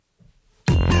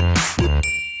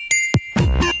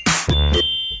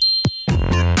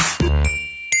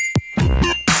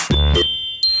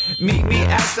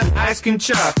ice cream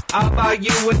truck. I'll buy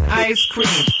you an ice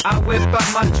cream. I whip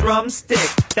out my drumstick.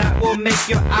 That will make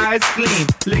your eyes gleam.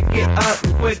 Lick it up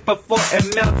quick before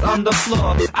it melts on the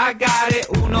floor. I got it.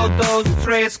 Uno, dos,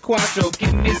 tres, cuatro.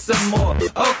 Give me some more.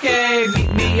 Okay,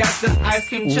 meet me at the ice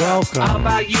cream truck. I'll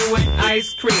buy you an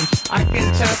ice cream. I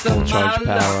can test Full Charge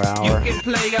Power Hour. You can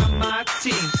play on my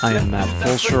team. I am Matt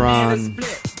Fulcheron.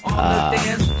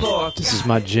 This is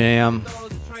my jam.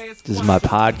 This is my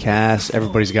podcast.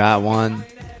 Everybody's got one.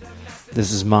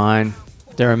 This is mine.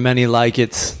 There are many like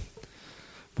it,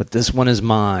 but this one is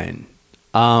mine.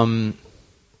 Thanks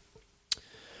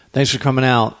for coming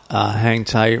out. Hang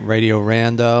tight. Radio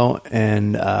Rando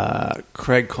and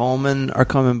Craig Coleman are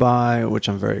coming by, which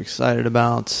I'm very excited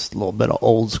about. It's a little bit of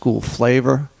old school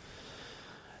flavor.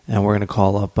 And we're going to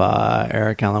call up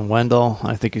Eric Allen Wendell.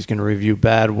 I think he's going to review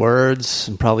Bad Words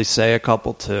and probably say a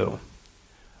couple too.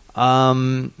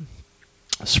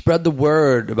 Spread the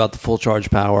word about the Full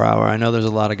Charge Power Hour. I know there's a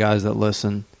lot of guys that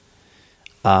listen.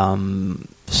 But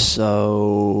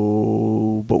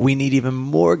we need even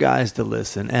more guys to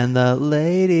listen. And the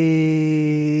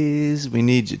ladies, we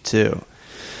need you too.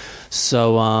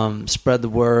 So spread the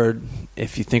word.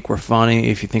 If you think we're funny,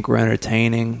 if you think we're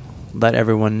entertaining, let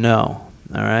everyone know.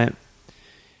 All right?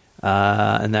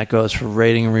 And that goes for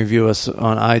rating and review us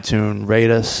on iTunes.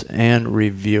 Rate us and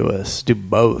review us. Do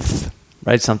both.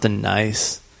 Write something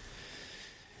nice.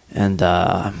 And,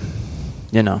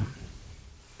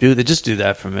 just do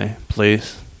that for me,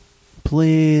 please.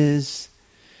 Please.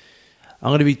 I'm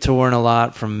going to be touring a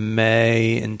lot from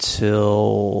May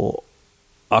until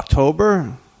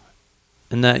October.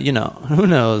 And that, who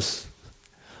knows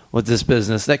with this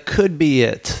business. That could be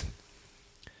it.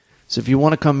 So if you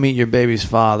want to come meet your baby's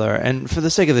father, and for the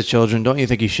sake of the children, don't you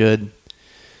think you should?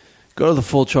 Go to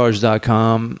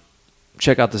thefullcharge.com.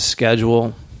 Check out the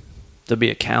schedule. There'll be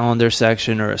a calendar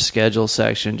section or a schedule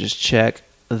section. Just check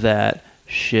that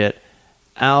shit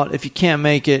out. If you can't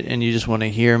make it and you just want to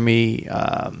hear me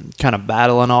kind of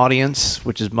battle an audience,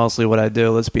 which is mostly what I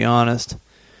do, let's be honest.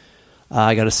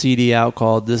 I got a CD out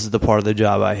called This is the Part of the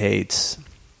Job I Hate.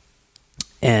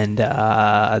 And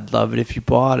I'd love it if you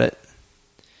bought it.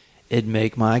 It'd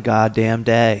make my goddamn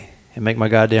day. It'd make my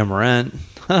goddamn rent.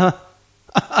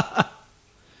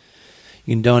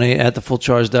 You can donate at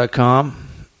thefullcharge.com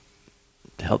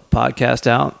to help the podcast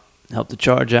out, help the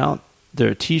charge out. There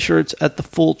are t-shirts at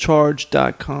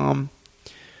thefullcharge.com.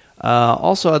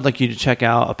 Also, I'd like you to check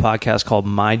out a podcast called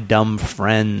My Dumb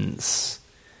Friends.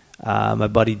 My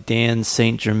buddy Dan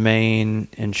St. Germain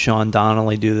and Sean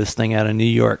Donnelly do this thing out of New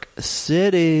York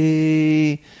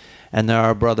City. And there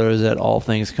are brothers at All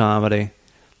Things Comedy.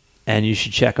 And you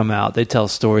should check them out. They tell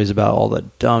stories about all the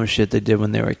dumb shit they did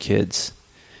when they were kids.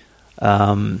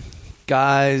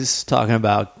 Guys talking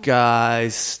about guy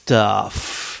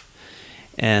stuff.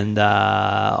 And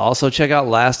also check out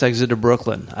Last Exit to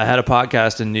Brooklyn. I had a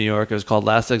podcast in New York. It was called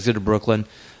Last Exit to Brooklyn.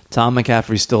 Tom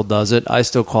McCaffrey still does it. I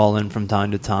still call in from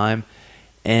time to time.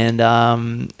 And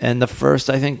the first,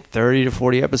 I think, 30 to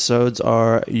 40 episodes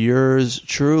are yours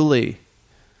truly.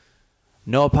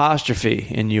 No apostrophe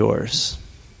in yours.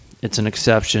 It's an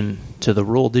exception to the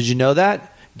rule. Did you know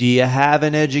that? Do you have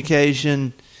an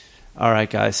education? All right,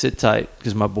 guys, sit tight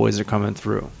because my boys are coming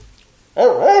through.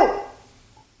 I'm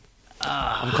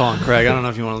calling Craig. I don't know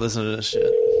if you want to listen to this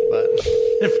shit, but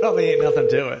there probably ain't nothing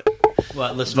to it.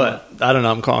 What? Listen. But I don't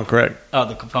know. I'm calling Craig. Oh,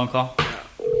 the phone call?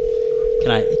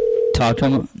 Can I talk to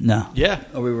him? No. Yeah.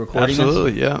 Are we recording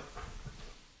Absolutely, this? yeah.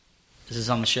 Is this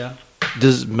on the show?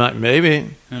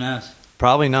 Maybe. Who knows?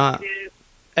 Probably not.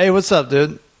 Hey, what's up,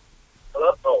 dude?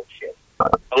 Hello? Oh, shit.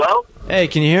 Hello? Hey,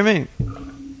 can you hear me?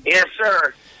 Yes,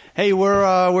 sir. Hey,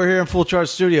 we're here in Full Charge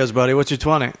Studios, buddy. What's your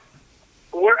 20?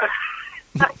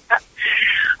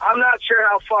 I'm not sure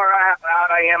how far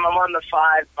out I am. I'm on the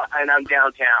 5, and I'm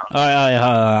downtown.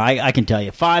 I can tell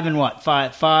you. 5 and what?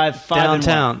 5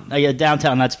 downtown. And what? Yeah,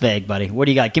 downtown. That's vague, buddy. What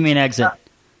do you got? Give me an exit.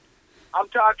 I'm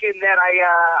talking that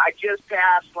I just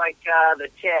passed the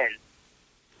 10.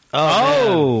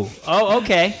 Oh,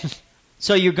 okay.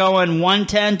 So you're going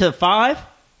 110 to 5?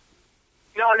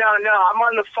 No. I'm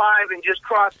on the 5 and just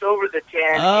crossed over the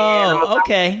 10. Oh,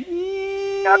 okay.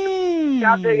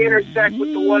 About to intersect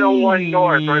with the 101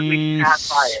 north, or at least pass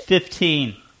by it.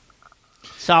 15.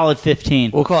 Solid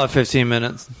 15. We'll call it 15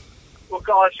 minutes. We'll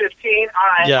call it 15? All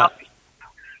right. Yeah.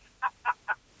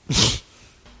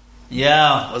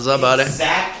 Yeah. What's up, buddy?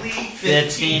 Exactly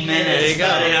 15 minutes. There you go.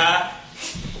 Buddy.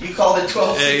 You called it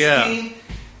 12:16.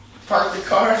 Park the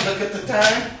car and look at the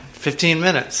time. 15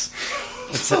 minutes.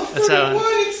 That's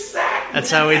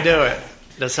how we do it.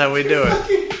 That's how we do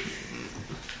it.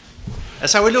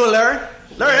 That's how we do it, Larry.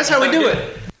 Larry, that's how we do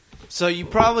it. So you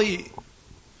probably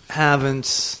didn't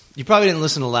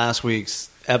listen to last week's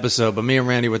episode, but me and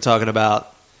Randy were talking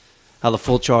about how the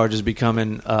full charge is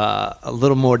becoming a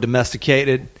little more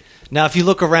domesticated. Now, if you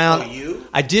look around,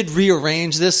 I did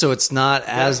rearrange this so it's not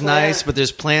as nice, but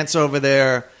there's plants over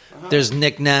there. Uh-huh. There's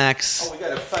knickknacks. Oh, we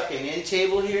got a fucking end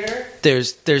table here.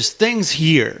 There's things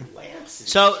here.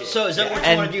 So is that what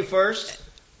you want to do first?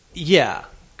 Yeah,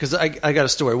 because I got a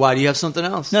story. Why? Do you have something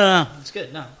else? No, it's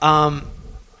good. No.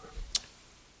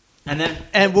 And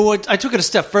I took it a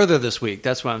step further this week.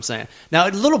 That's what I'm saying. Now,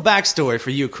 a little backstory for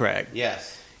you, Craig.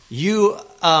 Yes.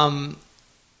 I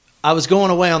was going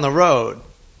away on the road.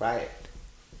 Right.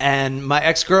 And my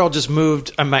ex-girl just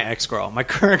moved. My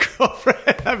current girlfriend.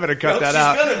 I better cut that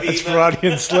out. It's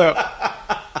Freudian slip.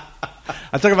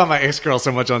 I talk about my ex-girl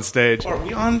so much on stage. Are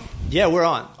we on? Yeah, we're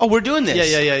on. Oh, we're doing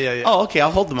this. Yeah. Oh, okay.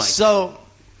 I'll hold the mic. So,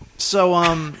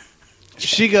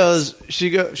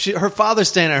 her father's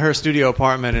staying at her studio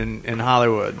apartment in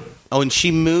Hollywood. Oh, and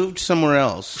she moved somewhere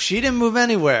else. She didn't move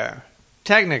anywhere,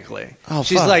 technically. Oh,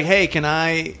 she's fuck. like, hey, can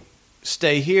I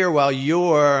stay here while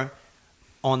you're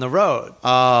on the road?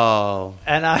 Oh.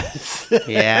 And I said,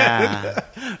 yeah.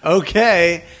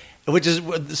 Okay. Which is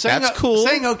saying, that's cool.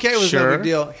 Saying okay was sure. no big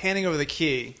deal. Handing over the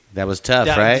key. That was tough,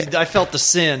 right? I felt the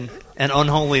sin and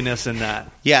unholiness in that.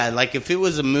 Yeah, like if it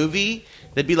was a movie,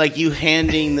 that'd be like you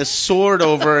handing the sword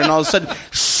over and all of a sudden,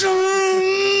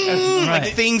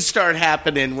 like things start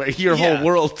happening where your whole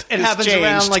world It is happens changed.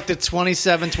 around like the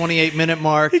 27, 28-minute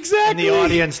mark. Exactly. And the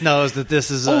audience knows that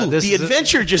this is the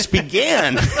adventure just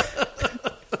began.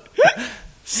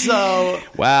 So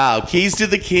wow, keys to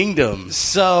the kingdom.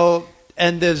 So,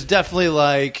 and there's definitely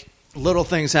like little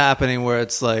things happening where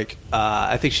it's like,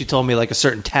 I think she told me like a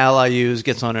certain towel I use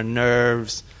gets on her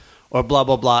nerves or blah,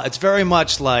 blah, blah. It's very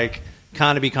much like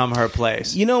kind of become her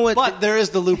place. You know what? But there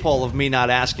is the loophole of me not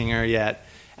asking her yet,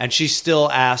 and she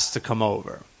still asked to come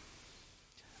over.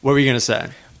 What were you going to say?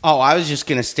 Oh, I was just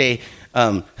going to say,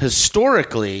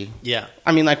 historically, Yeah.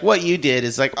 I mean, like what you did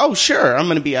is like, oh, sure, I'm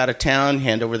going to be out of town,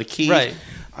 hand over the keys. Right.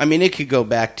 I mean, it could go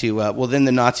back to, then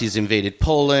the Nazis invaded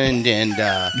Poland, and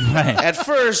at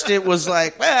first it was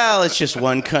like, well, it's just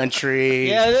one country.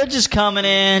 Yeah, they're just coming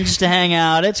in just to hang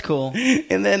out. It's cool.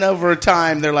 And then over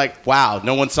time, they're like, wow,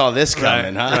 no one saw this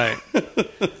coming, huh?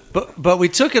 Right. But we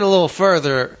took it a little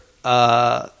further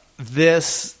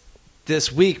this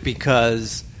week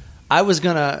because I was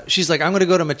gonna. She's like, I'm gonna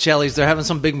go to Michelli's. They're having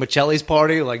some big Michelli's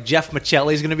party. Like Jeff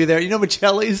Michelli's gonna be there. You know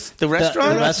Michelli's, The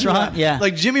restaurant? The restaurant, yeah.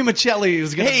 Like Jimmy Michelli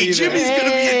is gonna be there. Jimmy's gonna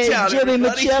be in town. Jimmy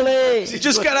everybody. Michelli. He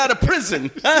just got out of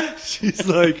prison. She's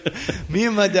like, me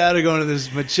and my dad are going to this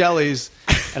Michelli's,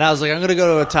 and I was like, I'm gonna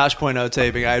go to a Tosh.0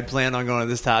 taping. I had planned on going to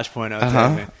this Tosh.0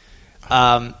 taping.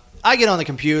 I get on the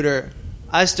computer.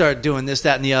 I start doing this,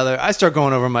 that, and the other. I start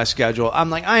going over my schedule. I'm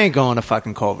like, I ain't going to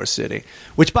fucking Culver City.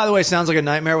 Which, by the way, sounds like a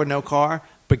nightmare with no car.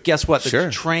 But guess what? The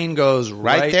train goes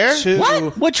right there? to...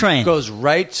 What train? Goes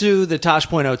right to the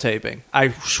Tosh.0 taping.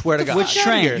 I swear to God. Which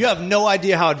train? You have no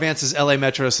idea how advanced this LA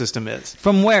Metro system is.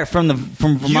 From where? From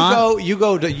Vermont? You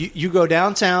go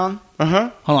downtown.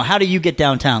 Hold on. How do you get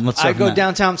downtown? Let's start I from go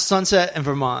that. down Sunset and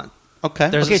Vermont. Okay.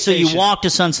 There's a Okay, so you station. walk to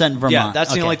Sunset in Vermont. Yeah,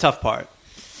 that's the only tough part.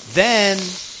 Then...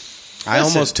 I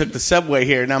almost took the subway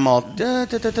here, and I'm all,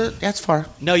 that's far.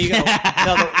 No, you got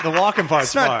the walking part's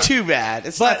It's not far. too bad.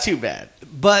 It's not too bad.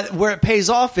 But where it pays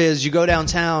off is you go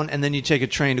downtown and then you take a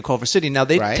train to Culver City. Now,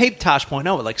 they tape Tosh.0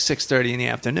 at like 6:30 in the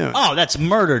afternoon. Oh, that's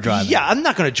murder driving. Yeah, I'm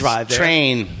not going to drive there.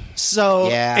 Train. So,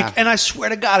 Yeah. and I swear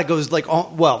to God, it goes like,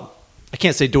 well, I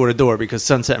can't say door to door because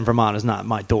Sunset in Vermont is not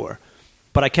my door.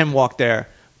 But I can walk there,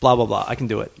 blah, blah, blah. I can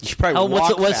do it. You should probably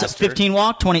walk what's it? faster. 15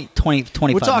 walk?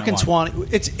 25 We're talking minute walk.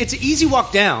 20. It's an easy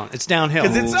walk down. It's downhill.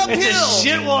 Because it's uphill. It's a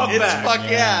shit walk back. Fuck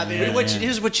yeah, dude.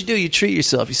 Here's what you do. You treat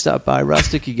yourself. You stop by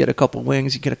Rustic. You get a couple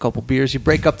wings. You get a couple beers. You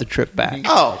break up the trip back.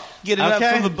 Oh, get it Okay.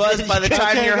 up from the buzz by the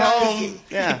time you're home.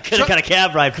 Yeah. Could have got a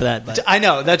cab ride for that. But. I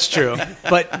know that's true,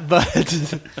 but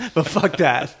fuck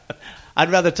that. I'd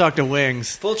rather talk to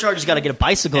Wings. Full charge has got to get a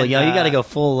bicycle, And, yo. You got to go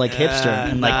full like hipster,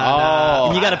 and like,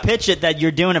 and you got to pitch it that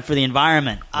you're doing it for the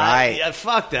environment. Right.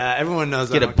 Fuck that. Everyone knows.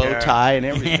 Get I a don't bow care. tie and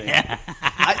everything.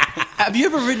 Have you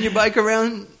ever ridden your bike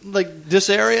around like this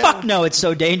area? Fuck no, it's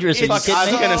so dangerous. Are you I was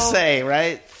kidding me? going to say,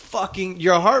 right? Fucking,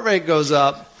 your heart rate goes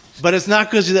up, but it's not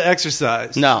because of the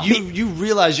exercise. No. You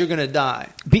realize you're gonna die.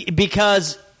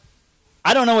 Because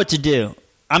I don't know what to do.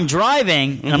 I'm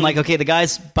driving, and I'm like, okay, the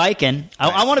guy's biking.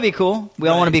 I want to be cool. We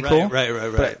all want to be cool.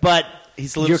 Right. But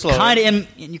He's a little you're slower.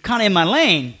 kind of in my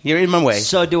lane. You're in my way.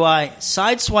 So do I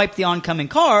sideswipe the oncoming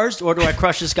cars, or do I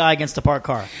crush this guy against the parked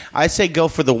car? I say go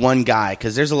for the one guy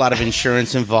because there's a lot of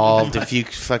insurance involved if you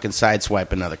fucking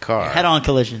sideswipe another car. Head-on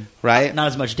collision, Right? Not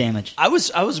as much damage. I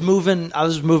was moving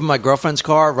my girlfriend's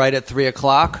car right at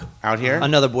 3:00 Out here?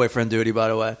 Another boyfriend duty, by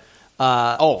the way.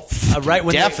 Right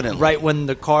when definitely. right when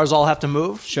the cars all have to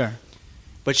move. Sure.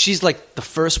 But she's like the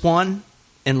first one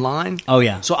in line. Oh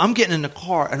yeah. So I'm getting in the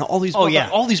car, and all these yeah.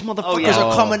 all these motherfuckers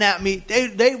are coming at me.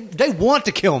 They want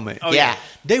to kill me. Yeah.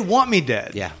 They want me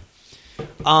dead. Yeah.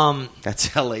 Um.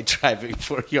 That's LA driving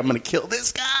for you. I'm going to kill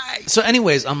this guy. So,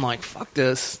 anyways, I'm like, fuck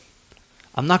this.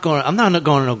 I'm not going to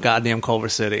no goddamn Culver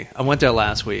City. I went there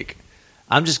last week.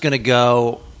 I'm just gonna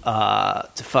go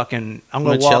to fucking. I'm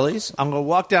gonna Michelli's? I'm gonna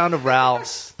walk down to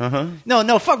Ralph's. Uh-huh.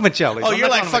 No, fuck Michelli's. Oh, I'm you're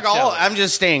not like, going fuck to all. Michelli's. I'm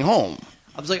just staying home.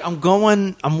 I was like,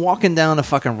 I'm walking down to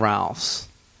fucking Ralph's,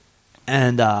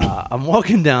 and I'm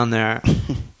walking down there,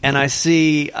 and I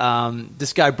see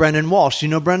this guy Brendan Walsh. You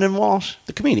know Brendan Walsh?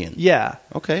 The comedian. Yeah.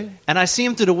 Okay. And I see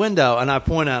him through the window, and I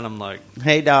point at him like,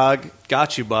 Hey, dog.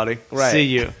 "Got you, buddy. Right. See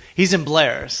you." He's in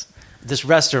Blair's, this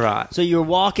restaurant. So you're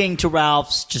walking to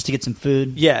Ralph's just to get some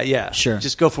food? Yeah. Sure.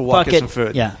 Just go for a walk, Fuck get it. some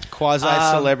food. Yeah.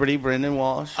 Quasi-celebrity Brendan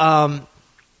Walsh.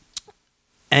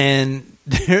 And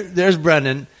there's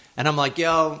Brendan, and I'm like,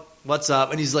 "Yo, what's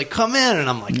up?" And he's like, "Come in," and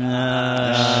I'm like,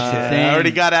 I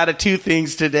already got out of two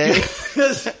things today.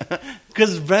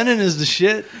 because Brendan is the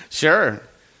shit. Sure.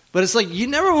 But it's like you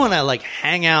never want to like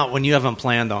hang out when you haven't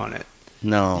planned on it.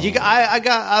 No. I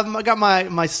got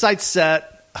my sights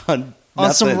set on some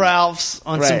nothing. Right. Ralph's,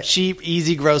 some cheap,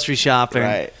 easy grocery shopping.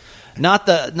 Right.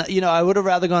 I would have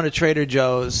rather gone to Trader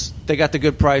Joe's. They got the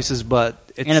good prices, but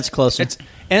it's closer.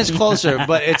 It's closer,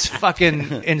 but it's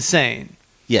fucking insane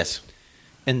Yes.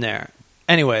 in there.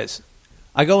 Anyways,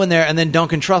 I go in there, and then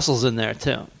Duncan Trussell's in there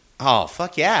too. Oh,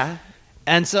 fuck yeah.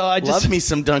 And so I just Love me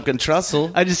some Duncan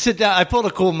Trussell. I just sit down. I pulled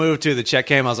a cool move too. The check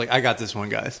came. I was like, I got this one,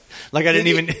 guys. Like I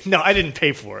I didn't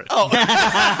pay for it. Oh. But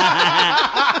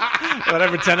I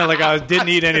pretended like I didn't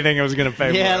need anything. I was going to pay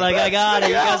for it. Yeah, like I got it.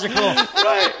 You guys are cool.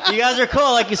 Right. You guys are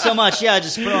cool. Like you so much. Yeah,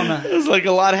 just put on the. It was like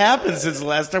a lot happened since the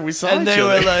last time we saw And each they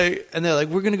other. they're like,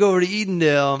 we're going to go over to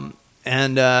Edendale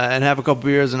and have a couple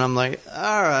beers. And I'm like,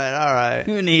 all right.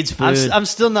 Who needs food? I'm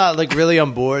still not like really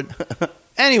on board.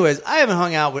 Anyways,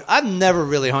 I've never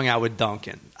really hung out with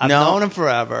Duncan. I've known him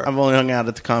forever. I've only hung out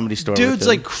at the Comedy Store. Dude's with him.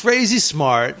 like crazy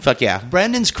smart. Fuck yeah.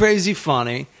 Brendan's crazy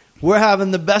funny. We're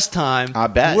having the best time. I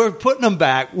bet. We're putting them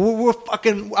back. We're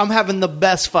fucking. I'm having the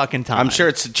best fucking time. I'm sure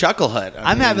it's a chuckle hut.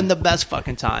 I'm having the best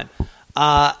fucking time.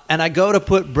 And I go to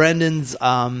put Brendan's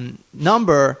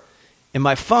number in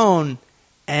my phone,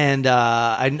 and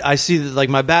I see that like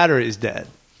my battery is dead.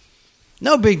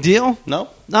 No big deal. No?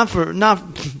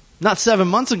 Not 7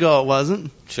 months ago. It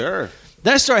wasn't. Sure.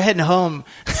 Then I start heading home.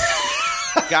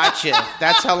 Gotcha.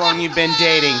 That's how long you've been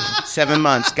dating. 7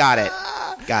 months. Got it.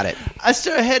 I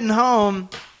start heading home.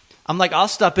 I'm like, I'll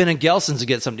stop in at Gelson's to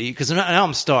get something to eat because now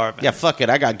I'm starving. Yeah, fuck it.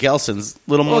 I got Gelson's.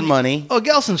 Little more money. Oh,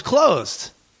 Gelson's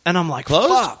closed. And I'm like, Closed?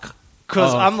 fuck.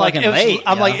 Because I'm like, fucking late,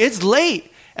 it's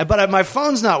late. But my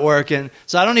phone's not working,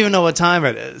 so I don't even know what time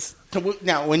it is.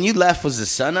 Now, when you left, was the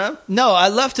sun up? No, I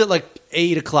left at like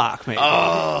 8 o'clock maybe.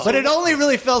 Oh. But it only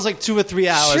really feels like 2 or 3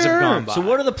 hours have gone by. So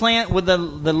what are the plans with the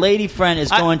lady friend is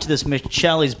going to this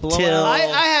Michelli's blowout?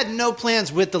 I had no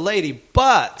plans with the lady,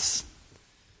 but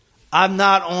I'm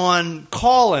not on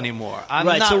call anymore. I'm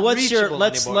right. not So what's your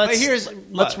reachable anymore.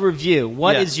 let's review.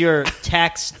 What is your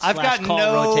text I've got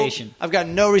call rotation? I've got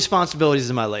no responsibilities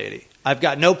to my lady. I've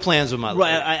got no plans with my lady.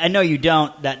 Right. I know you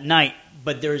don't that night,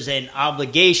 but there's an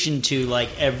obligation to like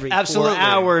every 4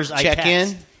 hours I check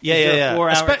text. in. Yeah, Is there yeah. a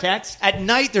 4-hour text? At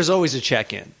night, there's always a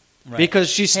check-in. Right. Because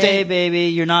she's Hey, staying... baby,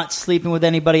 you're not sleeping with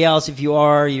anybody else. If you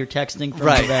are, you're texting from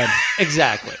your bed.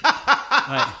 Exactly.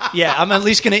 Right. Yeah, I'm at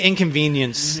least going to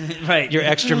inconvenience Right. your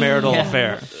extramarital Yeah.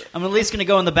 affair. I'm at least going to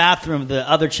go in the bathroom with the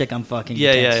other chick I'm fucking.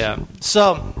 Yeah.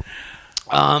 So,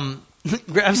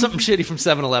 grab something shitty from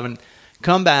 7-Eleven,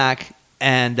 come back,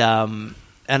 and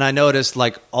I noticed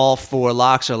like all 4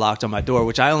 locks are locked on my door,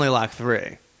 which I only lock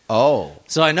 3. Oh.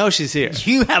 So I know she's here.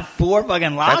 You have 4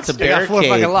 fucking locks? That's a I got 4 barricade.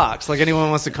 fucking locks. Like anyone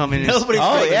wants to come in. Nobody's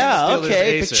Oh, breaking yeah. steal this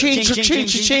Okay. Acer. Ching, Ching, ching, ching, ching,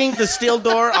 ching. ching. The steel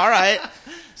door. All right.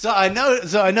 So I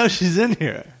know she's in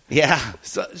here. Yeah.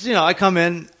 So I come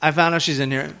in. I found out she's in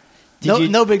here. Did you-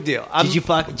 No big deal. Did you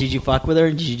fuck with her?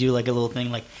 Did you do like a little thing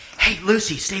like, Hey,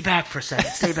 Lucy, stay back for a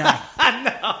second. Stay back.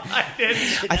 I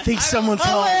didn't. I think someone's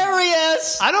home.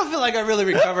 Hilarious. I don't feel like I really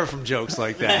recover from jokes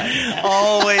like that.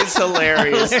 Always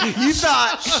hilarious. You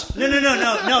thought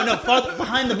No. Farther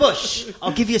behind the bush.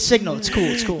 I'll give you a signal. It's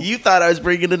cool. you thought I was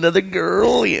bringing another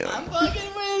girl in. I'm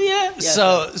fucking with you.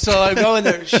 So I go in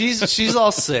there. She's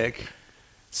all sick.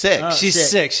 Sick. She's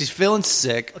sick. She's feeling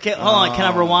sick. Okay, hold on.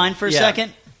 Can I rewind for a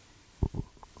second?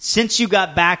 Since you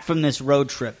got back from this road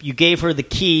trip, you gave her the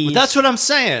keys. But that's what I'm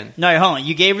saying. No, hold on.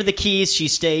 You gave her the keys. She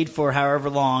stayed for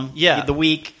however long. Yeah. The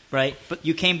week, right? But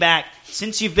you came back.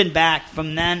 Since you've been back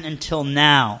from then until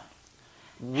now,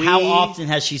 how often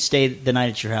has she stayed the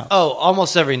night at your house? Oh,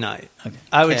 almost every night. Okay.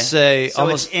 I would say So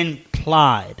almost. it's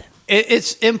implied.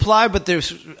 It's implied, but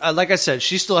there's, like I said,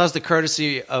 she still has the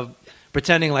courtesy of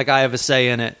pretending like I have a say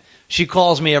in it. She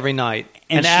calls me every night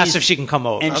and asks if she can come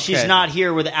over. And she's not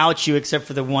here without you except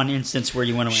for the one instance where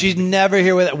you went away. She's never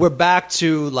here with it. We're back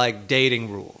to like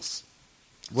dating rules.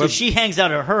 So she hangs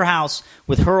out at her house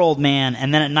with her old man,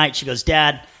 and then at night she goes,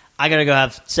 Dad, I got to go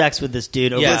have sex with this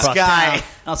dude over across town.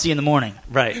 I'll see you in the morning.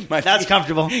 Right. That's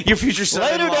comfortable. Your future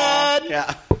son-in-law. Later, Dad.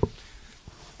 Yeah.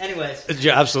 Anyways.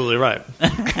 You're absolutely right.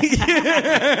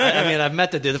 I mean, I've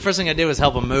met the dude. The first thing I did was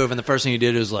help him move, and the first thing he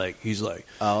did was he's like,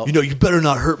 you better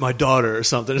not hurt my daughter or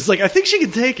something. It's like, I think she can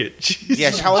take it.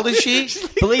 Yes, how old is she?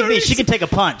 Believe me, she can take a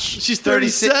punch. She's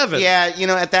 37. Yeah,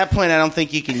 at that point, I don't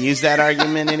think you can use that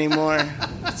argument anymore.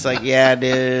 It's like, yeah,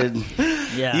 dude.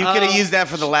 Yeah. You could have used that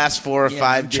for the last 4 or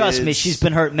 5 dudes. Trust me, she's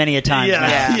been hurt many a time.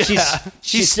 Yeah. Yeah.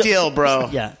 She's still, bro.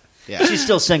 Yeah. Yeah. She's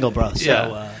still single, bro.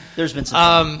 So there's been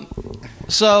some.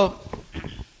 So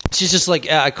she's just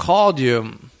like, I called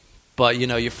you, but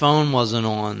your phone wasn't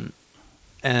on,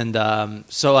 and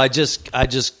so I just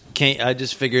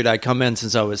figured I'd come in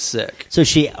since I was sick. So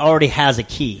she already has a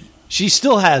key. She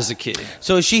still has the key,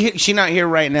 So is she not here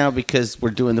right now because we're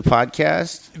doing the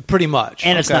podcast? pretty much,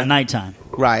 And it's not nighttime.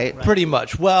 Right. pretty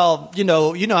much. Well, you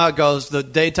know how it goes. The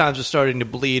daytimes are starting to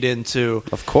bleed into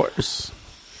Of course.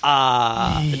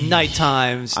 night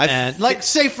times, and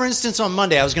say for instance on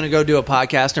Monday I was going to go do a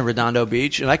podcast in Redondo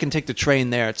Beach, and I can take the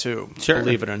train there too,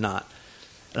 believe it or not.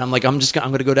 And I'm like, I'm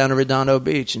going to go down to Redondo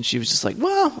Beach, and she was just like,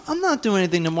 well, I'm not doing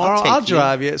anything tomorrow. I'll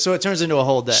drive you. So it turns into a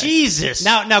whole day. Jesus.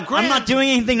 Now, Grant, I'm not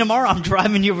doing anything tomorrow. I'm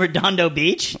driving you to Redondo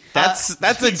Beach. That's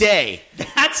a day.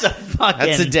 That's a fucking.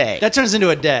 That's a day. That turns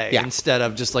into a day instead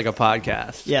of just like a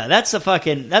podcast. Yeah,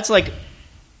 that's like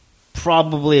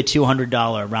probably a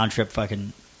 $200 round trip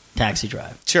fucking taxi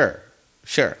drive. Sure.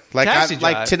 Like Taxi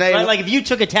drive. like today. Right? Like if you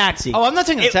took a taxi. Oh, I'm not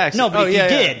taking a taxi. No, but if you yeah.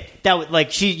 did, that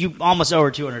would you almost owe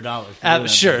her $200.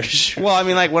 Sure. Well, I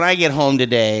mean, like when I get home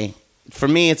today, for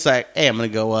me, it's like, hey, I'm going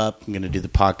to go up. I'm going to do the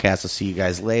podcast. I'll see you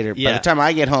guys later. By the time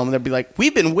I get home, they'll be like,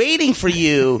 we've been waiting for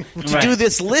you to do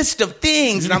this list of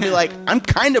things. And I'll be like, I'm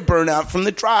kind of burnt out from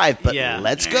the drive, but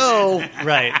let's go.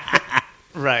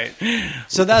 Right.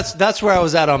 So that's where I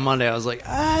was at on Monday. I was like,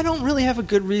 I don't really have a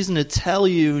good reason to tell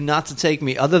you not to take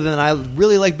me, other than I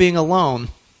really like being alone.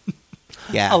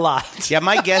 Yeah. A lot. Yeah,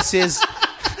 my guess is...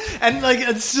 And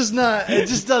it's just not. It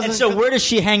just doesn't. And so where does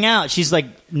she hang out? She's like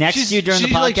next to you during the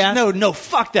podcast. Like, no,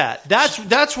 fuck that.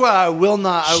 That's where I will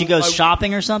not. She goes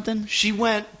shopping or something. She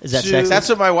went. Is that sexy? That's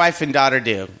what my wife and daughter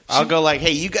do. I'll go like,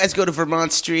 hey, you guys go to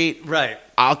Vermont Street. Right.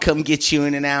 I'll come get you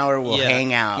in an hour. We'll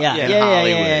hang out. Yeah. In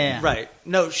Hollywood. Yeah. Right.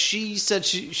 No, she said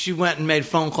she went and made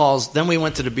phone calls. Then we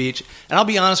went to the beach. And I'll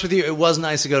be honest with you, it was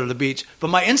nice to go to the beach. But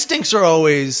my instincts are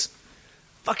always.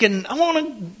 Fucking, I want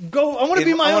to go. I want to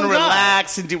be my own guy.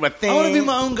 Relax and do my thing. I want to be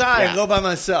my own guy and go by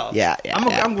myself. Yeah.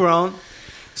 I'm grown.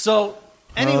 So,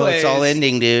 anyways, it's all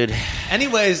ending, dude.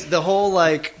 Anyways, the whole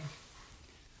I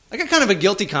got kind of a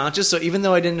guilty conscience. So even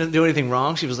though I didn't do anything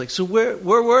wrong, she was like, "So where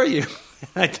were you?"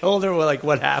 I told her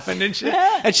what happened and shit.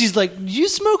 And she's like, "Did you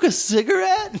smoke a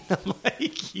cigarette?" And I'm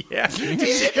like, "Yeah."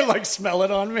 She can smell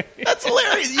it on me. That's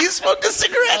hilarious. You smoked a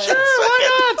cigarette? Sure,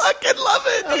 why not? Fucking love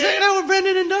it. I was hanging out with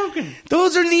Brendan and Duncan.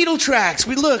 Those are needle tracks.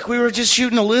 We were just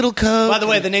shooting a little coke. By the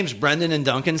way, the names Brendan and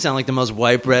Duncan sound like the most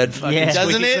white bread fucking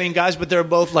doesn't it? clean guys, but they're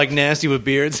both nasty with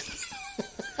beards.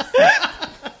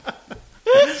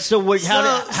 So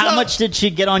how much did she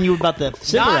get on you about the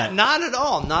cigarette? Not at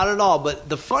all. But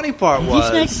the funny part was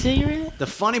He's next cigarette. The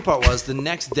funny part was the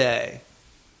next day.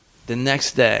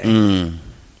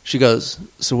 She goes,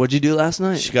 "So what'd you do last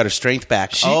night?" She got her strength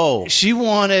back. She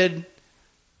wanted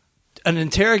an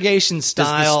interrogation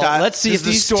style. Let's see if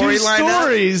these two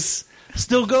stories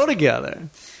still go together.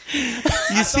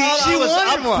 You see, she was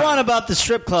upfront about the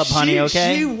strip club, honey.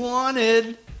 Okay, she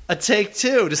wanted a take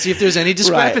two to see if there's any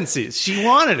discrepancies. Right. She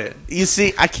wanted it. You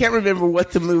see, I can't remember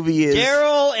what the movie is.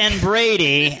 Daryl and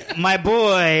Brady, my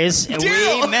boys, we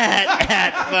met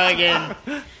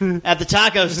at the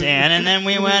taco stand, and then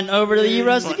we went over to the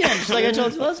U-Rust again, just like I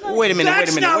told you last night. Wait a minute.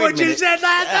 That's not what you said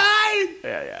last night.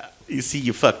 Yeah. You see,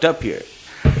 you fucked up here.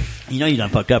 You know you done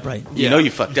fucked up, right? You know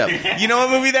you fucked up. You know what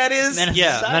movie that is?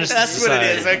 That's what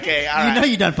it is. Okay, all right. You know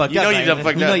you done fucked up. You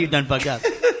know you done fucked up.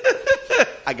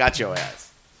 I got your ass.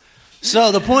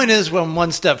 So the point is, we're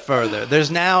one step further.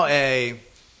 There's now a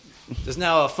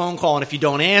phone call, and if you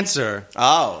don't answer,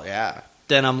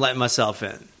 then I'm letting myself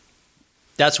in.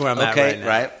 That's where I'm at right now.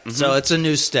 Right. Mm-hmm. So it's a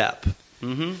new step.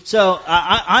 Mm-hmm. So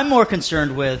I'm more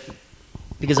concerned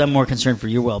because I'm more concerned for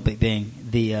your well-being,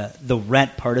 the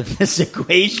rent part of this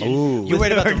equation. Ooh. You're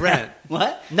worried about the rent.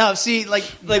 What? No, see, like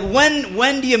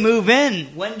when do you move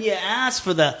in? When do you ask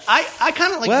for the? I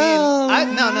kind of like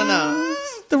being. No.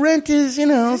 The rent is, so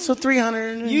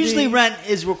 $300. Usually rent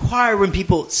is required when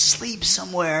people sleep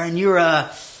somewhere, and you're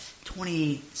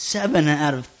 27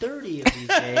 out of 30 of these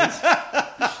days.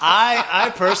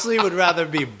 I personally would rather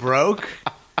be broke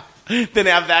than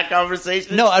have that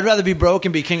conversation. No, I'd rather be broke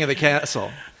and be king of the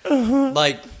castle.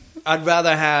 Like, I'd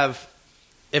rather have,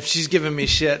 if she's giving me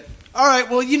shit, all right,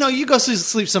 well, you go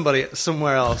sleep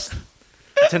somewhere else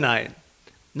tonight.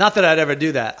 Not that I'd ever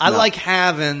do that. I like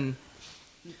having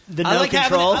the no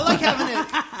control. I like having it.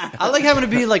 I like having it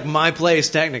be like my place,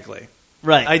 technically.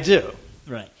 Right. I do.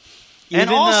 Right. And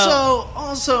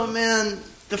also, man,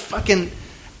 the fucking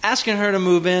asking her to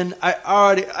move in.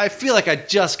 I feel like I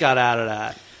just got out of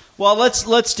that. Well,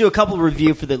 let's do a couple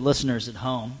review for the listeners at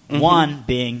home. Mm-hmm. One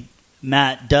being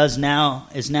Matt is now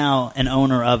an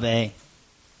owner of a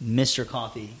Mr.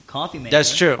 Coffee maker.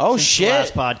 That's true. Oh shit! The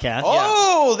last podcast.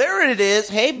 Oh, there it is.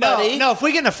 Hey, buddy. No, if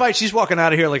we get in a fight, she's walking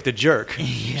out of here like the jerk.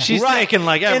 Yeah. She's taking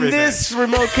like everything. And this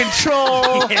remote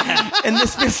control, and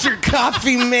this Mr.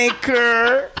 Coffee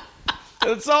maker.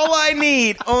 That's all I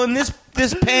need. Oh, and this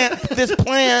plant, this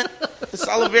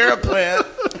aloe vera plant.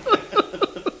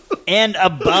 And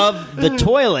above the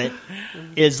toilet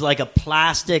is like a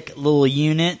plastic little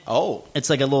unit. Oh. It's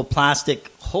like a little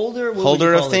plastic holder.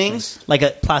 Holder of things? Like a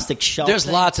plastic shelf. There's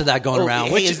lots of that going around.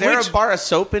 Hey, is there a bar of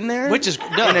soap in there?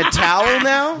 And a towel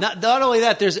now? Not only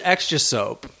that, there's extra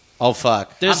soap. Oh,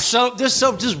 fuck. There's soap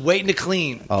just waiting to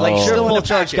clean. Oh. Like, sure, full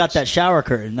charge got that shower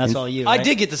curtain. That's all you, right? I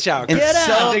did get the shower curtain.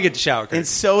 I did get the shower curtain. And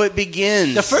so it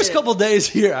begins. The first couple days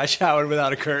here, I showered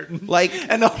without a curtain.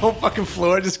 And the whole fucking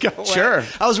floor just got wet. Sure.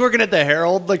 I was working at the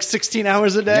Herald like 16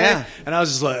 hours a day. Yeah. And I was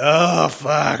just like, oh,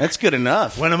 fuck. That's good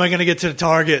enough. When am I going to get to the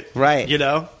Target? Right.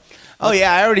 Oh,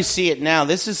 yeah, I already see it now.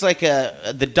 This is like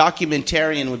the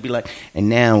documentarian would be like, and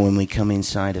now when we come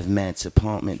inside of Matt's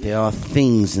apartment, there are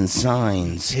things and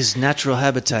signs. His natural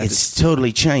habitat. It's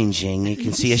totally changing. You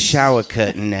can see a shower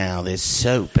curtain now. There's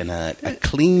soap and a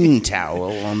clean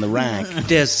towel on the rack.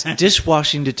 There's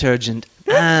dishwashing detergent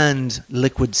and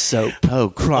liquid soap. Oh,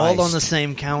 Christ. All on the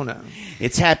same counter.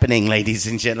 It's happening, ladies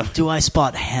and gentlemen. Do I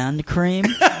spot hand cream?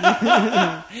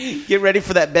 Get ready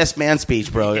for that best man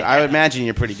speech, bro. I would imagine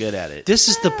you're pretty good at it. This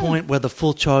is the point where the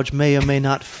full charge may or may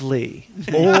not flee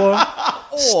or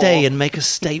stay and make a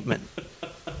statement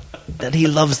that he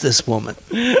loves this woman.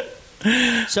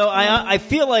 So I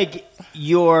feel like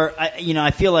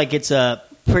I feel like it's a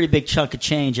pretty big chunk of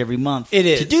change every month. It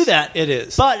is. To do that. It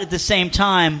is. But at the same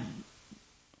time,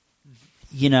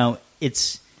 you're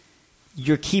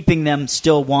keeping them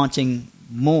still wanting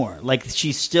more. Like,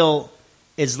 she still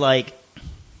is like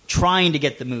trying to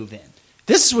get the move in.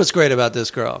 This is what's great about this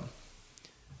girl.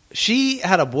 She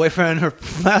had a boyfriend, her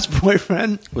last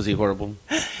boyfriend. Was he horrible?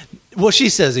 Well, she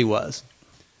says he was.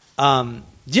 Do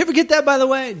you ever get that, by the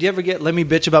way? Do you ever get, let me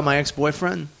bitch about my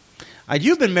ex-boyfriend?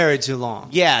 You've been married too long.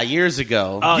 Yeah, years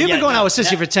ago. You've been going out with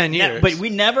Sissy for 10 years. But we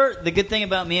never, the good thing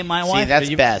about me and my wife. See, that's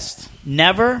best.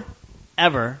 Never,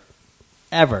 ever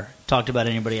talked about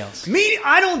anybody else. Me,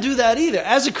 I don't do that either,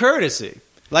 as a courtesy.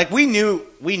 Like, we knew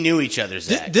each other's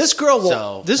ex. This girl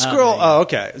will. This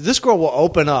girl will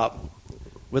open up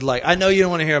with like, I know you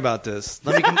don't want to hear about this.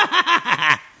 Let me.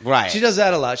 Right. She does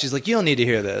that a lot. She's like, you don't need to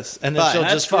hear this, and then she'll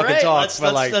just fucking talk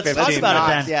for like 15 minutes. Let's talk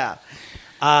about it then.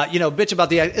 Yeah. Bitch about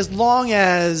the ex, as long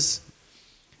as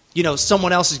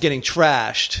someone else is getting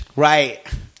trashed. Right.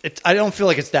 I don't feel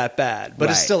like it's that bad, but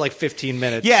it's still like 15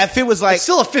 minutes. Yeah, if it was like... It's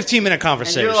still a 15-minute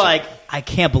conversation. And you're like, I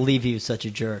can't believe he was such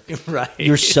a jerk. Right.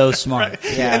 You're so smart.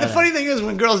 Right. Yeah. And the funny thing is,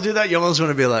 when girls do that, you almost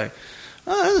want to be like,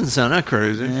 Oh, that doesn't sound that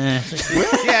crazy. Yeah,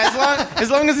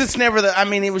 as long as it's never the. I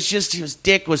mean, it was just his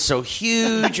dick was so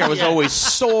huge. I was always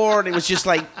sore. And it was just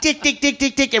like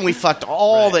dick, and we fucked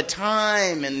all the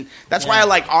time, and that's why I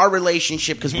like our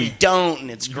relationship because we don't, and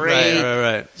it's great.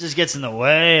 Right. It just gets in the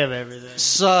way of everything.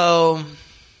 So,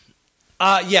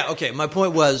 okay. My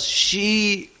point was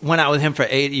she went out with him for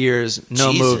 8 years,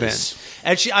 no moving,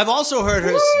 and I've also heard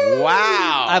her.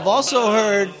 Wow. I've also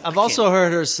heard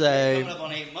her say. Coming up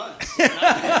on 8 months.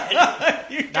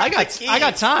 I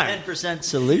got time. 10%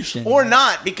 solution. Or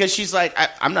not, because she's like,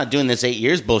 I'm not doing this 8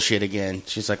 years bullshit again.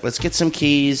 She's like, let's get some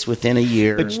keys within a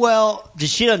year.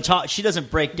 She doesn't talk. She doesn't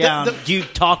break down. Do you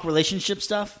talk relationship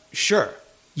stuff? Sure,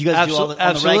 You guys do all the,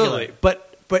 on the regular. But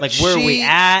like where are we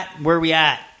at? Where are we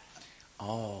at?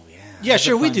 Oh yeah. Yeah,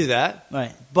 sure, we do that.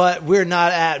 Right. But we're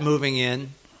not at moving in.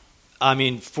 I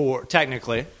mean, for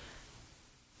technically.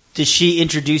 Does she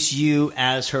introduce you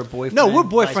as her boyfriend? No, we're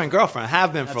boyfriend girlfriend.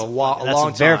 Have been for a long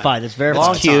time. Verified. That's verified.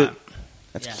 Long cute. time.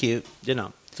 That's cute. You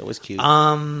know, it's always cute.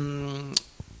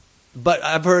 But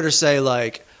I've heard her say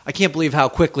like, I can't believe how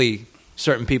quickly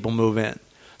certain people move in.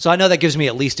 So I know that gives me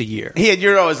at least a year. Yeah,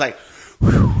 you're always like,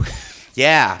 whew.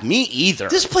 Yeah, me either.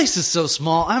 This place is so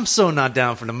small. I'm so not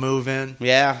down for the move in.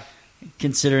 Yeah.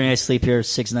 Considering I sleep here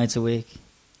 6 nights a week.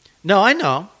 No, I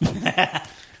know.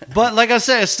 But like I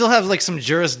say, I still have like some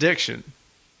jurisdiction.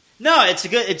 No, it's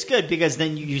good because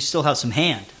then you still have some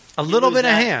hand. A little bit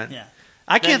of hand. Yeah.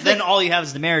 I can't think. Then all you have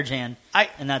is the marriage hand.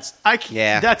 That's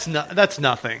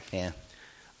nothing. Yeah.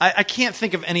 I can't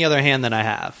think of any other hand that I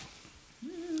have,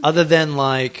 other than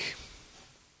like,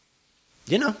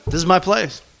 this is my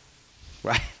place.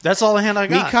 Right. That's all the hand I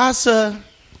got. Mi casa,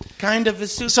 kind of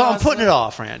is su So I'm casa. putting it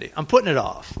off, Randy. I'm putting it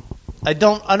off. I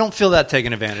don't feel that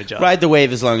taken advantage of. Ride the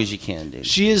wave as long as you can, dude.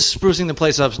 She is sprucing the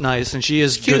place up nice, and she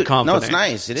is Cute. good company. No, it's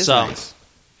nice. It is nice.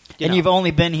 And you've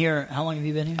only been here. How long have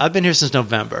you been here? I've been here since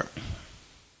November.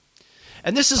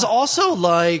 And this is also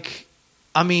like,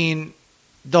 I mean,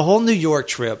 the whole New York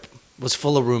trip was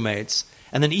full of roommates,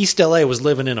 and then East LA was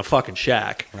living in a fucking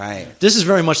shack. Right. This is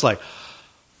very much like,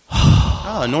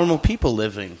 normal people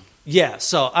living. yeah.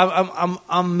 So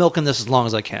I'm milking this as long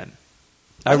as I can.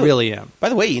 I really am. By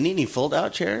the way, you need any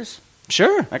fold-out chairs?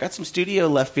 Sure. I got some studio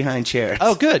left behind chairs.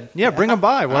 Oh, good. Yeah, bring them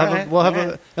by. We'll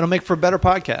have it'll make for a better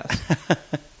podcast.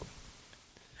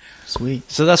 Sweet.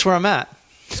 So that's where I'm at.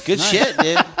 It's good shit,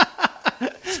 dude.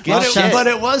 It's good shit. But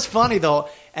it was funny though,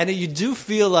 and you do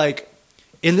feel like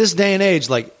in this day and age,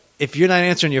 like if you're not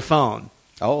answering your phone,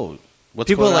 what's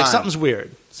people going are like on? something's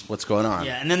weird. What's going on?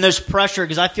 Yeah, and then there's pressure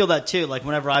because I feel that too. Like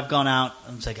whenever I've gone out,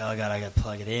 I'm just like, oh god, I got to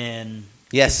plug it in.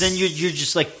 Yes. Then you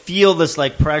just like feel this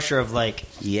like pressure of like,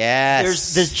 yes.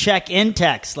 there's this check-in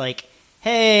text like,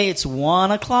 hey, it's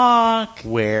 1 o'clock.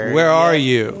 Where are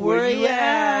you? Where are you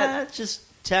at? Just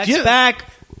text back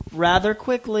rather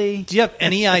quickly. Do you have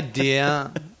any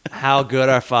idea how good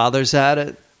our fathers had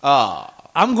it? Oh,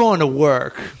 I'm going to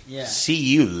work. Yeah. see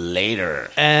you later.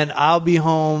 And I'll be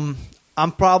home.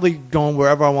 I'm probably going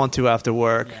wherever I want to after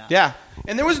work. Yeah.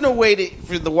 And there was no way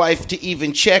for the wife to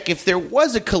even check if there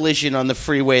was a collision on the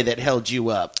freeway that held you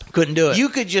up. Couldn't do it. You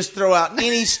could just throw out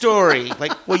any story.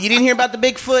 Like, well, you didn't hear about the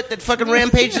Bigfoot that fucking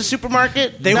rampaged the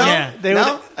supermarket? It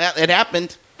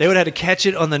happened. They would have had to catch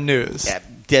it on the news. Yeah,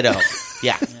 ditto.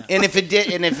 Yeah. And if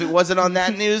it wasn't on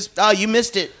that news, oh, you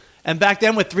missed it. And back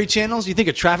then with 3 channels, you think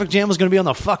a traffic jam was going to be on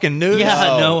the fucking news?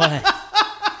 Yeah, no way.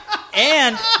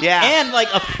 And like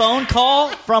a phone call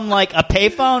from like a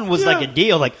payphone was like a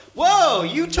deal. Like, whoa,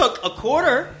 you took a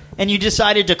quarter and you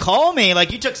decided to call me.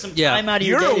 Like you took some time out of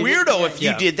your You're day. a weirdo if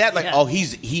you did that. Like,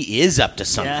 he is up to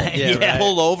something. Yeah,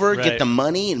 pull over, right. get the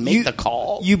money, and make the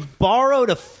call. You borrowed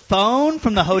a phone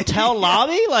from the hotel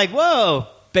lobby? Like, whoa.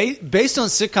 Based on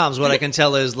sitcoms, what I can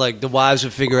tell is like the wives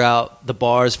would figure out the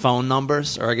bar's phone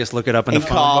numbers, or I guess look it up in the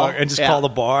phone book and just call the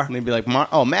bar. And they'd be like,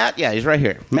 "Oh, Matt, yeah, he's right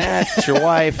here. Matt, it's your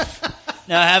wife."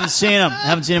 No, I haven't seen him. I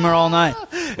haven't seen him here all night.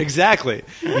 Exactly.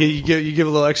 You give a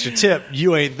little extra tip.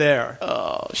 You ain't there.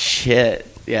 Oh shit!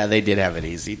 Yeah, they did have it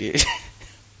easy, dude.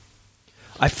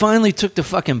 I finally took the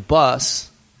fucking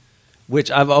bus, which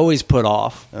I've always put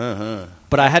off.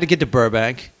 But I had to get to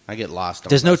Burbank. I get lost.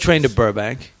 There's no train to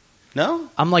Burbank. No?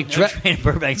 I'm like... No Train to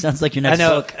Burbank sounds like your next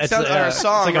book. It sounds like our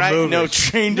song, it's like right? A movie. No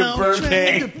Train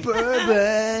to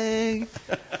Burbank.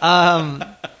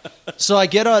 So I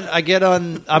get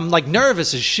on... I'm like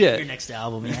nervous as shit. Your next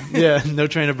album, yeah. Yeah, No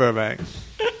Train to Burbank.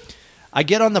 I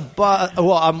get on the bus.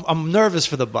 Well, I'm nervous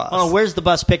for the bus. Oh, where's the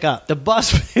bus pick up? The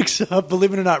bus picks up,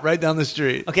 believe it or not, right down the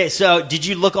street. Okay, so did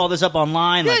you look all this up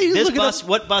online? Yeah, Like, you this look it bus, up.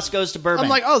 what bus goes to Burbank? I'm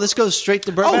like, oh, this goes straight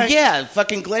to Burbank. Oh yeah,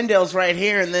 fucking Glendale's right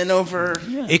here, and then over.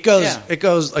 It goes. Yeah. It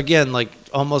goes again, like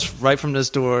almost right from this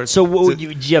door. So did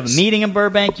you have a meeting in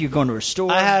Burbank? You going to a store?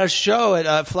 I had a show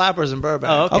at Flappers in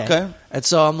Burbank. Oh, okay. And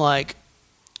so I'm like,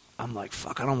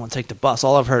 fuck, I don't want to take the bus.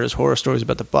 All I've heard is horror stories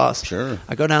about the bus. Sure.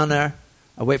 I go down there.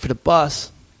 I wait for the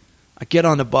bus. I get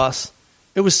on the bus.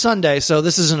 It was Sunday, so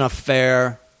this isn't a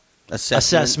fair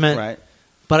assessment. Right.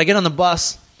 But I get on the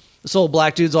bus. This old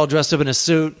black dude's all dressed up in a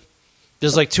suit.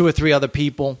 There's like 2 or 3 other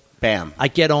people. Bam. I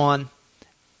get on,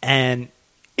 and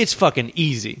it's fucking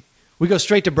easy. We go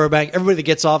straight to Burbank. Everybody that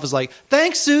gets off is like,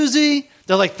 thanks, Susie.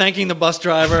 They're like thanking the bus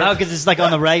driver. Oh, because it's like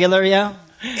on the regular, yeah?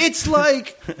 It's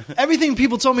like everything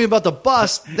people told me about the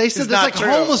bus. They said It's there's not like true.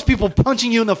 homeless people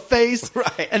punching you in the face,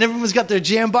 Right. and everyone's got their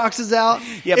jam boxes out.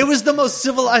 Yeah, it but- was the most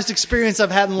civilized experience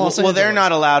I've had in Los Well, Angeles. they're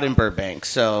not allowed in Burbank,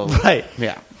 so Right.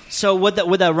 yeah. So would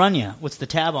that run you? What's the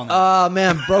tab on that? Oh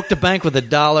man, broke the bank with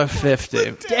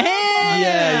 $1.50. Damn!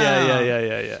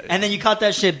 Yeah. And then you cut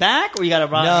that shit back, or you got to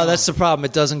run? No, that's the problem.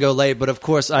 It doesn't go late, but of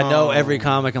course I know every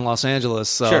comic in Los Angeles,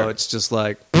 so Sure. it's just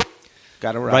like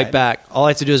Got to ride. right back. All I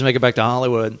have to do is make it back to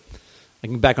Hollywood. I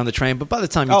can get back on the train, but by the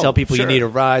time you Oh, tell people sure. you need a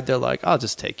ride, they're like, "I'll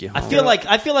just take you home." I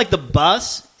feel like the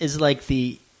bus is like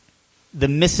the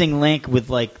missing link with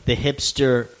like the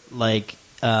hipster like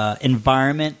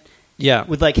environment. yeah,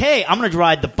 With like, hey, I'm going to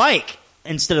ride the bike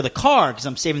instead of the car because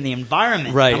I'm saving the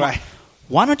environment. Right. I'm like,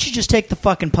 why don't you just take the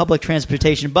fucking public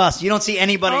transportation bus? You don't see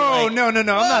anybody. Oh like, no, I'm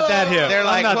not that hip. They're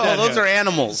like, I'm not that oh, those hip. are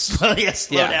animals. slow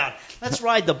down. Let's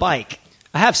ride the bike.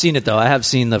 I have seen it though. I have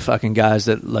seen the fucking guys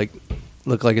that like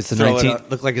look like it's the Throw it up.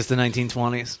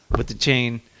 1920s with the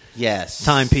chain Yes.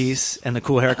 timepiece and the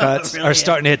cool haircuts Really? are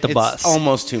starting to hit the It's bus.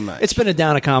 almost too much. It's been a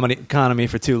down economy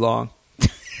for too long.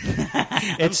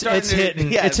 It's starting to-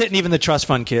 hitting. yeah. It's hitting even the trust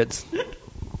fund kids.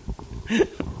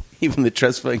 Even the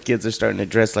trust fund kids are starting to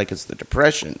dress like it's the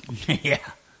Depression. Yeah.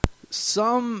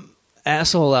 Some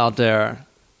asshole out there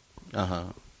Uh-huh.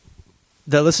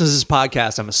 that listens to this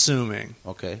podcast, I'm assuming,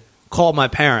 Okay. called my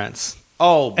parents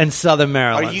Oh, in Southern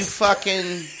Maryland. are you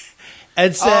fucking...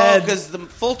 and Oh, said because the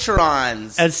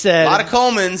Fulcherons. and said a lot of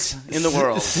Colemans in the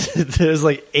world. There's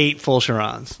like 8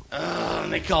 Fulcherons. Oh,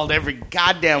 and they called every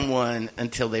goddamn one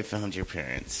until they found your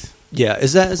parents. Yeah,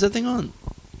 is that thing on?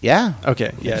 Yeah.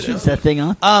 Okay, yeah, it Is is. that thing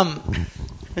on?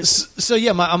 So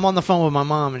yeah, I'm on the phone with my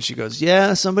mom, and she goes,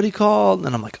 "Yeah, somebody called,"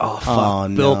 and I'm like, "Oh fuck, Oh,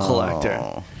 bill no.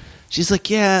 collector." She's like,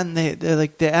 "Yeah," and they're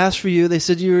like, they asked for you. They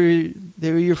said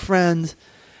they were your friend,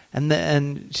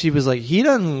 and she was like, "He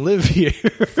doesn't live here."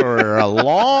 For a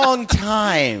long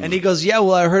time. And he goes, "Yeah,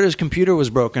 well, I heard his computer was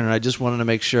broken, and I just wanted to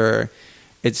make sure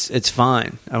it's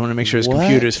fine. I want to make sure his What?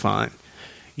 computer's fine."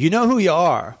 You know who you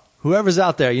are. Whoever's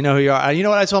out there, you know who you are. You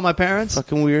know what I told my parents?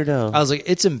 Fucking weirdo. I was like,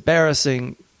 it's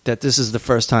embarrassing that this is the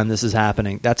first time this is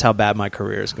happening. That's how bad my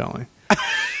career is going.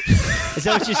 Is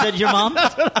that what you said to your mom?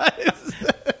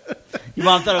 Your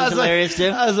mom thought it was hilarious too?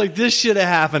 I was like, this should have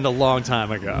happened a long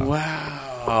time ago.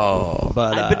 Wow.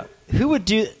 But, But who would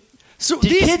do... so Do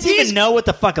kids even know what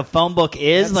the fuck a phone book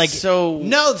is? Like, so...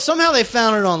 No, somehow they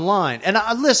found it online. And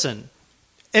listen,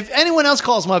 if anyone else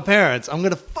calls my parents, I'm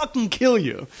going to fucking kill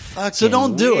you. So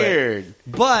don't do weird. it.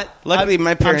 But Luckily,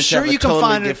 my parents I'm sure have a you can totally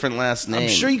find different last name. I'm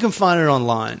sure you can find it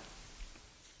online.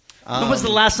 when was the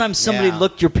last time somebody yeah.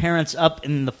 looked your parents up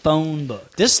in the phone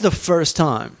book? This is the first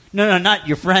time. No, not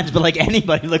your friends, but like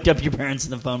anybody looked up your parents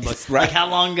in the phone book. Right. Like how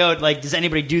long ago? Like, does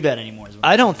anybody do that anymore?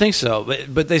 I don't think so,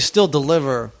 but they still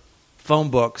deliver phone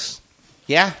books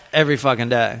Yeah, every fucking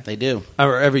day. they do.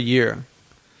 Or every year.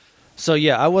 So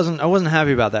yeah, I wasn't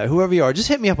happy about that. Whoever you are, just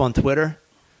hit me up on Twitter.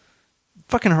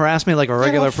 Fucking harass me like a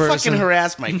regular I don't person. fucking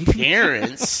harass my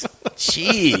parents.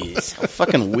 Jeez. How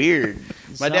fucking weird.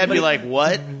 My dad be like,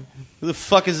 what? Who the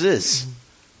fuck is this?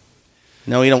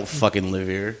 No, he don't fucking live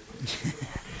here.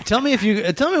 Tell me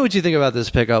what you think about this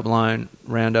pickup line,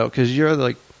 Rando, because you're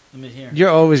like Let me hear. you're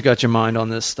always got your mind on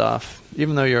this stuff,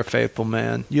 even though you're a faithful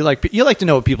man. You like to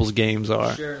know what people's games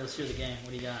are. Sure, let's hear the game.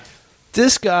 What do you got?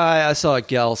 This guy I saw at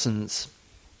Gelson's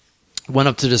went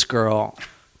up to this girl.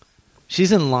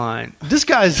 She's in line. This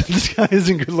guy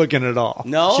isn't good looking at all.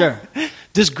 No? Sure.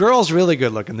 This girl's really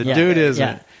good looking. The Yeah. dude isn't.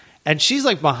 Yeah. And she's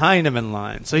like behind him in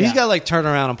line. So he's Yeah. got to like turn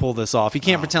around and pull this off. He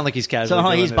can't pretend like he's casually So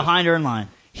doing he's it. behind her in line.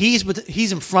 He's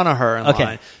in front of her in Okay.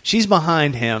 line. She's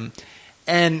behind him.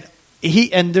 And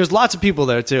there's lots of people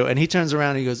there too. And he turns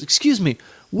around and he goes, "Excuse me,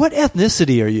 what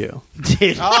ethnicity are you?"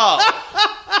 Dude, Oh.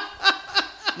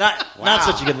 not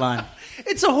such a good line.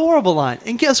 It's a horrible line.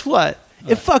 And guess what?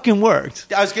 It fucking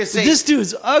worked. I was gonna say this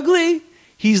dude's ugly.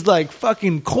 He's like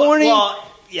fucking corny. Well,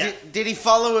 yeah. Did he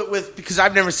follow it with? Because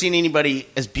I've never seen anybody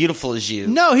as beautiful as you.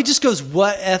 No, he just goes,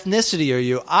 "What ethnicity are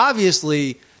you?"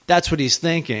 Obviously, that's what he's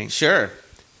thinking. Sure.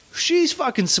 She's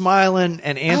fucking smiling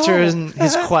and answering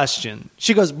his question.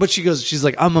 She's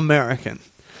like, "I'm American."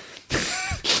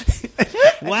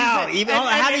 Wow.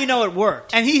 How do you know it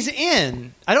worked? And he's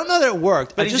in. I don't know that it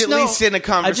worked, but he's at least in a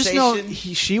conversation. I just know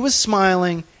she was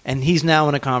smiling, and he's now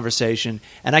in a conversation,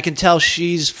 and I can tell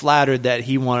she's flattered that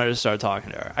he wanted to start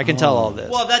talking to her. I can tell all this.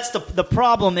 Well, that's the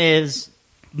problem is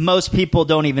most people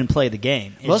don't even play the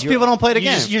game. Most people don't play the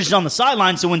game. You're just on the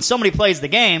sideline, so when somebody plays the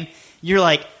game, you're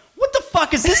like, what the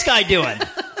fuck is this guy doing?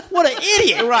 What an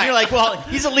idiot. Right. You're like, well,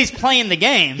 he's at least playing the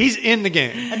game. He's in the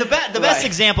game. And the best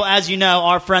example, as you know,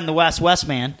 our friend the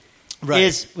Westman,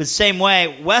 was the same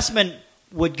way. Westman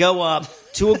would go up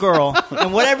to a girl,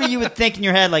 and whatever you would think in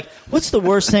your head, like, what's the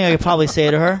worst thing I could probably say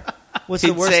to her? What's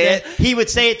the worst thing? He would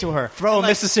say it to her. Throw a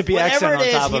Mississippi accent on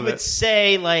top of it. He would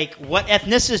say, like, what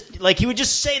ethnicity... Like, he would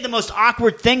just say the most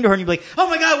awkward thing to her, and you'd be like, oh,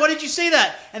 my God, why did you say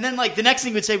that? And then, like, the next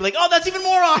thing he would say would be like, oh, that's even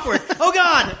more awkward. Oh,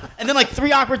 God. And then, like,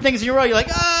 3 awkward things in a row. You're like,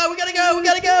 oh, we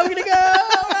gotta go.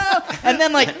 And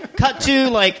then, like, cut to,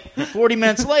 like, 40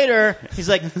 minutes later, he's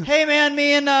like, hey, man,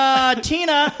 me and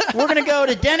Tina, we're gonna go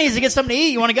to Denny's to get something to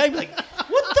eat. You want to go? You'd be like,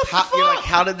 what the fuck? You're like,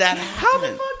 how did that happen? How the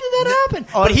fuck did that happen?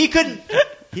 But he couldn't...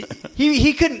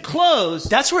 He couldn't close.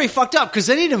 That's where he fucked up, because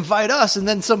then he'd invite us, and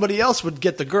then somebody else would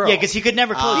get the girl. Yeah, because he could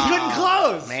never close. He couldn't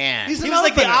close. Man, he was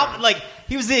like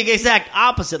he was the exact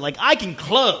opposite. Like, I can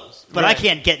close, but I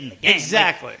can't get in the game.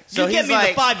 Exactly. Like, so you get me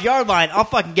the 5-yard line, I'll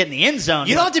fucking get in the end zone.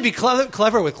 You don't have to be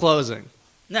clever with closing.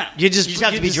 No, you just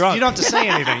have to be drunk. You don't have to say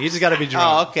anything. You just got to be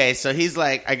drunk. Oh, okay. So he's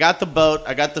like, I got the boat,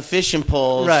 I got the fishing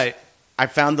poles, right? I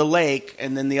found the lake,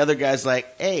 and then the other guy's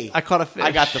like, hey, I caught a fish.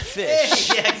 I got the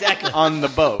fish. Yeah, exactly. On the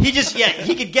boat. He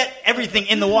could get everything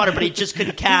in the water, but he just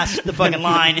couldn't cast the fucking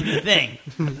line in the thing.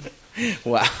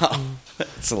 Wow.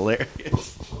 That's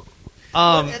hilarious.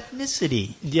 What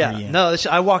ethnicity? Yeah. No,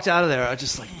 I walked out of there. I was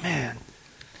just like, man.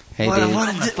 Hey,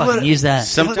 dude. Fucking use that.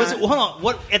 Sometimes, hold on.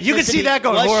 What you can see that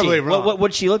going horribly wrong. What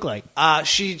would she look like?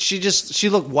 She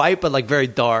looked white, but like very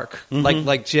dark.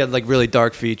 Like she had like really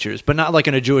dark features, but not like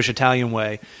in a Jewish Italian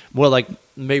way. More like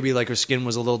maybe like her skin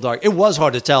was a little dark. It was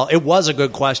hard to tell. It was a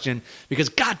good question because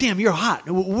goddamn, you're hot.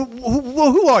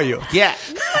 Who are you? Yeah.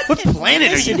 What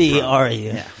planet are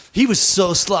you? Yeah. He was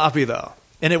so sloppy though,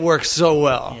 and it worked so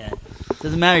well. Yeah.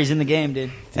 Doesn't matter. He's in the game,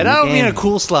 dude. And I don't mean a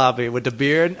cool sloppy with the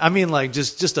beard. I mean like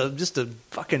just a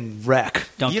fucking wreck.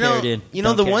 Don't care, dude. You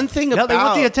know, one thing about... they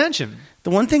want the attention.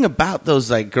 The one thing about those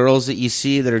like girls that you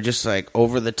see that are just like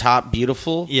over the top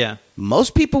beautiful, yeah,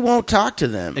 most people won't talk to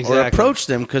them or approach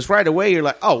them because right away you're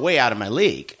like, oh, way out of my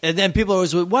league. And then people are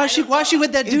always, why is she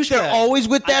with that douchebag? They're always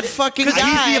with that fucking guy. Because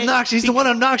he's the obnoxious. He's the one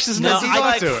obnoxious. No, he's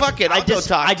like, fuck it, I'll go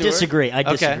talk to her. I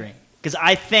disagree. Because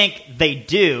I think they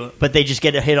do, but they just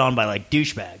get hit on by like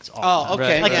douchebags. Oh,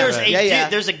 okay. Like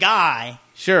there's a guy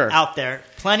out there,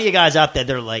 plenty of guys out there.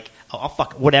 They're like, oh, I'll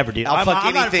fuck whatever, dude. I'll fuck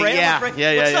I'm anything. Not afraid.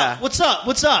 Yeah. What's up?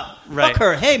 Right. Fuck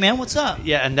her. Hey, man, what's up?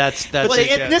 Yeah, and that's. What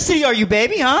ethnicity are you,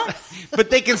 baby? Huh? But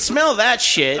they can smell that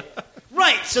shit.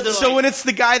 Right. So when it's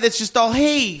the guy that's just all,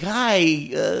 hey, hi,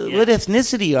 what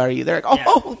ethnicity are you? They're like,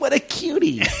 oh, what a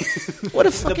cutie. What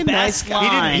a fucking nice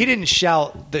guy. He didn't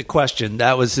shout the question.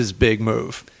 That was his big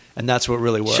move. And that's what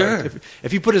really worked. Sure.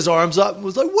 If he put his arms up and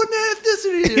was like, what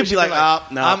ethnicity? He'd be like, oh,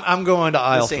 no. I'm going to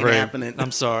aisle 3. Happening.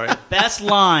 I'm sorry. Best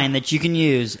line that you can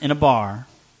use in a bar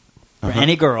for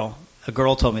any girl, a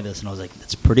girl told me this, and I was like,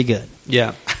 that's pretty good.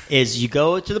 Yeah. Is you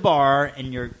go to the bar,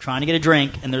 and you're trying to get a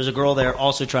drink, and there's a girl there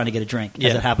also trying to get a drink,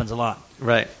 as it happens a lot.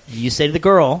 Right. And you say to the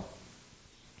girl,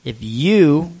 if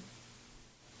you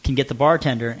can get the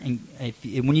bartender, and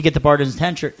when you get the bartender's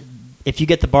attention, if you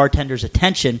get the bartender's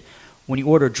attention, when you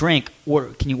order a drink,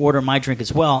 can you order my drink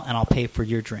as well, and I'll pay for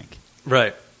your drink.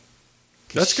 Right.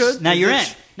 That's good. Now you're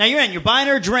in. You're buying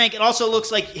her a drink. It also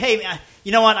looks like, hey,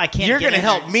 you know what? I can't. You're going to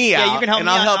help me out. Yeah, you're going to help me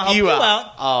out. And I'll help you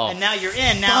out. Oh, and now you're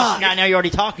in. Now you're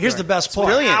already talking. Here's the best part.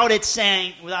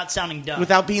 Without sounding dumb.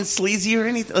 Without being sleazy or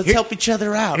anything. Let's help each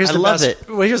other out. I love it.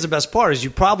 Well, here's the best part is you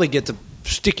probably get to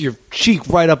stick your cheek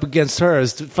right up against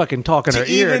hers to fucking talk in her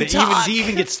ear to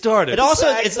even get started. It also,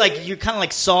 it's like you're kind of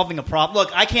like solving a problem.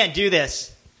 Look, I can't do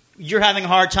this. You're having a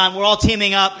hard time. We're all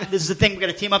teaming up. This is the thing. We're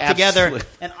going to team up together.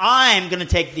 And I'm going to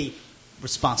take the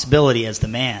responsibility as the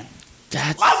man.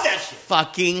 Love that shit.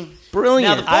 Fucking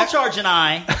brilliant. Now, the full charge and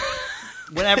I,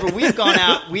 whenever we've gone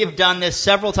out, we have done this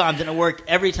several times, and it worked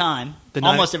every time.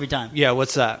 Almost every time. Yeah,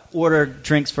 what's that? Order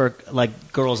drinks for,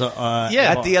 like, girls.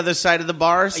 At the other side of the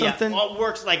bar or something? Yeah, well, it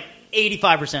works like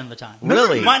 85% of the time.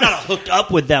 Really? We might not have hooked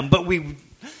up with them, but we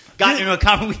got into a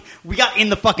common. We got in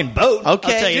the fucking boat. Okay, I'll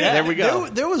tell you that. there we go.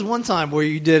 There was one time where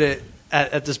you did it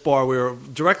at this bar. We were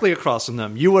directly across from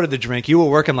them. You ordered the drink. You were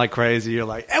working like crazy. You're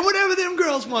like, and whatever them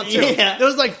girls want to. Yeah. There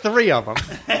was like 3 of them.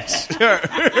 Sure.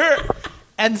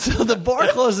 And so the bar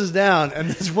closes down, and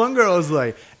this one girl is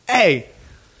like, hey,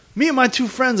 me and my 2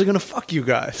 friends are going to fuck you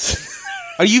guys.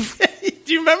 Are you?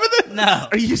 Do you remember this? No.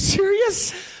 Are you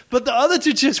serious? But the other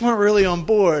 2 chicks weren't really on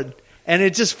board, and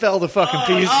it just fell to fucking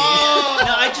pieces. Oh,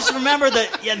 no, I just remember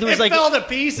that. Yeah, there was It like fell to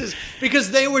pieces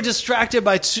because they were distracted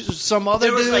by some other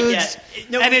There was dudes, like,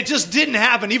 no, and it just didn't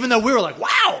happen. Even though we were like,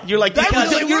 "Wow!" You're like, that because-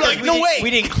 was, you're like, we no didn't- way. We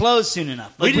didn't close soon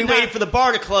enough. Like, we did waited not- for the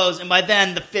bar to close, and by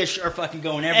then the fish are fucking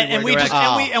going everywhere. and we just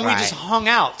directly. we just hung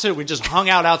out too. We just hung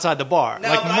out outside the bar No,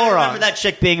 like but I morons. remember that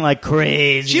chick being like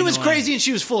crazy. She was annoying. crazy and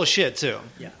she was full of shit too.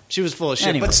 Yeah. She was full of shit.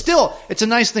 Anyway. But still, it's a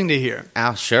nice thing to hear.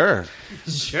 Oh, sure.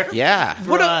 Sure. Yeah.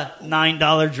 For a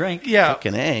 $9 drink. Yeah.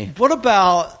 Fucking A. What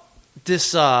about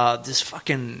this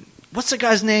fucking what's the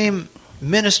guy's name?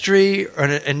 Ministry or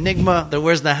an Enigma that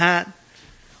wears the hat?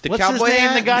 The What's cowboy his name?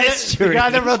 hat? The guy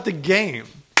that wrote the game.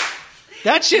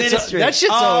 That shit's Ministry. over.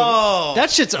 Oh. That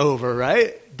shit's over,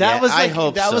 right? That Yeah, was I like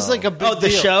hope that was so. like a big Oh, the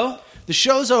deal. show? The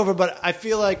show's over, but I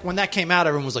feel like when that came out,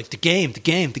 everyone was like, the game.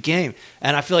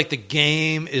 And I feel like the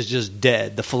game is just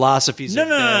dead. The philosophies No, are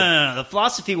no, no, dead. no, no. The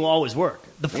philosophy will always work.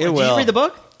 Did will. you read the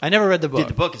book? I never read the book. Dude,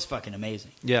 the book is fucking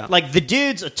amazing. Yeah. Like, the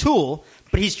dude's a tool,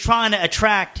 but he's trying to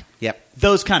attract Yep.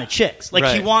 those kind of chicks. Like,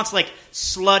 he Right. wants, like,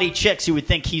 slutty chicks who would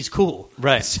think he's cool.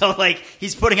 Right. So, like,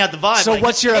 he's putting out the vibe. So like,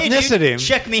 what's your hey, dude, ethnicity?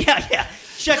 check me out. Yeah.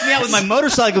 Check me out with my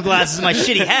motorcycle glasses and my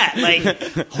shitty hat.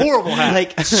 Like, Horrible hat.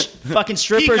 like fucking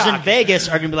strippers in Peacock. Vegas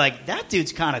are going to be like, that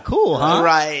dude's kind of cool, huh?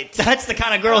 Right. That's the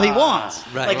kind of girl he wants.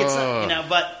 Right. Like, it's, you know,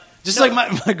 but... Just no,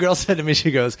 like my girl said to me,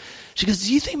 she goes, do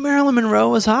you think Marilyn Monroe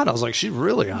was hot? I was like, she's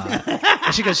really hot.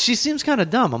 And she goes, she seems kind of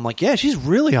dumb. I'm like, yeah, she's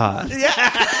really hot.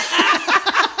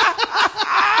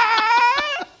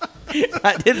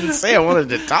 I didn't say I wanted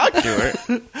to talk to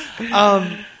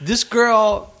her. This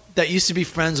girl that used to be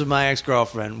friends with my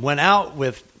ex-girlfriend went out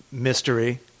with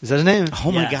Mystery. Is that his name?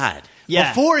 Oh, my Yes. God. Yeah.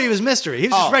 Before he was Mystery. He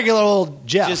was just Oh. regular old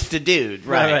Jeff. Just a dude.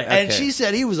 Right, Right. right. And Okay. she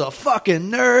said he was a fucking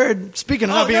nerd. Speaking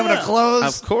of Oh, not being no, able no. to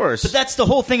close. Of course. But that's the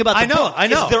whole thing about the I know, book. I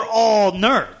know. Is they're all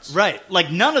nerds. Right.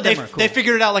 Like, none of them They, are cool. they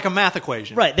figured it out like a math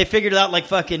equation. Right. They figured it out like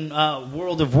fucking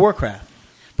World of Warcraft.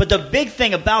 But the big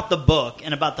thing about the book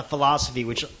and about the philosophy,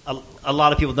 which a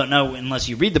lot of people don't know unless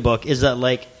you read the book, is that,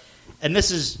 like, and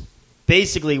this is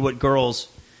basically what girls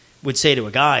would say to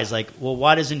a guy is like, well,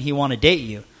 why doesn't he want to date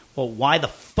you? Well, why the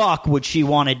fuck would she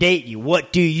want to date you?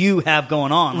 What do you have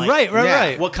going on? Like,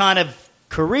 Right. What kind of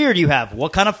career do you have?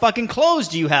 What kind of fucking clothes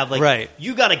do you have? Like, Right.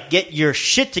 you got to get your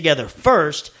shit together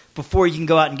first before you can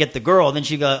go out and get the girl. Then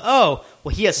she go, oh,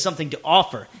 well, he has something to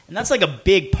offer. And that's like a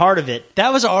big part of it.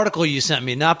 That was an article you sent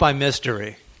me, not by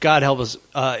Mystery. God help us.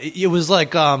 It was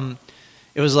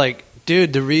like,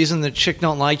 dude, the reason the chick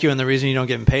don't like you and the reason you don't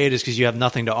get paid is because you have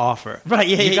nothing to offer. Right,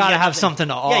 yeah, You yeah, gotta yeah, have nothing. something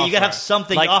to offer. Yeah, you gotta have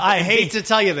something Like, to offer. I hate to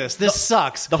tell you this. This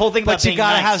sucks. the whole thing about but you being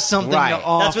gotta nice. have something Right. to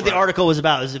offer. That's what the article was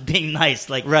about, is being nice.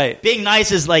 Like, Right. being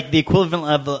nice is like the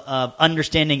equivalent of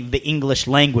understanding the English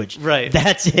language. Right.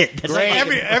 That's it. That's Great.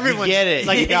 like- everyone You get it.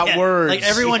 Like, You got Yeah. words. like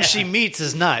everyone Yeah. she meets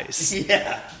is nice.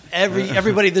 yeah.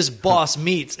 Everybody this boss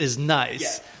meets is nice.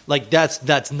 Yeah. Like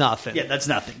that's nothing. Yeah, that's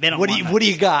nothing. They don't What do want you that. What do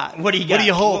you got? What do you got? What do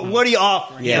you hold? What are you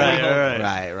offering? Yeah, what are you holding?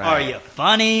 right. Are you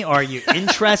funny? Are you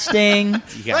interesting?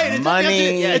 You got Right, it money. doesn't have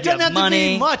to, Yeah, it doesn't you have got money.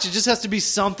 to be much. It just has to be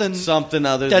something Something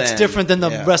other that's than different than the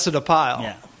yeah. rest of the pile.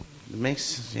 yeah. It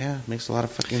makes a lot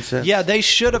of fucking sense. Yeah, they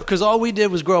should have, because all we did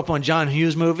was grow up on John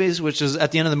Hughes movies, which is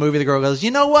at the end of the movie, the girl goes,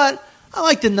 you know what? I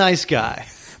like the nice guy.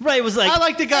 Right. It was like, I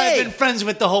like the guy hey, I've been friends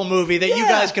with the whole movie that you Yeah.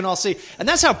 guys can all see. And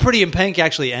that's how Pretty in Pink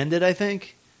actually ended, I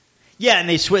think. yeah, and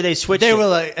they switched. They it. were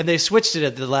like, and they switched it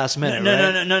at the last minute, No,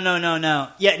 right? no.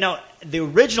 Yeah, no. The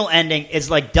original ending is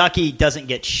like Ducky doesn't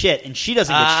get shit and she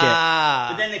doesn't get Ah.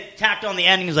 shit. But then they tacked on the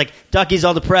ending. It's like Ducky's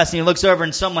all depressed and he looks over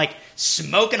and some like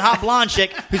smoking hot blonde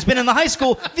chick who's been in the high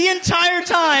school the entire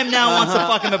time now wants to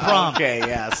fuck him at prom. Okay,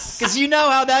 yes. Because you know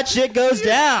how that shit goes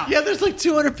down. Yeah, there's like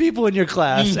 200 people in your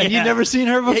class, and Yeah. you've never seen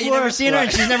her before? Yeah, you never seen her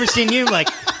and she's never seen you. Like,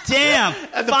 damn,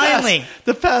 finally.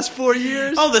 The past 4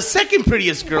 years? Oh, the second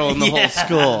prettiest girl in the Yeah. whole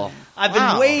school. I've been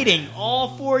Wow. waiting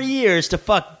all 4 years to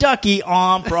fuck Ducky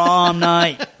on prom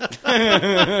night.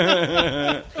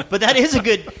 But that is a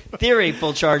good theory,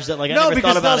 Full Charge, that like I No, never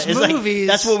because thought about those it. It's like, movies-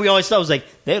 that's what we always thought was like,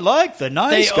 they like the They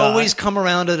nice guy. always come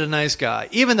around to the nice guy.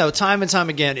 Even though time and time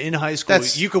again in high school,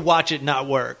 That's- you could watch it not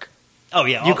work. Oh,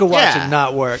 yeah. You could watch yeah. it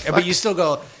not work. But you still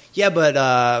go, yeah,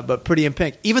 but Pretty in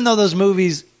Pink. Even though those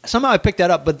movies somehow I picked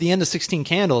that up. But at the end of 16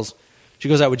 Candles, she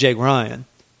goes out with Jake Ryan,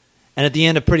 and at the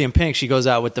end of Pretty in Pink, she goes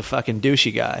out with the fucking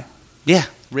douchey guy. Yeah,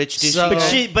 rich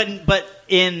douchey. But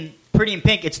in Pretty in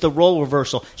Pink, it's the role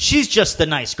reversal. She's just the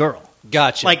nice girl.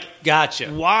 Gotcha.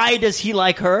 Gotcha. Why does he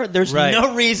like her? There's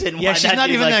no reason why. Yeah, she's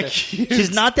not even that cute.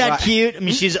 She's not that cute. I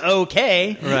mean, she's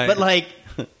okay. Right.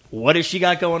 But what has she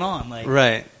got going on?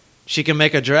 Right. She can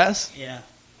make a dress? Yeah.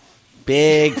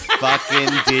 Big fucking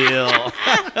deal.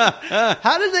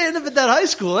 How did they end up at that high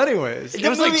school, anyways? It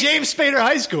was like James Spader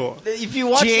High School. If you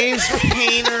watch James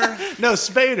Painter. No,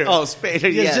 Spader. Oh, Spader.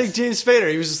 Yeah, yes. James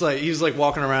Spader. He was like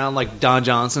walking around like Don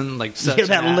Johnson, like such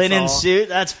that linen suit.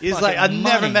 That's he's like I've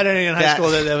never met anyone in high school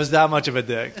that was that much of a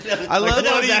dick. I love what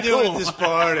are you doing cool? at this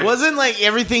party? Wasn't like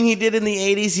everything he did in the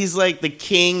 80s. He's like the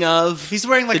king of. He's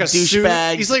wearing like the a suit.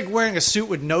 douchebags. He's like wearing a suit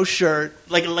with no shirt,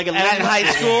 like a at high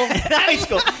school. High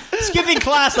school, skipping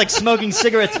class, like smoking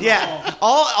cigarettes. Yeah,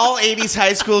 all 80s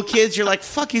high school kids. You're like,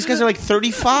 fuck, these guys are like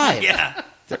 35. Yeah,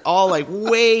 they're all like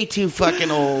way too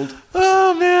fucking old.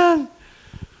 Oh man.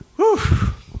 Whew.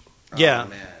 Yeah. Oh,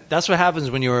 man. That's what happens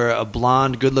when you were a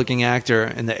blonde, good-looking actor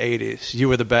in the 80s. You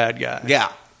were the bad guy.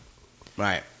 Yeah.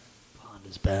 Right. Bond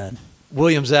is bad.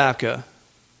 William Zabka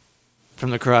from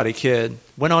The Karate Kid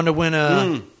went on to win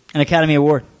an Academy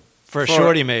Award for a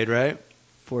short he made, right?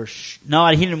 No,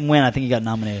 he didn't win. I think he got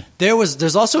nominated.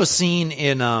 There's also a scene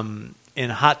in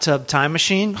Hot Tub Time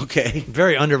Machine. Okay.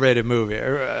 Very underrated movie. I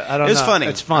don't know. It was funny.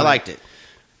 It's funny. I liked it.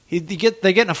 They get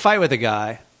in a fight with a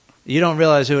guy. You don't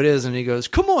realize who it is, and he goes,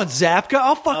 "Come on, Zabka,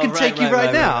 I'll fucking take you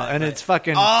right now." And it's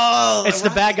fucking. Oh, it's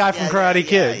the bad guy from Karate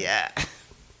Kid. Yeah.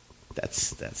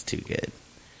 That's too good.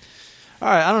 All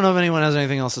right, I don't know if anyone has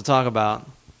anything else to talk about.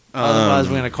 Otherwise,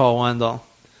 we're going to call Wendell.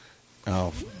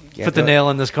 Oh, yeah, put the nail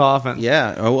in this coffin.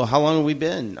 Yeah. Oh, well, how long have we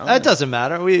been? It doesn't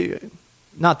matter.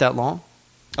 Not that long.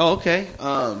 Oh, okay.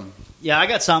 Yeah, I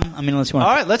got some. I mean, unless you want.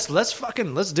 All right, let's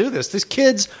do this. These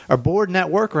kids are bored and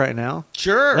at work right now.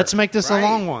 Sure. Let's make this a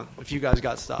long one. If you guys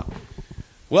got stuff.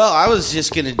 Well, I was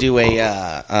just going to do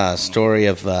a story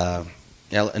of an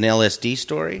LSD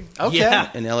story. Okay.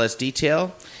 Yeah. An LSD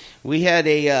tale. We had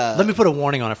a. Let me put a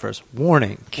warning on it first.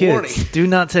 Warning, kids, do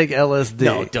not take LSD.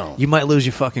 No, don't. You might lose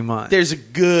your fucking mind. There's a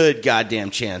good goddamn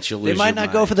chance you'll lose. They might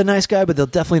not go for the nice guy, but they'll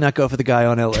definitely not go for the guy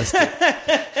on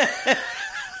LSD.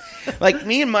 Like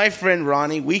me and my friend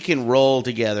Ronnie, we can roll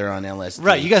together on LSD.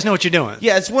 Right, you guys know what you're doing.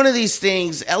 Yeah, it's one of these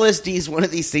things. LSD is one of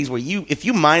these things where if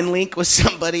you mind link with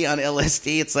somebody on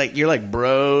LSD, it's like you're like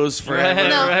bros forever.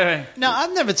 Right. Now,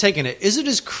 I've never taken it. Is it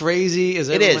as crazy as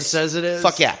everyone says it is?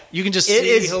 Fuck yeah. You can just It see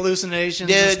is.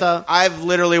 hallucinations Dude, and stuff. I've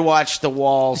literally watched the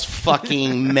walls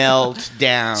fucking melt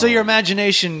down. So your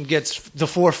imagination gets the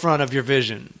forefront of your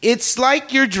vision. It's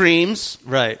like your dreams,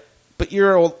 Right. but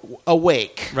you're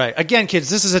awake. Right. Again, kids,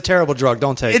 this is a terrible drug.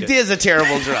 Don't take it. It is a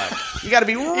terrible drug. You got to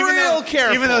be real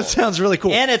careful. Even though it sounds really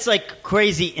cool. And it's like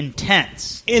crazy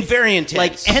intense. And very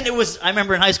intense. And it was. I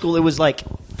remember in high school, it was like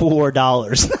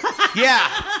 $4. Yeah.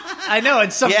 I know.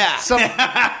 And some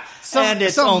And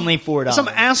it's only $4. Some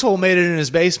asshole made it in his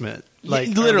basement. Like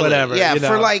literally. or whatever. Yeah, you know?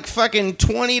 for like fucking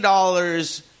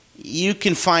 $20, you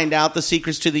can find out the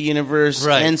secrets to the universe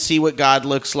and see what God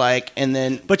looks like, and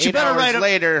then but you 8 better hours write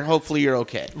later, hopefully you're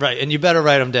okay. Right, and you better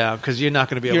write them down because you're not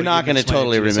going to be able You're to not going to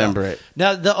totally remember it.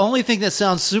 Now, the only thing that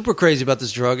sounds super crazy about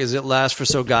this drug is it lasts for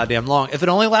so goddamn long. If it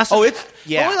only lasted, only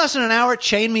lasted an hour,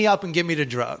 chain me up and give me the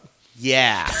drug.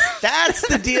 Yeah. That's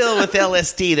the deal with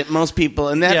LSD that most people,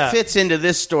 and that fits into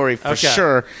this story for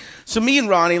sure. So me and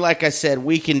Ronnie, like I said,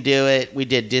 we can do it. We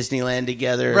did Disneyland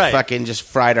together. Right. Fucking just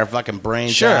fried our fucking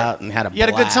brains out and had a blast. You had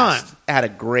a good time. Had a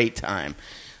great time.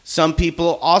 Some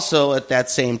people also at that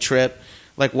same trip,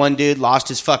 like one dude lost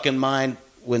his fucking mind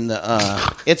when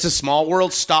the It's a Small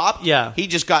World stopped. Yeah. He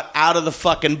just got out of the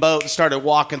fucking boat and started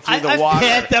walking through the water.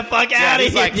 Get the fuck out of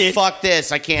he's here, like, dude. fuck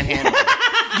this. I can't handle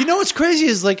it. You know what's crazy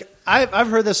is like I've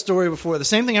heard this story before. The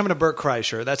same thing happened to Bert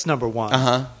Kreischer. That's number one.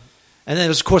 Uh-huh. And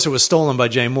then, of course, it was stolen by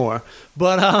Jay Moore.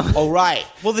 But oh, right.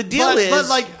 Well, the deal is... But,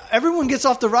 like, everyone gets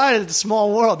off the ride at the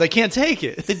Small World. They can't take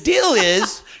it. The deal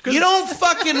is, you don't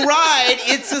fucking ride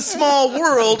It's a Small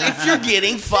World if you're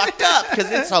getting fucked up.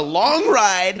 Because it's a long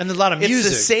ride. And there's a lot of music. It's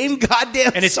the same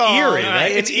goddamn and it's song. eerie,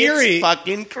 right? It's eerie. It's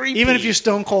fucking creepy. Even if you're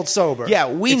stone cold sober. Yeah,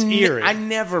 it's eerie. I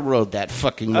never rode that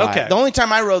fucking ride. Okay. The only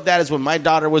time I rode that is when my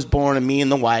daughter was born and me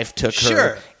and the wife took her.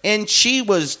 Sure. And she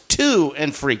was 2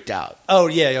 and freaked out. Oh,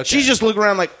 yeah, okay. She just looked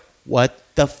around like, what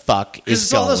the fuck is going on? Because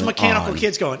it's all those mechanical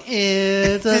kids going,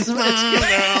 it's a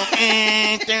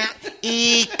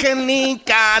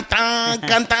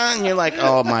and you're like,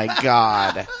 oh my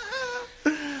God.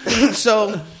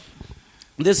 So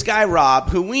this guy Rob,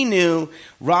 who we knew,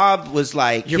 Rob was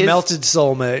like your melted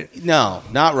soulmate. No,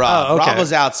 not Rob. Oh, okay. Rob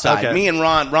was outside. Okay. Me and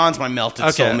Ron's my melted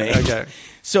soulmate. Okay.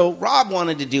 So Rob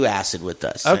wanted to do acid with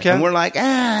us. Okay. And we're like,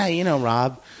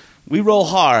 Rob, we roll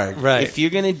hard. Right. If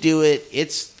you're gonna do it,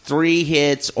 it's 3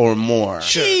 hits or more.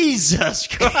 Jesus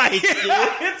Christ, dude.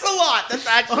 It's a lot. That's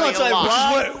actually a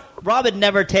lot. Rob had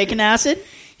never taken acid?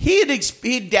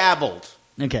 He dabbled.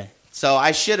 Okay. So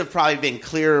I should have probably been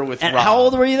clearer with And Rob. how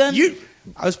old were you then?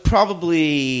 I was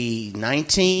probably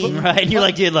 19. Right. You're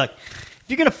like, dude, look, if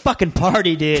you're going to fucking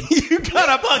party, dude. You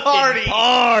gotta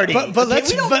party. But let's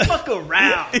we don't fuck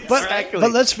around.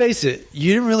 But let's face it,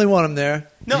 you didn't really want him there.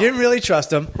 No. You didn't really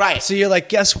trust him. Right. So you're like,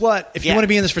 guess what? If you want to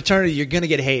be in this fraternity, you're going to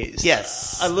get hazed.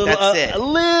 Yes. a That's it.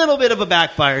 little bit of a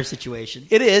backfire situation.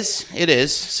 It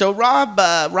is. So Rob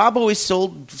always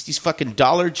sold these fucking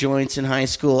dollar joints in high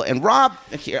school. And Rob,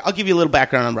 here, I'll give you a little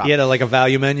background on Rob. He had a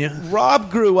value menu. Rob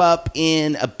grew up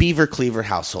in a beaver cleaver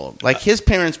household. Like, his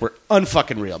parents were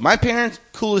unfucking real. My parents,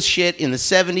 cool as shit in the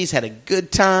 70s, had a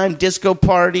good time, disco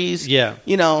parties. Yeah.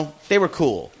 They were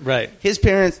cool. Right. His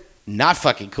parents, not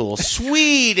fucking cool.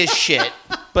 Sweet as shit,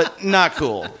 but not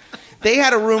cool. They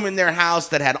had a room in their house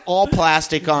that had all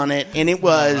plastic on it, and it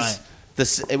was the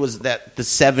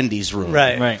 70s room.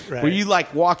 Right. Where you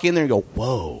walk in there and go,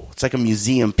 whoa, it's like a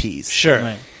museum piece. Sure.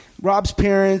 Right. Rob's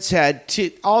parents had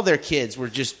all their kids were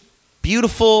just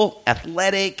beautiful,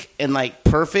 athletic, and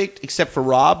perfect, except for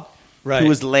Rob, who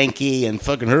was lanky and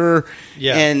fucking her.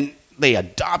 Yeah. And they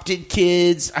adopted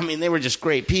kids. I mean, they were just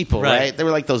great people, right? They were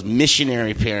like those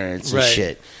missionary parents and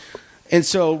shit. And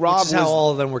so Rob Which is how all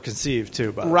of them were conceived,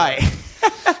 too, by the way. Right.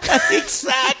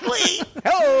 Exactly.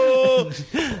 Hello.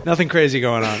 Nothing crazy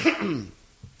going on.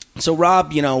 So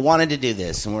Rob, wanted to do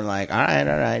this. And we're like, all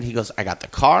right. He goes, I got the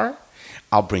car.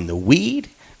 I'll bring the weed.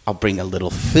 I'll bring a little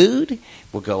food.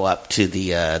 We'll go up to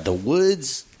the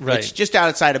woods. Right. Which just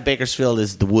outside of Bakersfield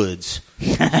is the woods.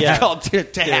 Yeah. Called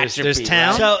There's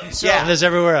town. So And there's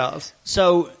everywhere else.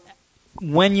 So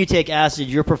when you take acid,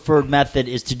 your preferred method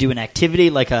is to do an activity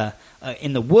like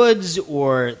in the woods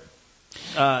or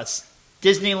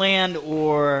Disneyland,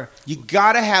 or You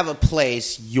got to have a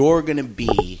place you're going to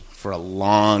be for a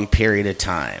long period of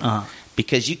time.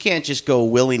 Because you can't just go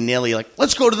willy-nilly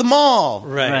let's go to the mall.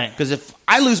 Right. Because if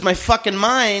I lose my fucking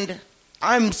mind,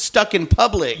 I'm stuck in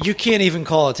public. You can't even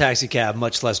call a taxi cab,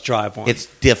 much less drive one. It's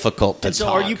difficult to And so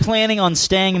talk. are you planning on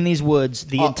staying in these woods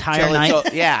the entire till night?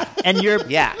 it's yeah. And you're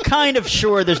Yeah. kind of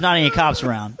sure there's not any cops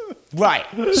around. Right.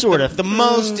 Sort of. The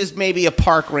most is maybe a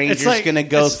park ranger's going to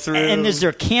go through. And is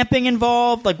there camping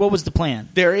involved? What was the plan?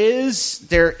 There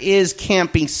is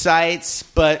camping sites,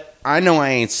 but I know I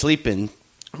ain't sleeping.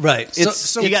 right.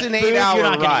 It's You got an food 8-hour you're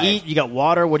not going ride. to eat. You got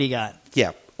water. What do you got?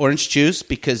 Yeah, orange juice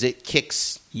because it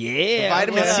kicks. Yeah.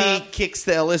 Vitamin C kicks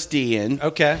the LSD in.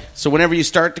 Okay. So whenever you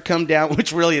start to come down,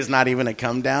 which really is not even a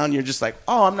come down, you're just like,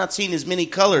 oh, I'm not seeing as many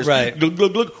colors. Right. Glug,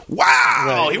 glug, glug. Wow,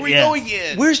 Right. here we Yeah. go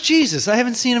again. Where's Jesus? I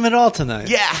haven't seen him at all tonight.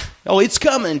 Yeah. Oh, it's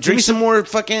coming. Drink some more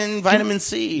fucking vitamin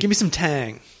C. Give me some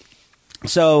Tang.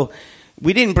 So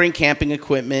we didn't bring camping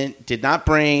equipment, did not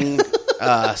bring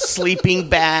sleeping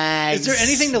bags. Is there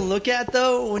anything to look at,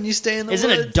 though, when you stay in the Isn't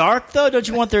woods? it dark, though? Don't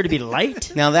you want there to be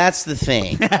light? Now, that's the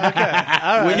thing. All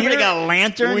right. When Anybody you're- got a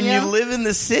lantern? When yet? you live in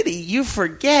the city, you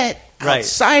forget Right.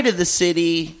 outside of the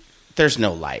city, there's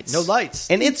no lights. No lights.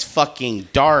 And it's fucking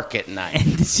dark at night.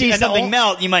 And to see And something the-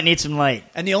 melt, you might need some light.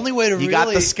 And the only way to You really...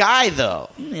 got the sky, though.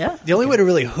 Yeah. The only way to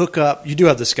really hook up, you do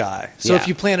have the sky. So Yeah. if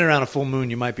you plan it around a full moon,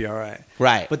 you might be all right.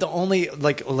 Right. But the only,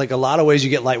 like a lot of ways you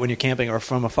get light when you're camping are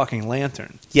from a fucking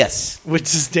lantern, Yes. which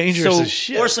is dangerous So- as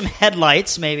shit. Or some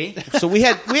headlights, maybe. So we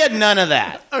had none of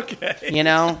that. Okay.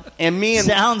 And me and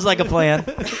Sounds like a plan.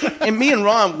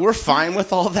 Ron, we're fine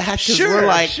with all that. 'Cause Sure, we're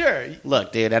like, sure.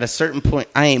 look, dude, at a certain point,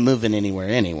 I ain't moving anywhere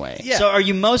anyway. Yeah. So are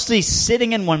you mostly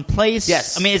sitting in one place?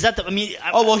 Yes. I mean, is that the...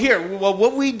 Oh, well,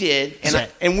 what we did,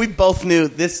 and we both knew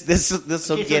this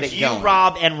will get it you, going.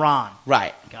 Rob, and Ron.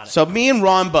 Right. Got it. So me and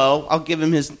Rombo, I'll give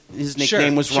him his nickname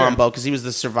Sure, was sure. Rombo because he was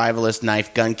the survivalist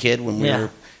knife gun kid when we Yeah. were,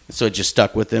 so it just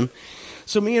stuck with him.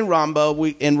 So me and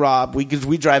Rombo, Rob, we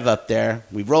drive up there,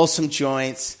 we roll some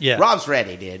joints. Yeah. Rob's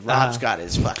ready, dude. Rob's got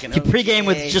his fucking. You pregame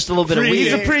with just a little bit of weed.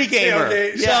 He's a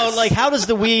pre-gamer. So, how does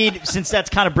the weed, since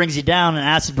that kind of brings you down and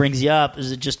acid brings you up,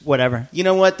 is it just whatever? You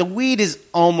know what? The weed is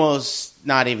almost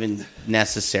not even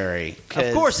necessary.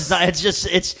 Of course, it's not. It's just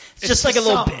just like a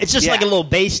little. something. It's just Yeah. like a little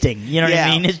basting. You know what I Yeah,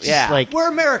 mean? It's just yeah. like We're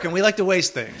American. We like to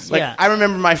waste things. Yeah. I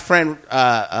remember my friend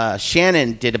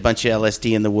Shannon did a bunch of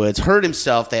LSD in the woods, hurt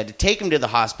himself. They had to take him to the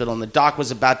hospital, and the doc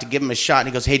was about to give him a shot. And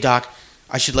he goes, "Hey, doc,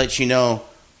 I should let you know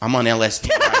I'm on LSD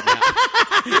right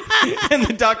now." And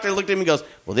the doctor looked at me and goes,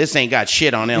 well, this ain't got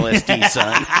shit on LSD,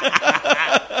 son.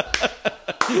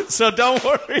 So don't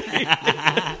worry.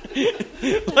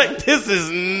 Like, this is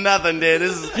nothing, dude.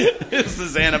 This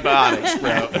is antibiotics,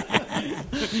 bro.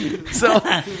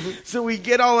 So we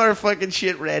get all our fucking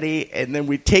shit ready, and then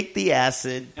we take the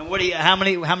acid. And how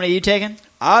many are you taking?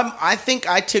 I think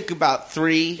I took about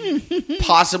 3,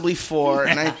 possibly 4,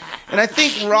 and I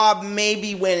think Rob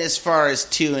maybe went as far as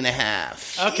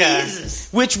 2.5. Okay.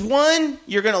 Jesus. Which one,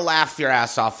 you're gonna laugh your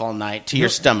ass off all night till your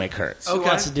stomach hurts. Who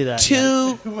wants to do that?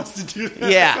 2, Who wants to do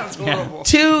that? yeah. That sounds horrible.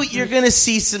 2, you're gonna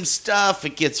see some stuff.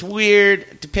 It gets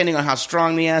weird depending on how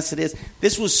strong the acid is.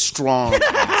 This was strong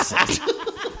acid.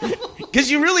 Because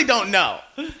you really don't know.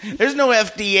 There's no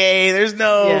FDA. There's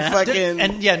no fucking...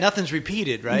 And nothing's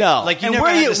repeated, right? No. Like, you And never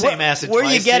had the same acid Where are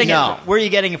twice, you getting did you? it? Where are you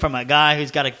getting it from? A guy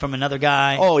who's got it from another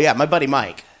guy? Oh, yeah, my buddy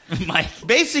Mike. Mike.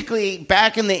 Basically,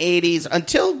 back in the 80s,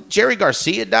 until Jerry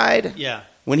Garcia died, Yeah.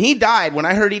 when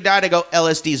I heard he died, I go,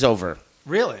 LSD's over.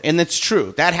 Really? And it's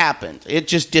true. That happened. It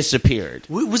just disappeared.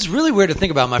 It was really weird to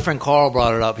think about. My friend Carl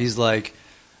brought it up. He's like,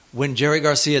 when Jerry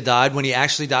Garcia died, when he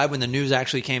actually died, when the news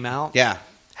actually came out, Yeah.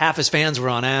 half his fans were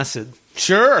on acid.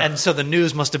 Sure. And so the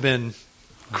news must have been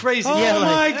crazy. oh,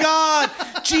 my God.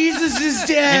 Jesus is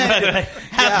dead.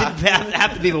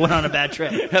 Half the people went on a bad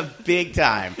trip. Big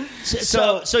time.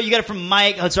 So you got it from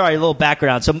Mike. Oh, sorry, a little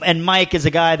background. And Mike is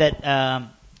a guy that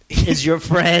is your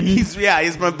friend. He's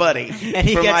my buddy. And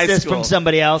he from high gets this school. from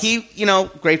somebody else.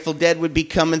 Grateful Dead would be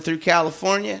coming through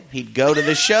California. He'd go to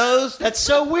the shows. That's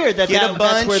so weird. Get a bunch.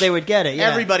 That's where they would get it. Yeah.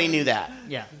 Everybody knew that.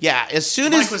 Yeah. Yeah. As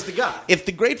soon Mike as was the guy. If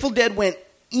the Grateful Dead went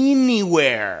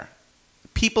anywhere,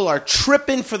 people are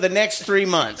tripping for the next 3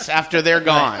 months after they're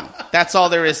gone. That's all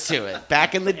there is to it.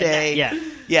 Back in the day.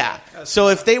 Yeah. So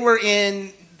if they were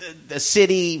in the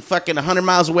city fucking 100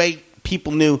 miles away,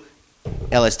 people knew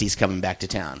LSD's coming back to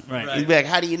town. Right. You'd be like,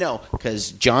 how do you know?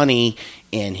 Because Johnny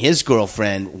and his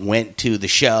girlfriend went to the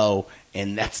show,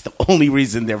 and that's the only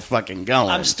reason they're fucking going.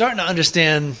 I'm starting to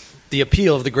understand the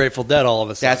appeal of the Grateful Dead all of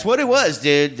a sudden. That's what it was,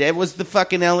 dude. That was the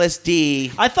fucking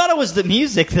LSD. I thought it was the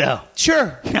music, though.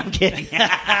 Sure. I'm kidding.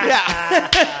 Yeah.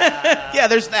 Yeah,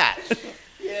 there's that.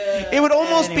 It would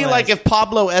almost be like if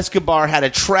Pablo Escobar had a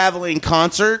traveling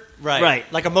concert. Right.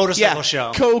 Like a motorcycle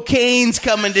show. Cocaine's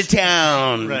coming to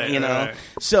town, Right.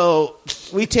 So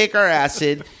we take our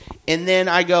acid, and then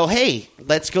I go, hey,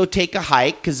 let's go take a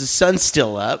hike because the sun's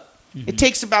still up. Mm-hmm. It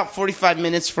takes about 45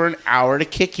 minutes for an hour to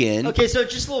kick in. Okay, so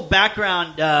just a little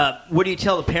background. What do you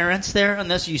tell the parents there on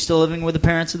this? Are you still living with the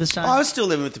parents at this time? Oh, I was still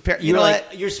living with the parents. You know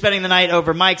what? You're spending the night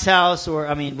over Mike's house,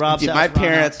 Rob's house. My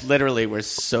parents literally were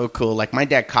so cool. Like, my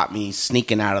dad caught me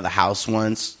sneaking out of the house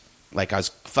once. Like,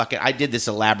 I did this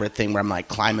elaborate thing where I'm like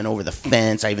climbing over the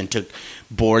fence. I even took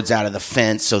boards out of the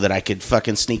fence so that I could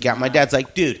fucking sneak out. My dad's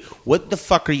like, dude, what the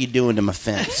fuck are you doing to my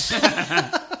fence?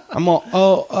 I'm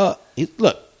all,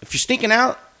 look, if you're sneaking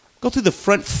out, go through the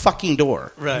front fucking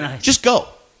door. Right. Nice. Just go.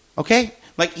 Okay?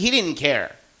 Like, he didn't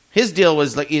care. His deal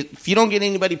was like, if you don't get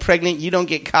anybody pregnant, you don't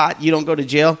get caught, you don't go to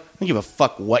jail, I don't give a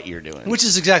fuck what you're doing. Which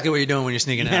is exactly what you're doing when you're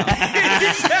sneaking out.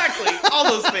 Exactly. All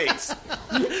those things.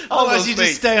 Otherwise, you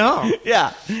just stay home.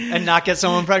 Yeah. And not get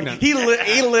someone pregnant. He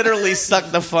literally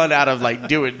sucked the fun out of, like,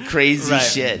 doing crazy Right.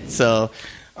 shit. So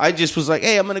I just was like,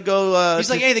 hey, I'm going to go. He's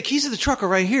like, hey, the keys to the truck are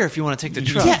right here if you want to take the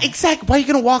truck. Yeah, exactly. Why are you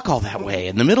going to walk all that way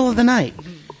in the middle of the night?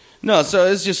 No, so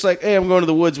it's just like, hey, I'm going to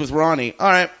the woods with Ronnie. All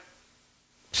right.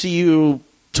 See you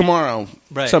tomorrow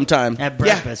sometime. At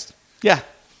breakfast. Yeah.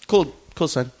 Cool,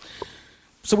 son.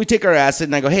 So we take our acid,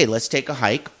 and I go, hey, let's take a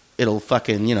hike. It'll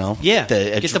fucking, get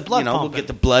the blood pumping. We'll get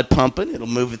the blood pumping. It'll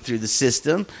move it through the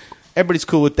system. Everybody's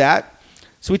cool with that.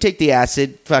 So we take the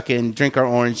acid, fucking drink our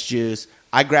orange juice.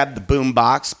 I grabbed the boom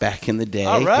box back in the day.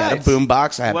 All right. Got a boom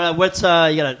box. What's you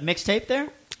got a mixtape there?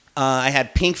 I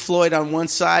had Pink Floyd on one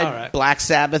side, All right. Black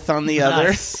Sabbath on the other.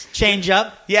 Nice. Change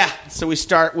up. Yeah. So we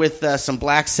start with some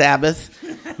Black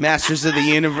Sabbath, Masters of the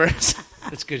Universe.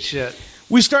 That's good shit.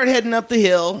 We start heading up the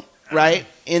hill, right?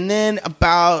 And then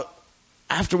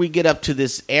after we get up to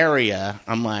this area,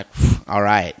 I'm like, all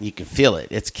right, you can feel it.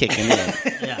 It's kicking in.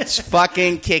 Yeah. It's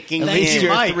fucking kicking At least in.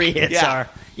 your 3 hits are.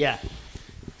 Yeah.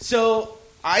 So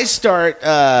I start,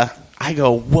 I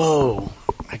go, whoa.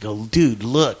 I go, dude,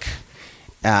 look.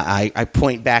 I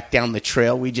point back down the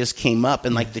trail we just came up,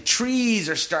 and like the trees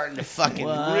are starting to fucking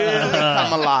really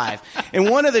come alive. And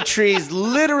one of the trees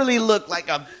literally looked like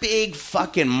a big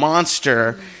fucking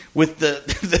monster with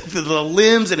the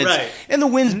limbs and and the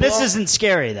wind's blowing. This isn't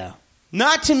scary though.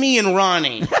 Not to me and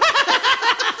Ronnie.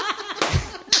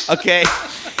 Okay.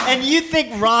 And you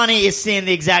think Ronnie is seeing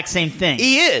the exact same thing?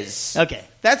 He is. Okay.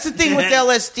 That's the thing with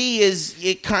LSD is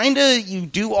it kind of, you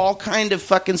do all kind of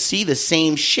fucking see the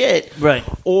same shit. Right.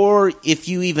 Or if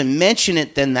you even mention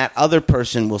it, then that other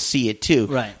person will see it too.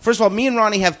 Right. First of all, me and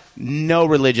Ronnie have no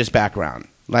religious background.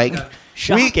 Like,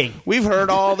 shocking. We've heard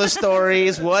all the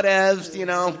stories, whatevs, you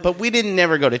know, but we didn't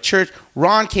never go to church.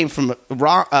 Rob came from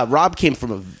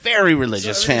a very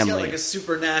religious family. Got like a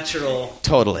supernatural.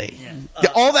 Totally. Yeah.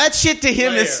 All that shit to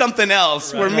him is something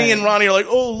else. Right. Where me and Ronnie are like,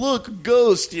 oh, look, a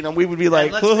ghost. You know, we would be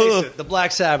like, let's face it, the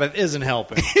Black Sabbath isn't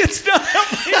helping. It's not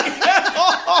helping at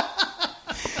all.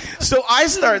 So I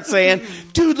start saying,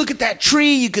 dude, look at that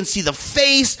tree. You can see the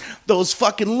face, those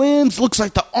fucking limbs. Looks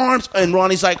like the arms. And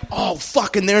Ronnie's like, oh,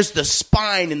 fucking there's the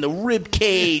spine and the rib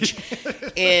cage.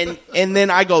 and then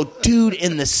I go, dude,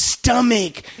 in the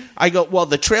stomach. I go, well,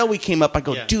 the trail we came up, I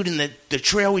go, dude, in the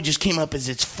trail we just came up is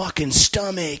its fucking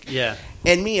stomach. Yeah.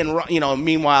 And me and, you know,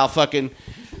 meanwhile, fucking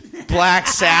Black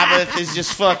Sabbath is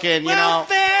just fucking, you know.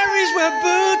 Fairies wear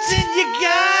boots and you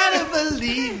gotta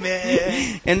believe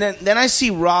me. And then I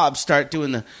see Rob start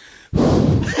doing the...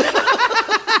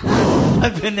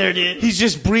 I've been there, dude. He's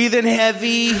just breathing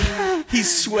heavy.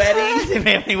 He's sweating. Did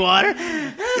they have any water?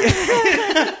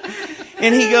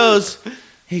 And he goes,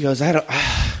 I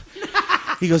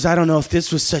don't know if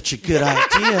this was such a good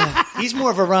idea. He's more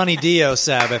of a Ronnie Dio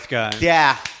Sabbath guy.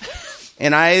 Yeah.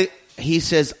 And he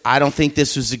says, I don't think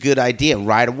this was a good idea.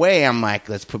 Right away, I'm like,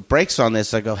 let's put brakes on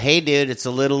this. I go, hey, dude, it's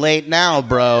a little late now,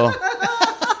 bro.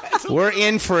 We're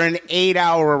in for an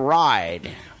 8-hour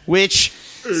ride, which...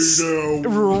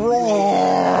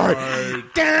 Roar!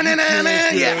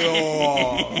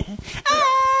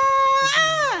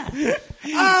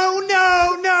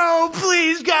 Oh, no,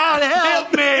 please, God,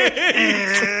 help me.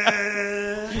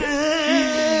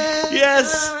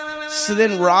 Yes. So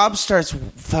then Rob starts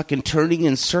fucking turning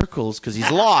in circles because he's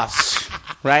lost,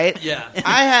 right? Yeah.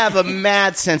 I have a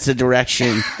mad sense of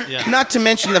direction. Yeah. Not to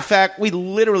mention the fact we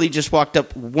literally just walked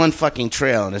up one fucking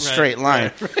trail in a straight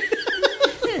line. Right.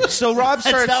 So Rob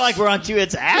starts... It's not like we're on two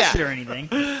hits acid or anything.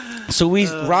 So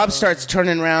Rob starts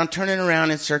turning around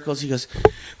in circles. He goes,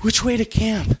 which way to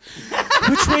camp?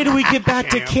 Which way do we get back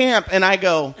to camp? And I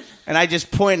go, and I just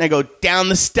point and I go, down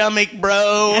the stomach,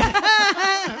 bro.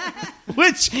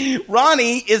 Which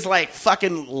Ronnie is like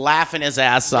fucking laughing his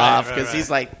ass off because he's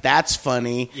like, that's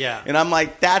funny. Yeah. And I'm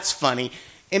like, that's funny.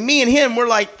 And me and him, we're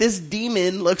like, this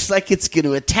demon looks like it's going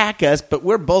to attack us, but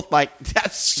we're both like,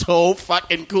 that's so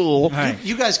fucking cool. Right.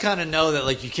 You guys kind of know that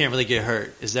like you can't really get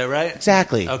hurt. Is that right?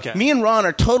 Exactly. Okay. Me and Ron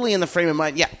are totally in the frame of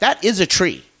mind. Yeah, that is a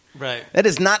tree. Right. That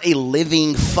is not a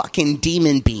living fucking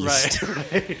demon beast.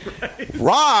 Right.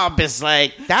 Rob is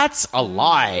like, that's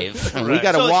alive. And we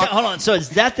got to walk. Hold on. So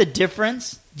is that the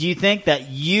difference? Do you think that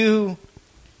you're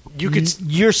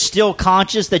still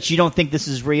conscious that you don't think this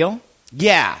is real?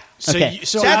 Yeah. So, okay.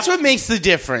 So that's what makes the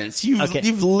difference.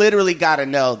 You've literally got to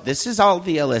know this is all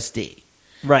the LSD.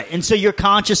 Right. And so you're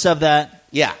conscious of that.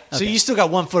 Yeah. So you still got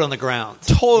one foot on the ground.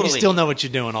 Totally. You still know what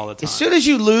you're doing all the time. As soon as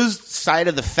you lose sight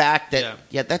of the fact that,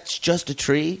 that's just a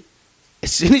tree,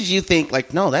 as soon as you think,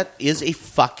 like, no, that is a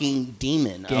fucking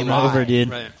demon. Game over, dude.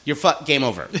 Right. You're fucked. Game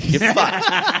over. You're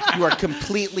fucked. You are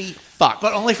completely fucked.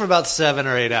 But only for about 7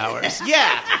 or 8 hours.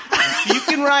 Yeah. If you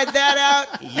can ride that out,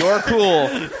 you're cool.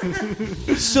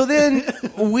 So then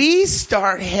we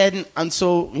start heading, and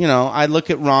so, you know, I look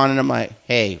at Ron and I'm like,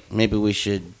 hey, maybe we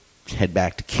should head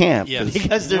back to camp. Yeah.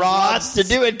 Because there's lots to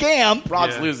do at camp.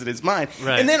 Rob's losing his mind.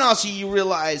 Right. And then also you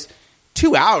realize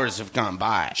 2 hours have gone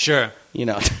by. Sure. You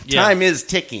know, time is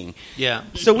ticking. Yeah.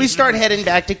 So we start heading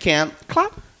back to camp.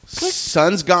 Clop.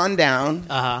 Sun's gone down.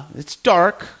 Uh-huh. It's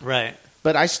dark. Right.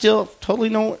 But I still totally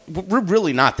know we're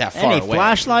really not that far away. Any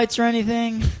flashlights or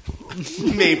anything?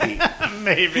 Maybe.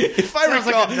 If I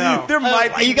recall, there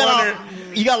might be you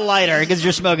got a lighter because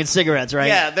you're smoking cigarettes, right?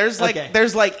 Yeah, there's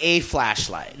like a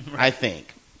flashlight, I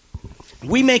think.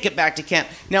 We make it back to camp.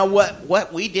 Now,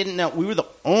 what we didn't know, we were the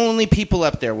only people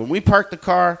up there. When we parked the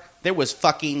car, there was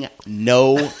fucking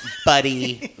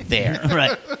nobody there.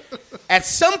 Right. At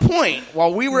some point,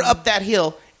 while we were up that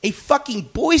hill, a fucking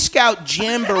Boy Scout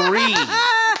jamboree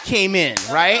came in,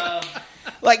 right?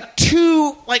 Like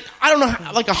I don't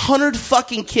know, like 100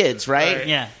 fucking kids, right?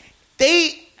 Yeah.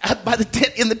 They,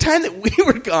 in the time that we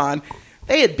were gone,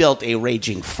 they had built a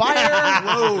raging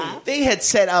fire. They had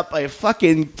set up a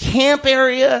fucking camp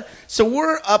area. So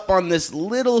we're up on this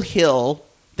little hill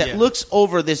that looks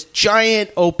over this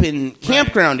giant open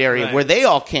campground area where they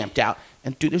all camped out.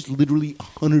 And dude, there's literally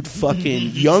 100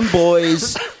 fucking young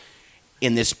boys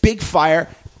in this big fire.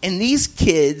 And these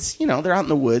kids, you know, they're out in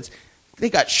the woods. They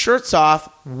got shirts off,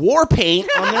 war paint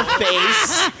on their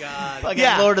face. God.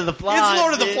 Yeah. Lord of the Flies. It's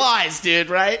Lord of the Flies, dude,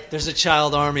 right? There's a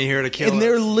child army here to kill us. And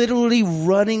they're literally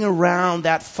running around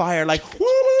that fire like,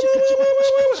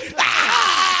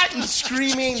 and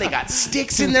screaming. They got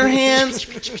sticks in their hands.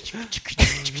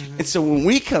 And so when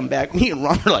we come back, me and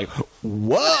Ron are like,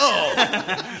 whoa,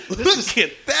 look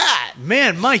at that.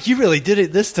 Man, Mike, you really did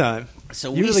it this time.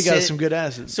 So you really got some good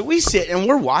asses. So we sit and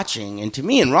we're watching, and to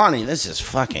me and Ronnie, this is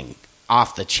fucking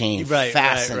off the chain,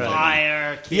 fascinating.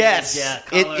 Fire, kids, yes,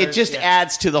 colors, it just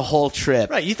adds to the whole trip.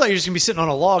 Right, you thought you were just going to be sitting on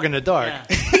a log in the dark. Yeah.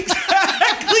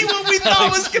 Exactly what we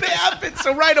thought was going to happen.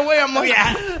 So right away I'm like...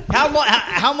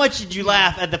 How much did you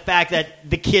laugh at the fact that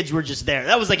the kids were just there?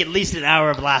 That was like at least an hour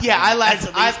of laughing. Yeah, I laughed.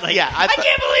 I can't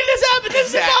believe this happened. This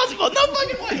is impossible. No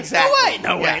fucking way. Exactly.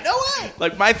 No way.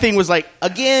 Like, my thing was like,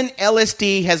 again,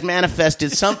 LSD has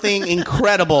manifested something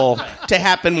incredible to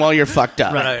happen while you're fucked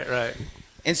up. Right.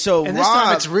 And so and Rob... this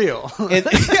time it's real.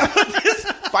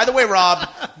 By the way, Rob,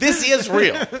 this is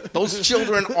real. Those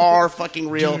children are fucking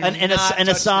real. And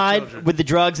aside with the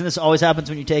drugs, and this always happens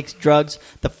when you take drugs,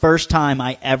 the first time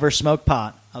I ever smoked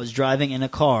pot, I was driving in a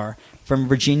car from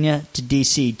Virginia to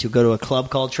D.C. to go to a club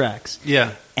called Trax.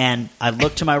 Yeah. And I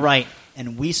looked to my right,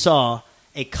 and we saw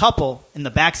a couple in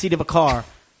the backseat of a car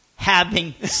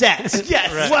having sex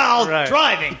while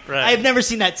driving. Right. I have never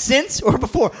seen that since or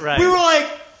before. Right. We were like,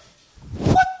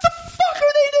 what the fuck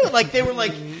are they doing? Like, they were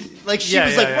like she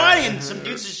was riding, and some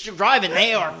dudes just driving.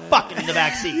 They are fucking in the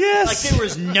back seat. Yes. Like, there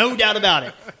was no doubt about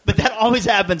it. But that always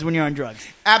happens when you're on drugs.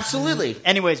 Absolutely.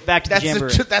 Anyways, back to the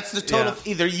jamboree. That's the total.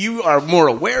 Yeah. Either you are more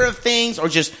aware of things, or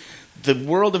just the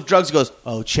world of drugs goes,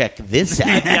 oh, check this out.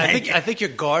 I think your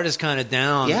guard is kind of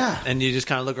down. Yeah. And you just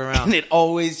kind of look around. And it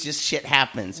always just shit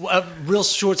happens. A real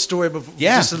short story before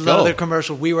just another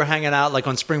commercial. We were hanging out like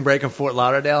on spring break in Fort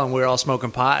Lauderdale, and we were all smoking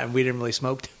pot, and we didn't really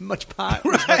smoke much pot.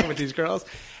 We were smoking with these girls.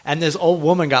 And this old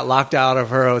woman got locked out of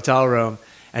her hotel room,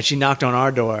 and she knocked on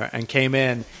our door and came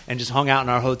in and just hung out in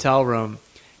our hotel room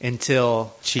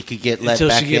until she could get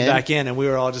back in, and we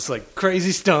were all just like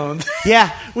crazy stoned.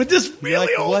 Yeah, with this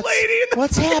really old lady.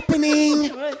 What's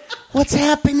happening? What's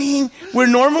happening? Where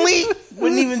normally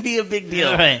wouldn't even be a big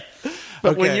deal. Right.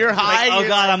 But when you're high, like, oh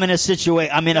God, I'm in a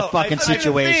situation. I'm in a fucking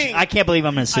situation. I can't believe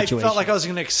I'm in a situation. I felt like I was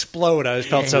going to explode. I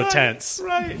felt so tense.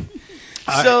 Right.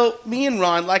 So me and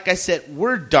Ron, like I said,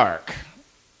 we're dark.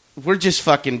 We're just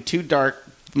fucking two dark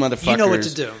motherfuckers. You know what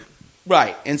to do.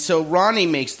 Right. And so Ronnie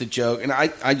makes the joke, and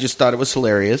I just thought it was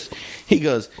hilarious. He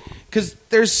goes, because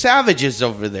there's savages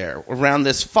over there around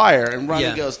this fire. And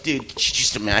Ronnie goes, dude, could you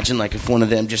just imagine like if one of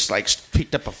them just like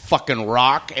picked up a fucking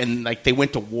rock and like they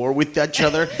went to war with each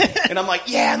other? And I'm like,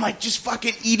 yeah, and like just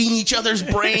fucking eating each other's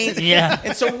brains. Yeah.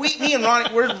 And so me and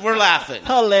Ronnie, we're laughing.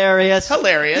 Hilarious.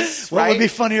 What would be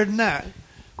funnier than that?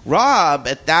 Rob,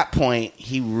 at that point,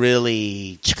 he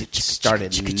really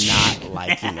started not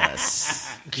liking us.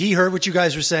 He heard what you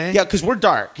guys were saying? Yeah, because we're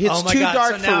dark. It's too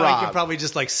dark so for now Rob. I can probably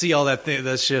just like see all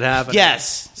that shit happen.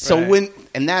 Yes. So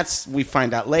we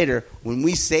find out later, when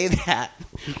we say that,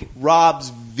 Rob's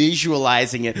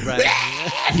visualizing it. Right.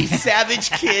 These savage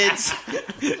kids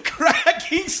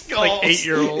cracking skulls. Like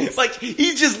 8-year-olds. Like,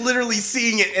 he's just literally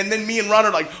seeing it, and then me and Ron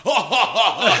are like,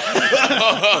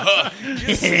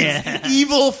 just these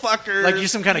evil fuckers. Like you're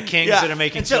some kind of kings that are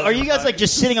making. And so are you guys like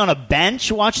just sitting on a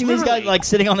bench watching these guys, like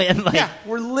sitting on the end? Like, yeah,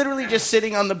 we're literally just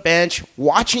sitting on the bench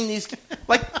watching these.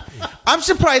 Like, I'm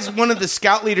surprised one of the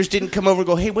scout leaders didn't come over and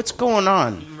go, "Hey, what's going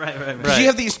on?" Right. Because you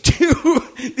have these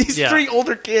three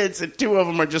older kids, and two of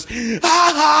them are just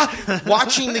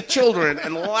watching the children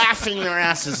and laughing their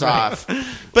asses off.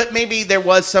 But maybe there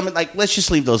was some like, let's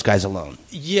just leave those guys alone.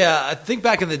 Yeah, I think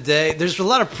back in the day, there's a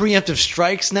lot of preemptive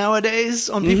strikes nowadays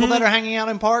on people that are hanging out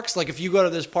in parks. Like if you go to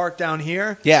this park down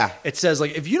here, it says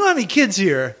like, if you don't have any kids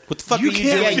here, what the fuck are you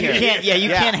doing here? You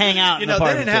can't hang out. In the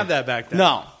park. They didn't have that back then.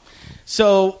 No.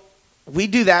 So we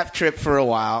do that trip for a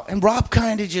while, and Rob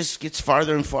kind of just gets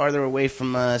farther and farther away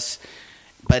from us.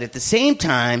 But at the same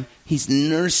time, he's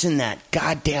nursing that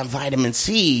goddamn vitamin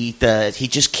C that he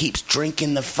just keeps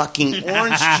drinking the fucking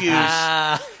orange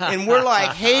juice. And we're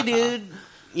like, hey, dude,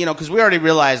 because we already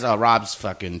realized, Rob's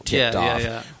fucking tipped off.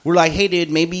 Yeah. We're like, hey,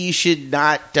 dude, maybe you should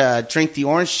not drink the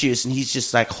orange juice. And he's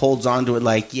just like holds on to it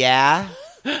like, yeah.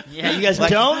 Yeah, you guys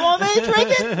don't want me to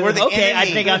drink it? We're the enemy. I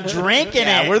think I'm drinking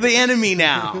it. We're the enemy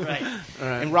now. Right.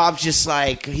 And Rob's just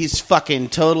like, he's fucking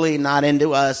totally not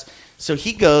into us. So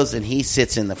he goes and he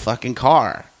sits in the fucking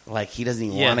car. Like, he doesn't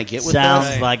even want to get with us.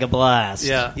 Sounds like a blast.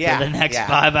 Yeah. For the next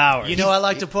 5 hours. I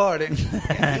like to party.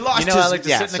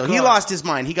 He lost his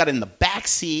mind. He got in the back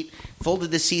seat,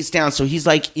 folded the seats down, so he's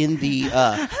like in the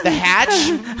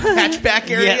hatchback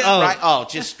area. Yeah, right? Oh,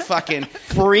 just fucking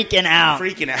freaking out.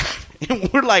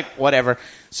 And we're like, whatever.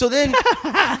 So then,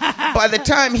 by the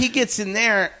time he gets in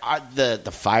there,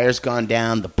 the fire's gone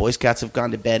down. The Boy Scouts have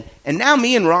gone to bed. And now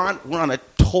me and Ron, we're on a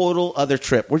total other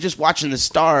trip. We're just watching the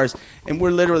stars. And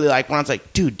we're literally like, Ron's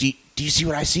like, dude, do you see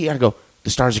what I see? I go, the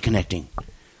stars are connecting.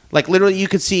 Like, literally, you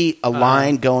could see a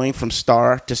line going from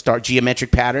star to star,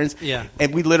 geometric patterns. Yeah.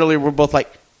 And we literally were both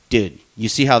like, dude, you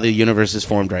see how the universe is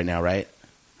formed right now, right?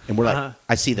 And we're like,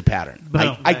 I see the pattern.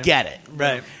 I get it.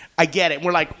 Right. I get it. And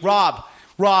we're like, Rob,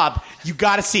 you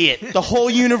got to see it. The whole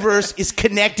universe is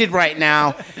connected right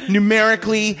now,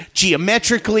 numerically,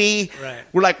 geometrically.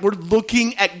 Right. We're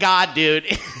looking at God, dude.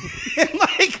 And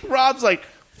like, Rob's like,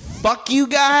 fuck you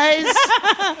guys.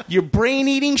 You're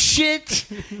brain-eating shit.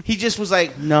 He just was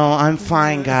like, no, I'm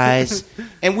fine, guys.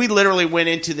 And we literally went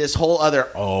into this whole other,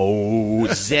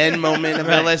 Zen moment of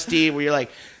LSD where you're like,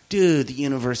 dude, the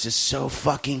universe is so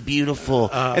fucking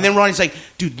beautiful. And then Ronnie's like,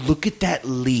 dude, look at that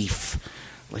leaf.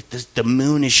 Like the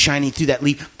moon is shining through that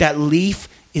leaf. That leaf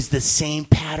is the same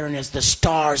pattern as the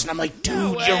stars. And I'm like, dude,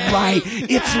 you're right.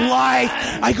 It's life.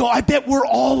 I go, I bet we're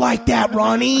all like that,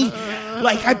 Ronnie.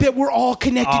 Like, I bet we're all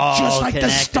connected just like the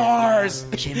stars.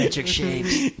 Yeah. Geometric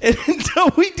shapes. And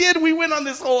so we did. We went on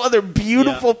this whole other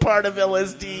beautiful part of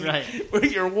LSD where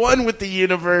you're one with the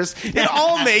universe. It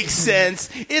all makes sense.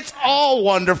 It's all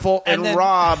wonderful. And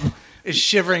Rob is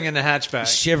shivering in the hatchback.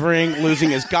 Shivering,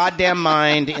 losing his goddamn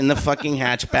mind in the fucking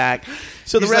hatchback.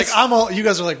 So the He's rest, like, you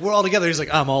guys are like, we're all together. He's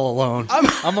like, I'm all alone.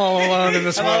 I'm all alone in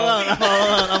this world.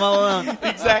 I'm all alone.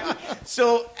 Exactly.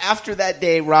 So after that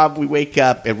day, Rob, we wake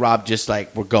up and Rob just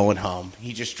like, we're going home.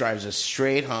 He just drives us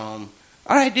straight home.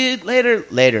 All right, dude,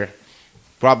 later.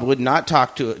 Rob would not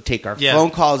take our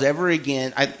phone calls ever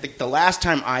again. I think the last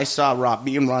time I saw Rob,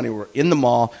 me and Ronnie were in the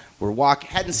mall. We're walking,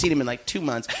 hadn't seen him in like 2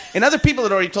 months. And other people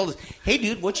had already told us, hey,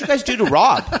 dude, what you guys do to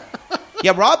Rob?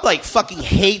 Yeah, Rob like fucking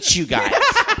hates you guys.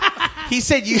 He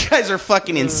said, you guys are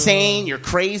fucking insane. You're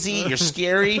crazy. You're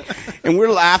scary. And we're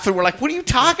laughing. We're like, what are you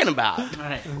talking about?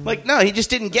 Right. Like, no, he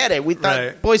just didn't get it. We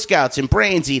thought Boy Scouts and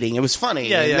brains eating. It was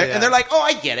funny. And they're like, oh,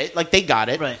 I get it. Like, they got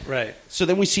it. Right. So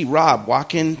then we see Rob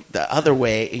walking the other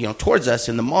way, towards us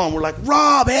in the mall. And we're like,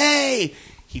 Rob, hey.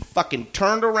 He fucking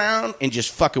turned around and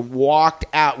just fucking walked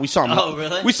out. We saw him. Oh,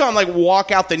 really? We saw him, like,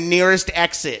 walk out the nearest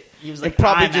exit. He was like,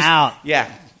 I'm out. Yeah.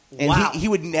 And wow. he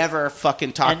would never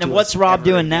fucking talk to us. And what's Rob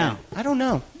doing now? I don't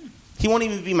know. He won't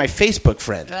even be my Facebook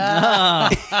friend.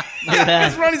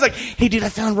 Because Ronnie's like, hey, dude, I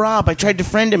found Rob. I tried to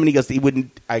friend him. And he goes, he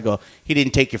wouldn't. I go, he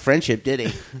didn't take your friendship, did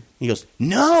he? He goes,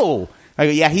 no. I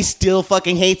go, yeah, he still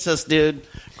fucking hates us, dude.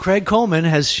 Craig Coleman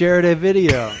has shared a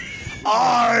video.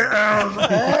 I am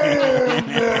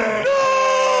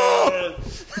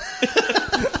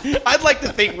I'd like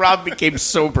to think Rob became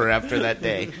sober after that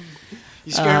day.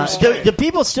 Do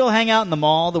people still hang out in the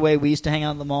mall the way we used to hang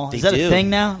out in the mall? Is that a thing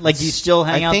now? Like, do you still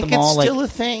hang out in the mall? I think it's still a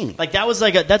thing. Like, that was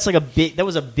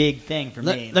a big thing for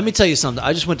me. Let me tell you something.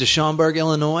 I just went to Schaumburg,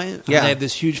 Illinois. And they have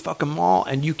this huge fucking mall,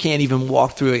 and you can't even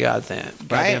walk through a goddamn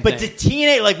thing. But the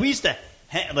teenage, like, we used to,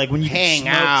 like, when you hang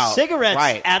smoke out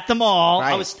cigarettes at the mall.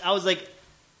 Right. I was like,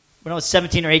 when I was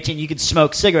 17 or 18, you could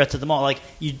smoke cigarettes at the mall. Like,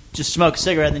 you just smoke a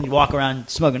cigarette, and then you walk around and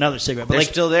smoke another cigarette. But they're like,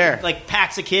 still there. Like,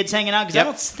 packs of kids hanging out. Because I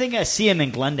don't think I see them in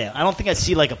Glendale. I don't think I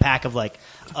see, like, a pack of, like,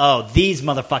 oh, these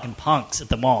motherfucking punks at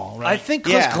the mall, right? I think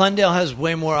because Glendale has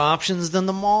way more options than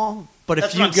the mall. But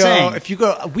That's if you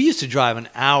go, we used to drive an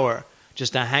hour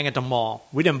just to hang at the mall.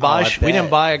 We didn't buy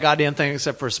a goddamn thing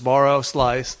except for Sbarro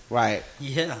Slice. Right.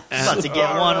 Yeah. I'm about to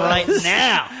get one right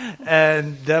now.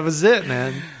 And that was it,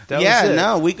 man.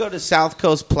 No, we go to South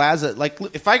Coast Plaza. Like,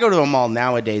 if I go to a mall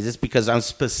nowadays, it's because I'm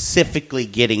specifically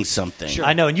getting something. Sure.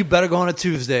 I know, and you better go on a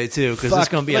Tuesday, too, because it's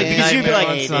going to be a because you'd be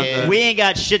like, Sunday. we ain't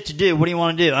got shit to do. What do you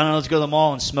want to do? I don't know, let's go to the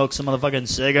mall and smoke some motherfucking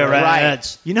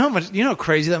cigarettes. Right. You know how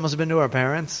crazy that must have been to our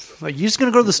parents? Like, you're just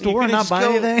going to go to the store and not buy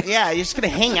anything? Yeah, you're just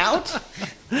going to hang out?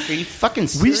 Are you fucking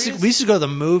serious? We used to go to the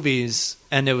movies,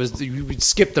 and you would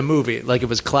skip the movie like it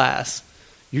was class.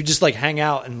 You just, like, hang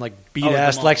out and, like, beat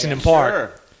ass Lexington Park.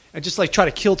 Sure. And just like try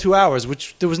to kill 2 hours,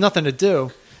 which there was nothing to do.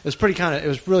 It was it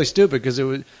was really stupid because it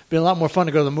would be a lot more fun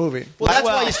to go to the movie. Well, that's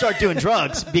why you start doing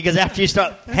drugs, because after you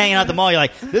start hanging out at the mall, you're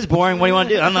like, this is boring. What do you want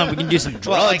to do? I don't know. We can do some drugs.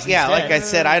 Well, like I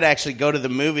said, I'd actually go to the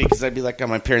movie because I'd be like, oh,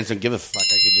 my parents don't give a fuck.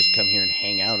 I could just come here and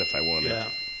hang out if I wanted. Yeah.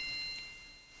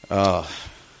 Oh.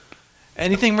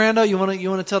 Anything, Rando? You want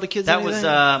to tell the kids? That anything?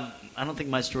 was. I don't think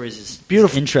my story is as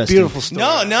beautiful, interesting. Beautiful story.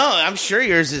 No, I'm sure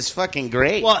yours is fucking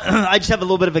great. Well, I just have a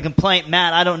little bit of a complaint,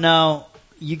 Matt. I don't know.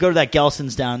 You go to that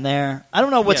Gelson's down there. I don't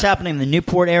know what's happening in the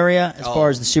Newport area as far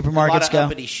as the supermarkets a lot of go.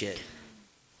 uppity shit.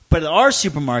 But at our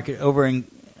supermarket over in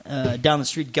down the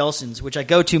street, Gelson's, which I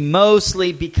go to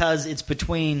mostly because it's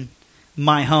between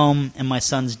my home and my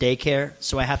son's daycare,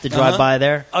 so I have to drive by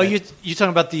there. Oh, you talking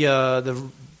about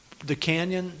the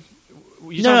canyon?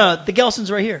 No, the Gelson's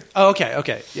right here. Oh,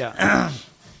 okay, yeah.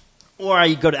 Or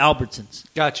I go to Albertsons.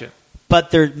 Gotcha.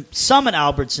 But there's some at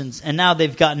Albertsons, and now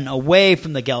they've gotten away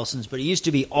from the Gelson's, but it used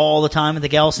to be all the time at the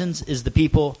Gelson's is the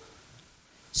people...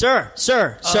 Sir, dude,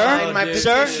 it's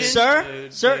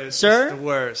the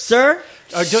worst. Sir.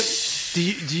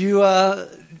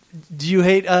 Do you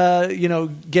hate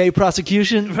gay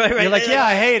prosecution? Right. You're like, yeah,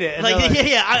 I hate it.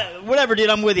 And Whatever, dude.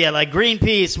 I'm with you. Like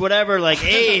Greenpeace, whatever. Like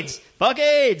AIDS, fuck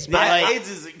AIDS. But AIDS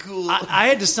isn't cool. I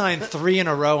had to sign 3 in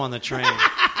a row on the train.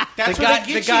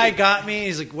 The guy got me.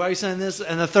 He's like, "Why are you signing this?"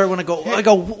 And the third one, I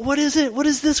go, "What is it? What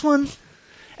is this one?"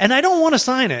 And I don't want to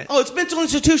sign it. Oh, it's mental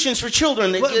institutions for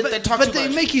children. They talk too much. But they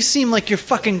make you seem like you're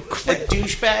fucking a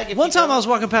douchebag. One time I was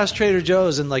walking past Trader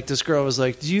Joe's and like this girl was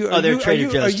like, are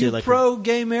you pro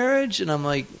gay marriage? And I'm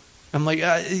like,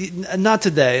 not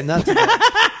today. I'm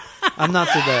not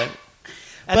today.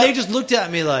 And they just looked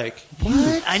at me like,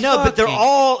 what? I know, but they're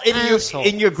all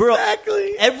in your grill.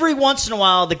 Exactly. Every once in a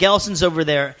while, the Gelson's over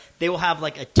there, they will have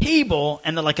like a table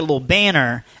and then like a little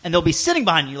banner, and they'll be sitting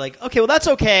behind you like, okay, well, that's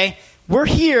okay. We're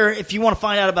here if you want to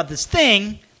find out about this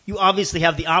thing. You obviously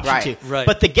have the option to. Right.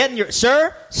 But the getting your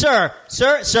sir, can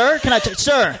I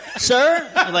sir?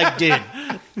 You're like, dude,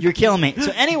 you're killing me.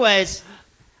 So anyways,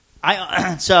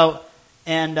 and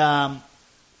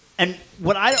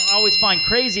what I always find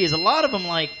crazy is a lot of them,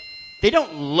 like, they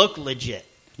don't look legit.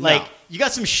 Like, you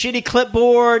got some shitty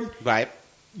clipboard. Right.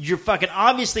 You're fucking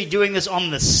obviously doing this on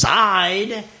the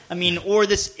side. I mean, or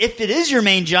this, if it is your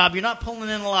main job, you're not pulling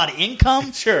in a lot of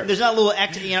income. Sure. There's not a little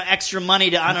extra money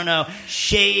to, I don't know,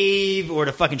 shave or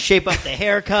to fucking shape up the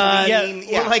haircut.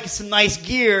 Or like some nice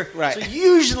gear. Right. So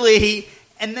usually...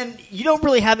 And then you don't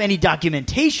really have any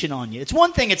documentation on you. It's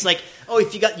one thing. It's like, oh,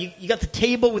 if you got the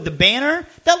table with the banner,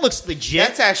 that looks legit.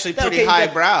 That's actually pretty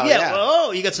highbrow. Yeah.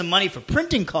 Oh, you got some money for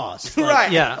printing costs. Like,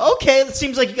 right. Yeah. Okay, it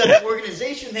seems like you got an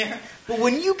organization there. But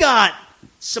when you got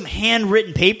some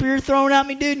handwritten paper you're throwing at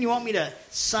me, dude, and you want me to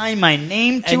sign my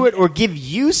name to it or give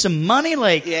you some money,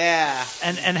 like, yeah.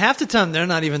 And half the time they're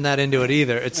not even that into it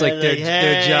either. It's like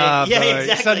their job. Yeah,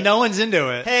 exactly. So no one's into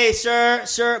it. Hey,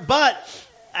 sir, but.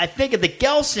 I think of the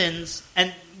Gelson's,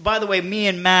 and by the way, me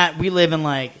and Matt, we live in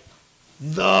like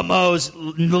the most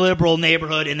liberal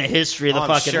neighborhood in the history of the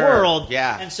fucking world.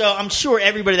 Yeah. And so I'm sure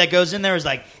everybody that goes in there is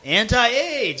like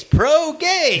anti-AIDS,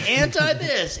 pro-gay,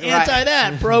 anti-this,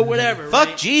 anti-that, pro-whatever.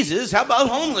 Fuck Jesus. How about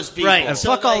homeless people? Right. And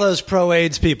fuck all those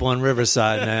pro-AIDS people in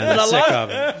Riverside, man. I'm sick of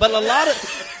it. But a lot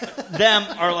of them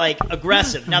are like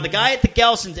aggressive. Now, the guy at the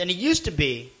Gelson's, and he used to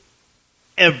be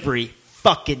every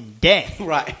fucking day.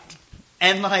 Right.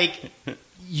 And, like,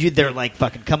 they're, like,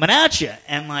 fucking coming at you.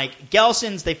 And, like,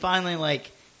 Gelson's, they finally,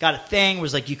 like, got a thing where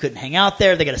it's like you couldn't hang out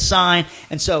there. They got a sign.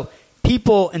 And so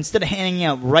people, instead of hanging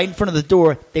out right in front of the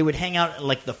door, they would hang out at,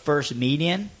 like, the first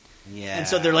median. Yeah. And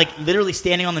so they're, like, literally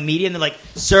standing on the median. They're like,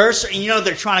 sir, and,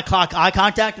 they're trying to clock eye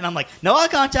contact. And I'm like, no eye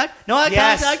contact. You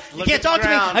can't talk to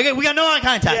me. We got no eye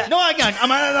contact. Yeah. No eye contact.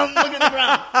 I'm looking at the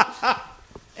ground.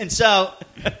 And so,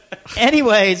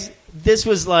 anyways, this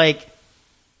was, like,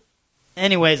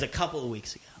 a couple of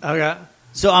weeks ago. Okay.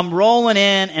 So I'm rolling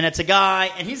in, and it's a guy,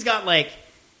 and he's got, like,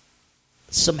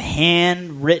 some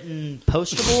handwritten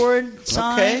poster board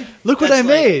sign. Okay. Look what I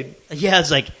made. Yeah,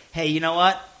 it's like, hey, you know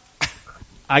what?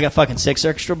 I got fucking $6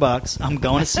 extra. I'm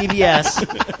going to CVS,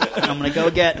 and I'm going to go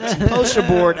get some poster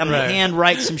board. I'm going to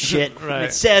handwrite some shit. Right. And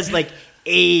it says, like,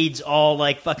 AIDS all,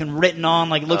 like, fucking written on,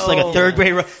 like, it looks like a third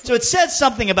grade. So it says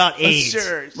something about AIDS.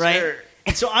 Right? Sure.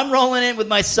 And so I'm rolling in with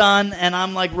my son, and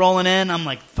I'm, like, rolling in. I'm,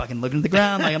 like, fucking looking at the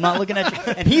ground. Like, I'm not looking at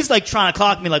you. And he's, like, trying to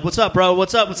clock me, like, what's up, bro?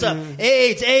 What's up?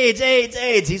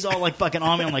 AIDS. He's all, like, fucking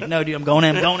on me. I'm like, no, dude, I'm going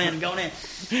in.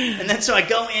 And then so I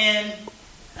go in.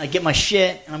 I get my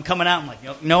shit, and I'm coming out. I'm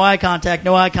like, no eye contact.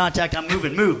 I'm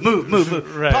moving,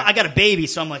 move. Right. I got a baby,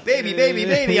 so I'm like,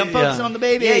 baby. I'm focusing on the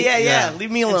baby. Yeah.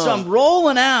 Leave me alone. And so I'm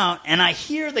rolling out, and I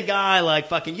hear the guy like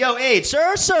fucking, yo, AIDS,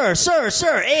 sir,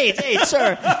 AIDS,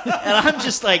 sir. And I'm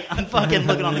just like, I'm fucking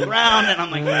looking on the ground, and I'm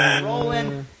like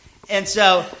rolling. And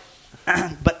so,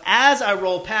 but as I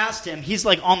roll past him, he's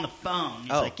like on the phone. He's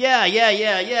like, yeah,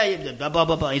 blah, blah,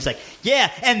 blah, blah. He's like,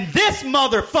 yeah, and this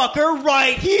motherfucker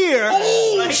right here.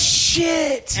 Oh, like,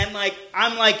 shit. And, like,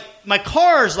 I'm, like, my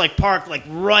car's, like, parked, like,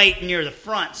 right near the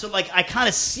front. So, like, I kind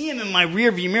of see him in my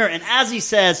rearview mirror. And as he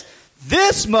says,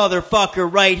 this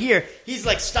motherfucker right here, he's,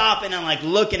 like, stopping and, like,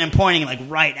 looking and pointing, like,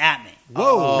 right at me.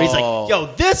 Whoa. He's like,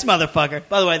 yo, this motherfucker.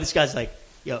 By the way, this guy's, like,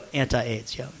 yo,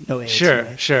 anti-AIDS, yo, no AIDS. Sure,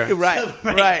 right? sure.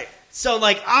 Right. So,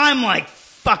 like, I'm, like,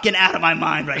 fucking out of my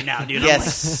mind right now, dude.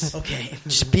 Yes. I'm like, okay,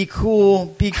 just be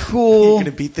cool. You're going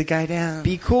to beat the guy down.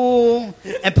 Be cool.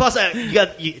 And plus,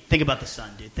 you think about the son,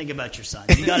 dude. Think about your son.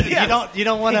 You got You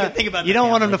don't want to. think about You the don't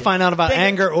want him family, to find out about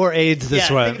anger or AIDS this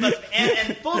way. Think about,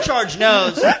 and Full Charge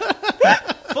knows.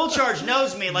 Full Charge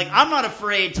knows me. Like, I'm not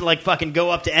afraid to, like, fucking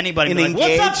go up to anybody and be like,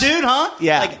 what's up, dude, huh?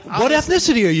 Yeah. Like, What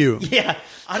ethnicity are you? Yeah.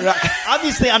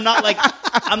 Obviously, I'm not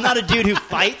a dude who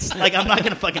fights. Like, I'm not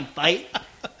going to fucking fight.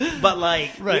 But,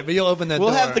 like... Right, but you'll open that door.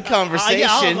 We'll have the conversation.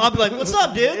 Yeah, I'll be like, what's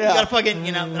up, dude? Yeah. You got to fucking,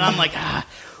 you know... And I'm like, How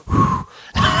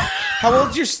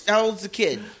old's the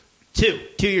kid? 2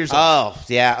 years old. Oh,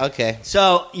 yeah, okay.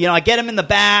 So, you know, I get him in the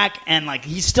back, and, like,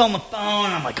 he's still on the phone.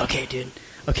 And I'm like, okay, dude.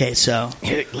 Okay, so...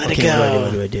 Let it go.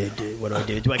 What do I do? What do I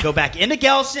do? Do I go back into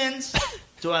Gelson's?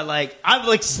 Do I, like... I'm,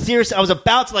 like, serious. I was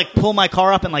about to, like, pull my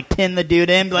car up and, like, pin the dude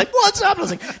in. Be like, what's up? I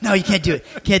was like, no, you can't do it.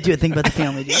 Can't do it. Think about the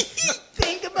family, dude.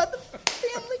 Think about the family.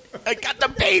 I got the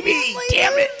baby.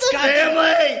 Damn it. The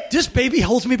family. This baby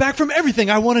holds me back from everything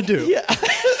I want to do. Yeah.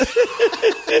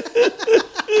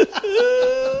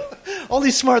 All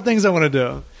these smart things I want to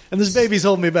do, and this baby's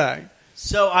holding me back.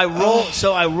 So I roll.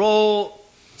 So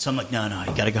I'm like, no,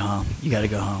 you gotta go home. You gotta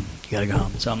go home.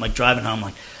 So I'm like driving home.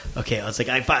 Like, okay. I was like,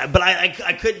 I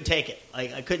couldn't take it.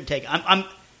 Like, I couldn't take it.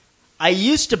 I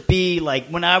used to be like,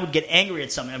 when I would get angry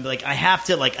at something, I'd be like, I have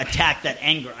to like attack that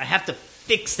anger. I have to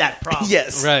fix that problem.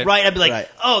 Yes. Right. I'd be like, Right.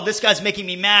 oh, this guy's making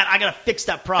me mad. I gotta fix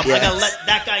that problem. Yes. I gotta let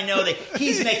that guy know that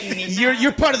he's making me mad.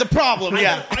 You're part of the problem, I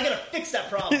yeah. gotta fix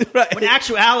that problem. Right. When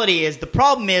actuality is, the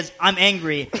problem is I'm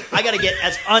angry. I gotta get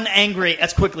as unangry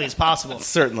as quickly as possible.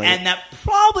 Certainly. And that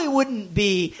probably wouldn't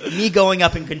be me going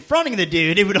up and confronting the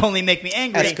dude. It would only make me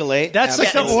angry. Escalate. That's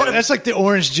like Absolutely. that's like the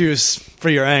orange juice for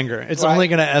your anger. It's Right. only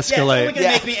going to Yeah, it's escalate. only gonna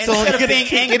make me, It's only instead of gonna being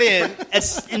kick angry, it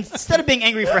in. instead of being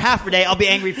angry for half a day, I'll be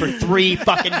angry for 3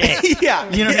 fucking days. Yeah.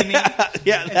 You know what I mean?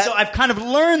 Yeah. And so I've kind of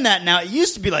learned that now. It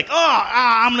used to be like,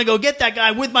 I'm going to go get that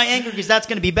guy with my anger because that's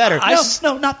going to be better.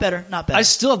 No, not better. I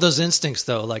still have those instincts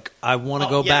though. Like I want to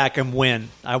go back and win.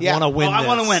 I Yeah. want to win. I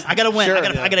want to win. I got to win. Sure.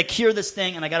 I got to cure this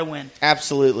thing, and I got to win.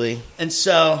 Absolutely. And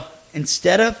so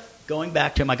instead of going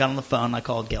back to him, I got on the phone and I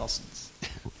called Gelson's.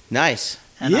 Nice.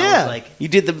 And I Yeah. was like, You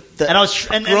did the and I was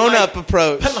and grown-up like,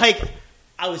 approach. But like,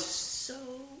 I was so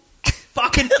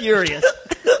fucking furious.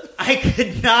 I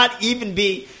could not even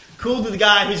be cool to the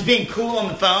guy who's being cool on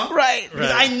the phone. Right.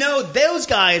 Because I know those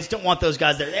guys don't want those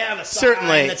guys there. They have a sign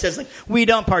Certainly. that says like, we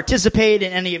don't participate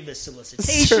in any of this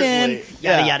solicitation. Certainly.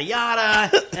 Yada Yeah. yada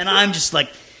yada. And I'm just like,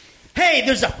 hey,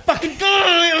 there's a fucking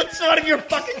guy outside of your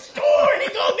fucking store, and he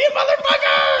called me a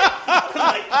motherfucker.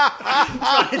 I'm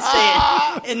trying to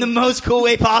say it in the most cool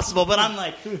way possible, but I'm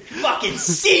like fucking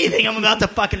seething. I'm about to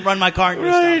fucking run my car into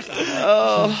a stop sign.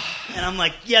 Oh. And I'm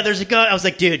like, yeah, there's a guy. I was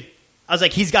like, dude. I was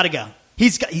like, he's got to go.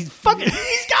 He's got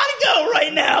to go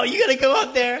right now. You got to go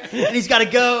out there, and he's got to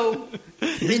go.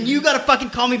 And you got to fucking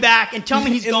call me back and tell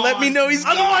me he's And gone. let me know he's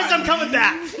Otherwise, gone. I'm coming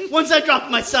back. Once I drop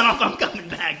my son off, I'm coming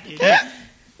back, dude.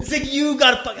 It's like, you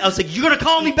got to I was like, you're going to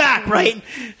call me back, right?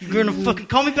 You're going to fucking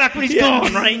call me back when he's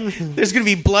gone, right? There's going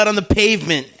to be blood on the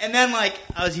pavement. And then, like,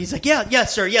 he's like,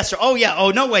 yes, sir. Oh, yeah. Oh,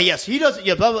 no way, yes. He doesn't,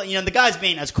 yeah, blah, blah. You know, the guy's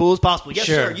being as cool as possible. Yes,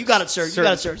 Sure. sir. You got it, sir. You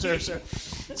got it, sir.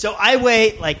 So I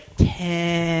wait, like,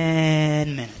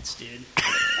 10 minutes, dude.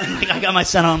 And, like, I got my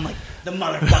son on, I'm like, the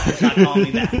motherfucker's not calling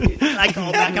me back, dude. And I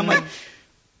call back, I'm like,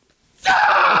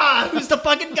 who's the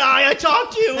fucking guy I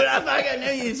talked to? And I'm like,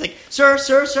 he's like, sir,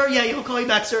 yeah, he'll call you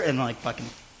back, sir. And like fucking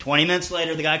 20 minutes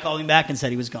later, the guy called me back and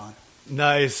said he was gone.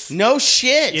 Nice. No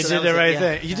shit. You So did that the was right it,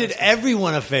 thing. You did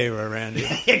everyone a favor, Randy.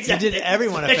 Exactly. You did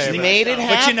everyone a favor. Especially made it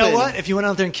But you know happen. what? If you went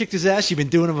out there and kicked his ass, you've been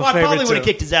doing him a Well, I favor probably would too. have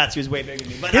kicked his ass. He was way bigger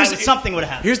than me. But Here's- something would have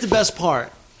happened. Here's the best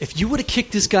part. If you would have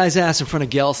kicked this guy's ass in front of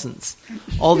Gelson's,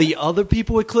 all the other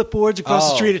people with clipboards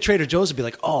across the street at Trader Joe's would be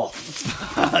like, oh,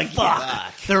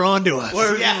 fuck. They're on to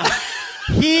us. Yeah.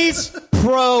 He's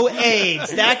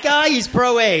pro-AIDS. That guy, he's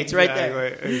pro-AIDS right there.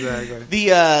 Exactly.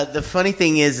 The funny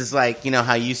thing is like, you know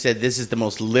how you said this is the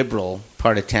most liberal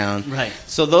part of town. Right.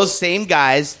 So those same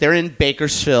guys, they're in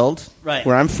Bakersfield, Right.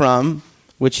 where I'm from,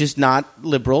 which is not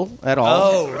liberal at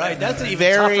all. Oh, right. That's an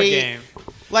even tougher game.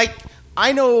 Like,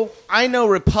 I know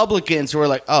Republicans who are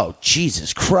like, oh,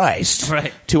 Jesus Christ.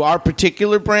 Right. To our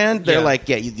particular brand, they're Yeah. like,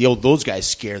 yeah, those guys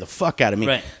scare the fuck out of me.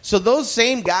 Right. So those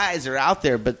same guys are out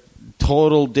there, but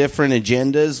total different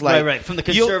agendas. Like, Right, from the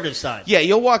conservative side. Yeah,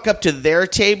 you'll walk up to their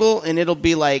table, and it'll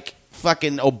be like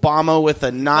fucking Obama with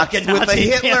a Nazi, with a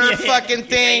Hitler fucking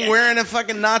thing, wearing a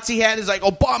fucking Nazi hat. He's like,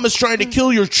 Obama's trying to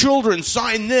kill your children.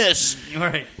 Sign this.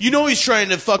 Right. You know he's trying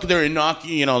to fuck.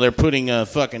 They're putting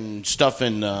fucking stuff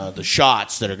in the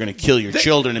shots that are going to kill your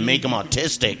children and make them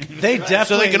autistic. They definitely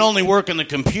so they can only work in the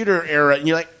computer era. And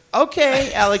you're like,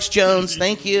 okay, Alex Jones,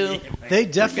 thank you. They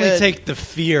definitely take the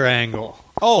fear angle.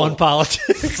 On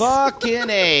politics. Fucking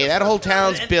A. That whole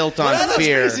town's built on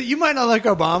fear. You might not like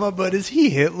Obama, but is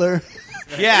he Hitler?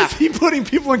 Yeah. Is he putting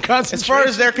people in concentration? As far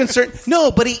as they're concerned,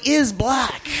 no, but he is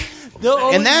black.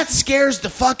 And that scares the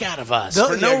fuck out of us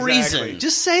for no reason.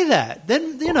 Just say that.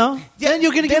 Then, then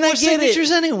you're going to get more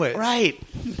signatures anyway. Right.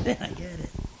 Then I get it.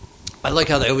 I like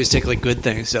how they always take like good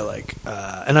things. So like,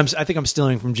 and I think I'm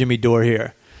stealing from Jimmy Dore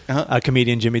here,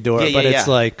 comedian Jimmy Dore. But it's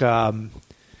like...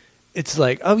 It's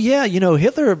like, oh yeah,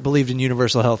 Hitler believed in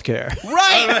universal health care.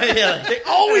 Right. They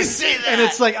always say that. And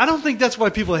it's like, I don't think that's why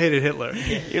people hated Hitler.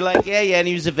 You're like, yeah, and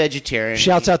he was a vegetarian.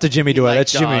 Shouts out to Jimmy Dore.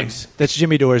 That's dogs. That's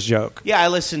Jimmy Dore's joke. Yeah, I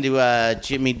listen to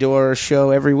Jimmy Dore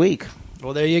show every week.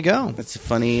 Well, there you go. That's a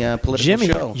funny political Jimmy,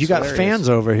 show. You got fans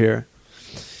over here.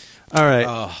 All right.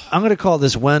 I'm going to call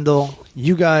this Wendell.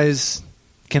 You guys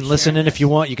can listen in if you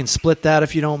want. You can split that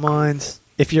if you don't mind.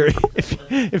 If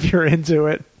you're into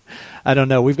it. I don't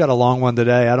know. We've got a long one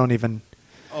today. I don't even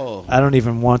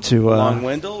want to. Long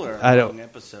Wendell or a long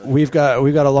episode? We've got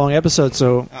a long episode,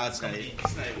 so it's not even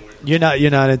worth it. You're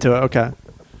not into it. Okay.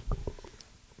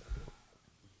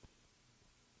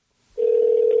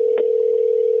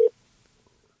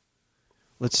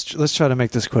 Let's try to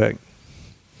make this quick.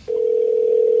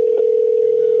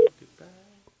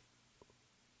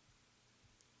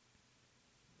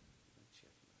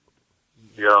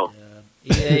 Yo.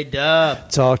 Hey,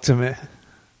 Dub. Talk to me.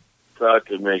 Talk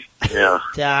to me. Yeah.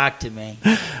 Talk to me.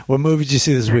 What movie did you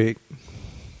see this week?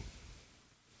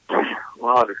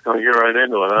 Well, just gonna get right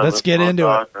into it. Huh? Let's get into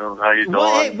it. How you doing?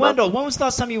 Well, hey, Wendell, when was the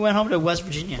last time you went home to West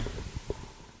Virginia?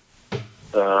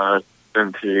 It's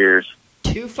been 2 years.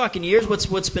 2 fucking years?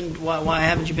 What's been? Why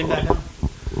haven't you been back home?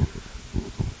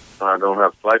 I don't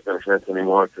have flight benefits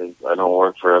anymore because I don't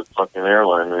work for a fucking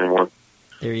airline anymore.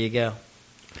 There you go.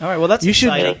 All right, well, that's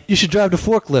exciting. You should drive the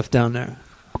forklift down there.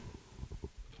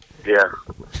 Yeah,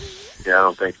 I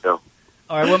don't think so.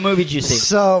 All right, what movie did you see?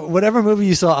 So, whatever movie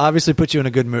you saw obviously put you in a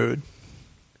good mood.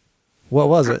 What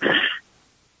was it?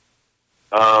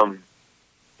 No,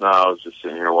 I was just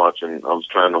sitting here watching. I was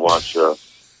trying to watch that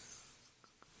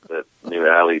new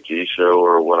Ali G show,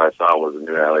 or what I thought was a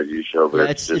new Ali G show, but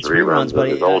it's just reruns of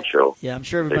his old show. Yeah, I'm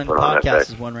sure everyone in the podcast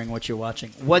is wondering what you're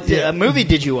watching. What movie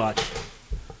did you watch?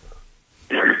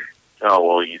 Oh,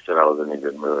 well, you said I was in a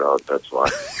good mood. That's why.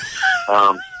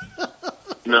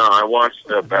 No, I watched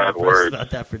Bad Words.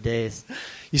 About that for days.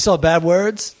 You saw Bad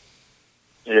Words?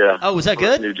 Yeah. Oh, was that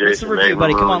good? What's the review,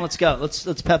 buddy? Come on, let's go.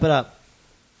 Let's pep it up.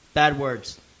 Bad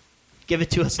Words. Give it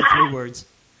to us in 3 words.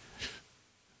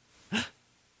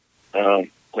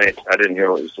 Wait, I didn't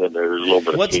hear what you said there. There's a little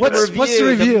bit What's of the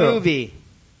review? The movie.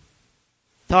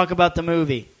 Talk about the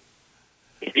movie.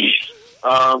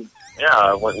 Yeah,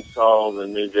 I went and saw the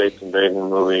new Jason Bateman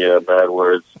movie, Bad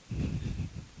Words.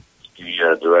 He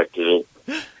directed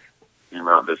it. Came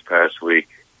out this past week.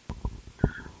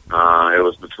 It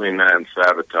was between that and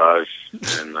Sabotage,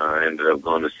 and I ended up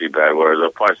going to see Bad Words.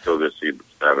 I'll probably still go see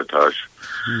Sabotage.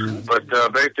 But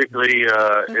basically,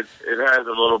 it has a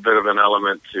little bit of an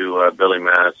element to Billy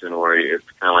Madison, where it's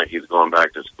kind of like he's going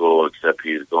back to school, except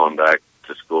he's going back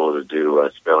to school to do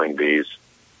spelling bees.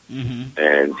 Mm-hmm.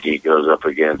 And he goes up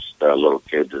against little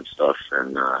kids and stuff,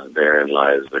 and therein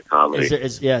lies the comedy.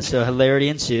 So hilarity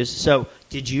ensues. So,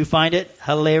 did you find it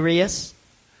hilarious?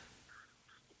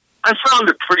 I found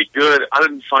it pretty good. I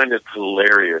didn't find it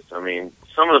hilarious. I mean,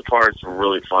 some of the parts were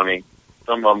really funny.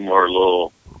 Some of them were a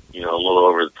little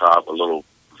over the top, a little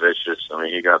vicious. I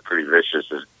mean, he got pretty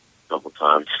vicious a couple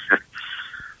times.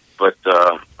 But,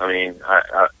 I mean,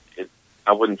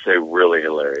 I wouldn't say really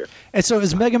hilarious. And so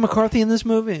is Megan McCarthy in this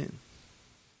movie?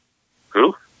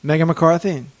 Who? Megan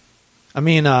McCarthy. I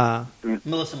mean,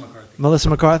 Melissa McCarthy. Melissa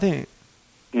McCarthy.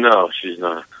 No, she's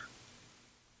not.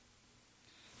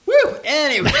 Woo!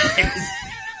 Anyway.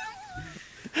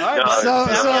 All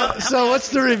right, so what's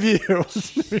the review?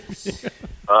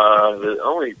 The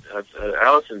only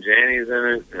Allison Janney's in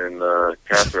it, and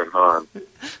Catherine Hahn.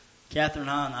 Catherine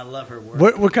Hahn, I love her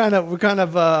work. What kind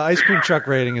of ice cream truck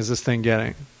rating is this thing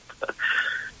getting?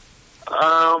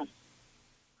 I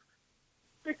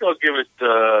think I'll give it.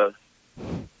 I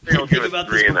think I'll give it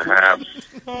 3.5.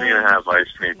 3.5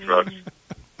 ice cream trucks.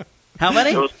 How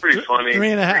many? It was pretty funny.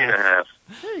 3.5.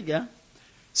 There you go.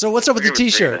 So what's up with the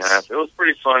T-shirts? 3.5. It was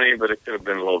pretty funny, but it could have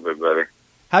been a little bit better.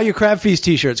 How are your Crab Feast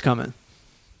T-shirts coming?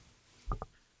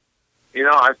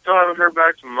 I still haven't heard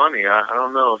back from Money. I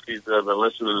don't know if he's been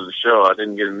listening to the show. I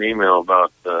didn't get an email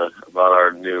about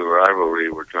our new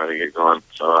rivalry we're trying to get going,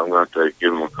 so I'm going to have to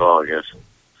give him a call, I guess.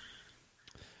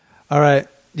 All right.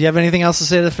 Do you have anything else to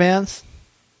say to the fans?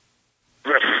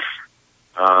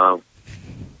 Oh,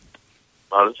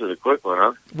 this is a quick one,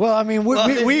 huh? Well, I mean,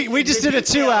 we just did a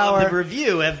 2-hour. The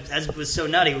review as it was so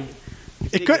nutty.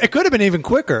 It could have been even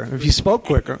quicker if you spoke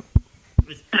quicker.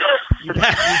 You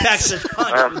packed such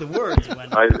punch with the words.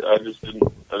 I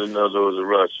didn't know there was a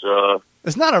rush.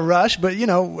 It's not a rush, but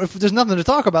if there's nothing to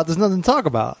talk about, there's nothing to talk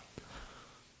about.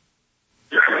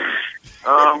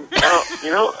 Well,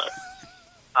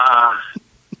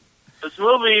 this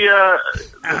movie,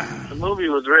 the movie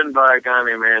was written by a guy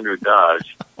named Andrew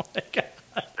Dodge. Oh my God.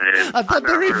 I thought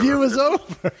the review was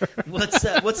over.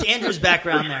 What's Andrew's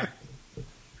background there?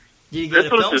 Did you get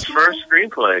this was his first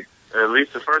screenplay. At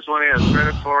least the first one he has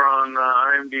credit for on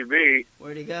IMDb.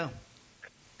 Where'd he go?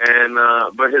 And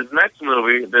but his next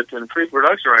movie that's in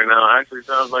pre-production right now actually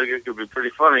sounds like it could be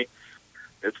pretty funny.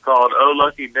 It's called Oh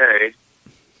Lucky Day,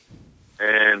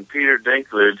 and Peter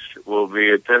Dinklage will be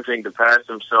attempting to pass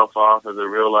himself off as a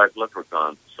real-life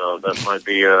leprechaun. So that might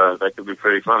be that could be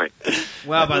pretty funny.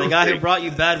 Wow, by the guy who brought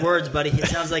you bad words, buddy, it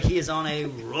sounds like he is on a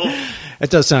roll. It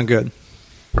does sound good.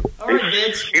 All right,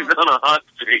 Vince. He's on a hot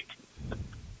streak.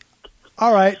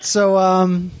 All right, so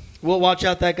we'll watch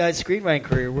out that guy's screenwriting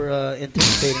career. We're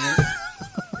anticipating it.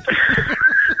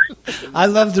 I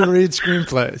love to read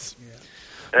screenplays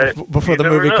before the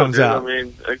never movie know, comes dude. out. I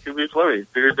mean, it could be funny.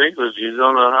 Peter Dinklage, he's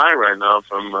on a high right now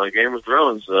from Game of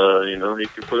Thrones. He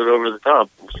could put it over the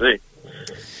top. We'll see.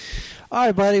 All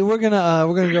right, buddy, we're gonna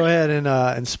go ahead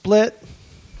and split.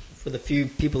 For the few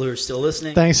people who are still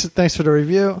listening. Thanks for the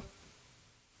review.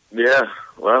 Yeah,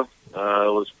 well, it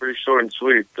was pretty short and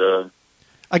sweet.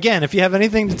 Again, if you have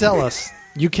anything to tell us,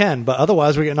 you can. But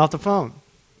otherwise, we're getting off the phone.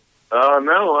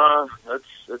 No,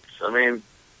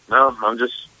 I'm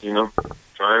just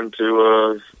trying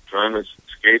to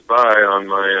skate by on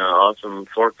my awesome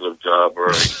forklift job where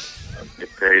I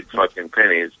get paid fucking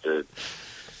pennies to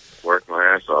work my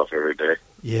ass off every day.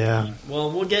 Yeah.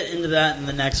 Well, we'll get into that in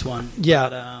the next one. Yeah.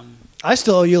 But, I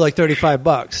still owe you like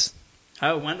 $35.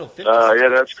 How Wendell? 50 yeah,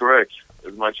 that's correct.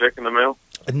 Is my check in the mail?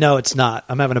 No, it's not.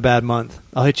 I'm having a bad month.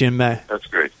 I'll hit you in May. That's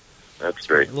great. A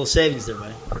little savings there,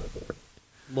 buddy. A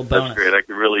little bonus. That's great. I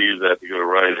could really use that to go to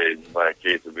Rite Aid and buy a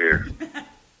case of beer.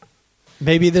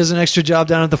 Maybe there's an extra job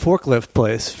down at the forklift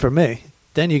place for me.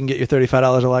 Then you can get your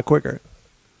 $35 a lot quicker.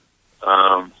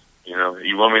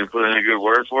 You want me to put in a good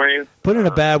word for you? Put in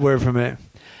a bad word for me.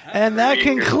 And that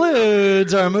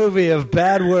concludes our movie of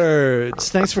bad words.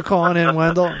 Thanks for calling in,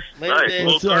 Wendell. Nice.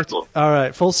 Full circle. All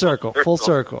right, full circle. Full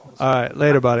circle. All right,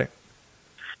 later, buddy.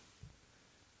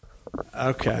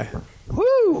 Okay.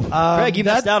 Woo! Craig, you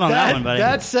missed out on that one, buddy.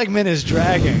 That segment is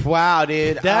dragging. Wow,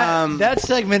 dude. That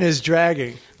segment is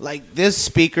dragging. Like, this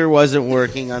speaker wasn't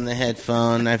working on the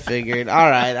headphone. I figured, all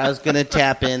right, I was going to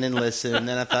tap in and listen. And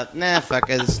then I thought, nah, fuck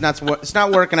it. It's not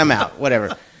working. I'm out.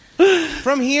 Whatever.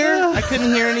 From here, I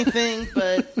couldn't hear anything,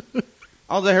 but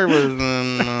all I heard was...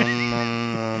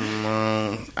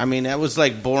 I mean, that was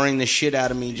like boring the shit out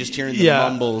of me just hearing the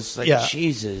mumbles. Like,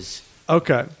 Jesus.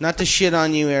 Okay. Not to shit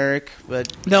on you, Eric,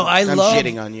 but no, I'm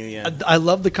shitting on you, yeah. I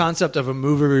love the concept of a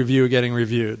movie review getting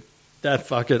reviewed.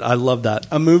 I love that.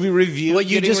 A movie review? Well,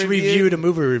 you just reviewed a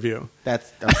movie review.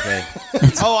 That's okay.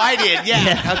 Oh, I did,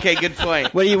 yeah. Okay, good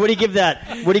point. What do you give that?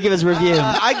 What do you give as review?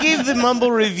 I gave the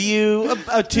mumble review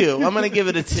a 2. I'm going to give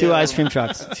it a 2. 2 ice cream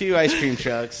trucks. 2 ice cream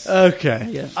trucks. Okay.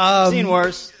 Yeah. Seen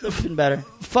worse. Been better.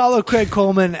 Follow Craig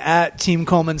Coleman at Team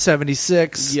Coleman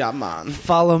 76. Yeah, man.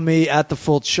 Follow me at The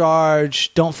Full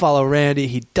Charge. Don't follow Randy.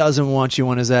 He doesn't want you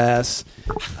on his ass.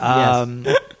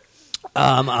 Yes.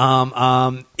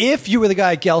 If you were the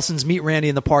guy at Gelson's, meet Randy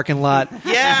in the parking lot.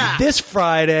 Yeah. This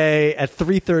Friday at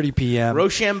 3:30 p.m.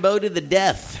 Rochambeau to the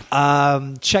death.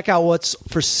 Check out what's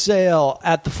for sale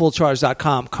at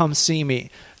thefullcharge.com. Come see me.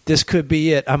 This could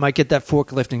be it. I might get that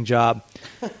forklifting job.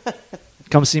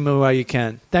 Come see me while you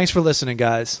can. Thanks for listening,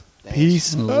 guys. Thanks.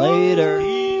 Peace. Later.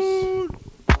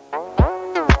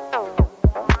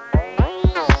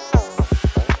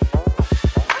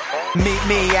 Meet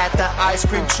me at the ice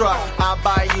cream truck. I'll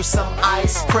buy you some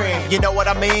ice cream. You know what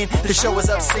I mean? The show is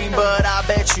obscene, but I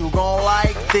bet you gon'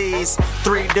 like these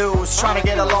 3 dudes trying to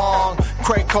get along.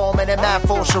 Craig Coleman and Matt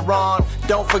Sharon.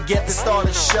 Don't forget to start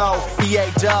the show.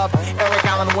 EA Dub, Eric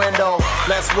Allen Wendell.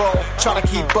 Let's roll. Trying to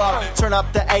keep up. Turn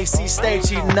up the AC stage,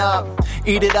 heating up.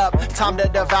 Eat it up. Time to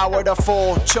devour the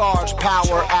full charge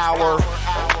power hour.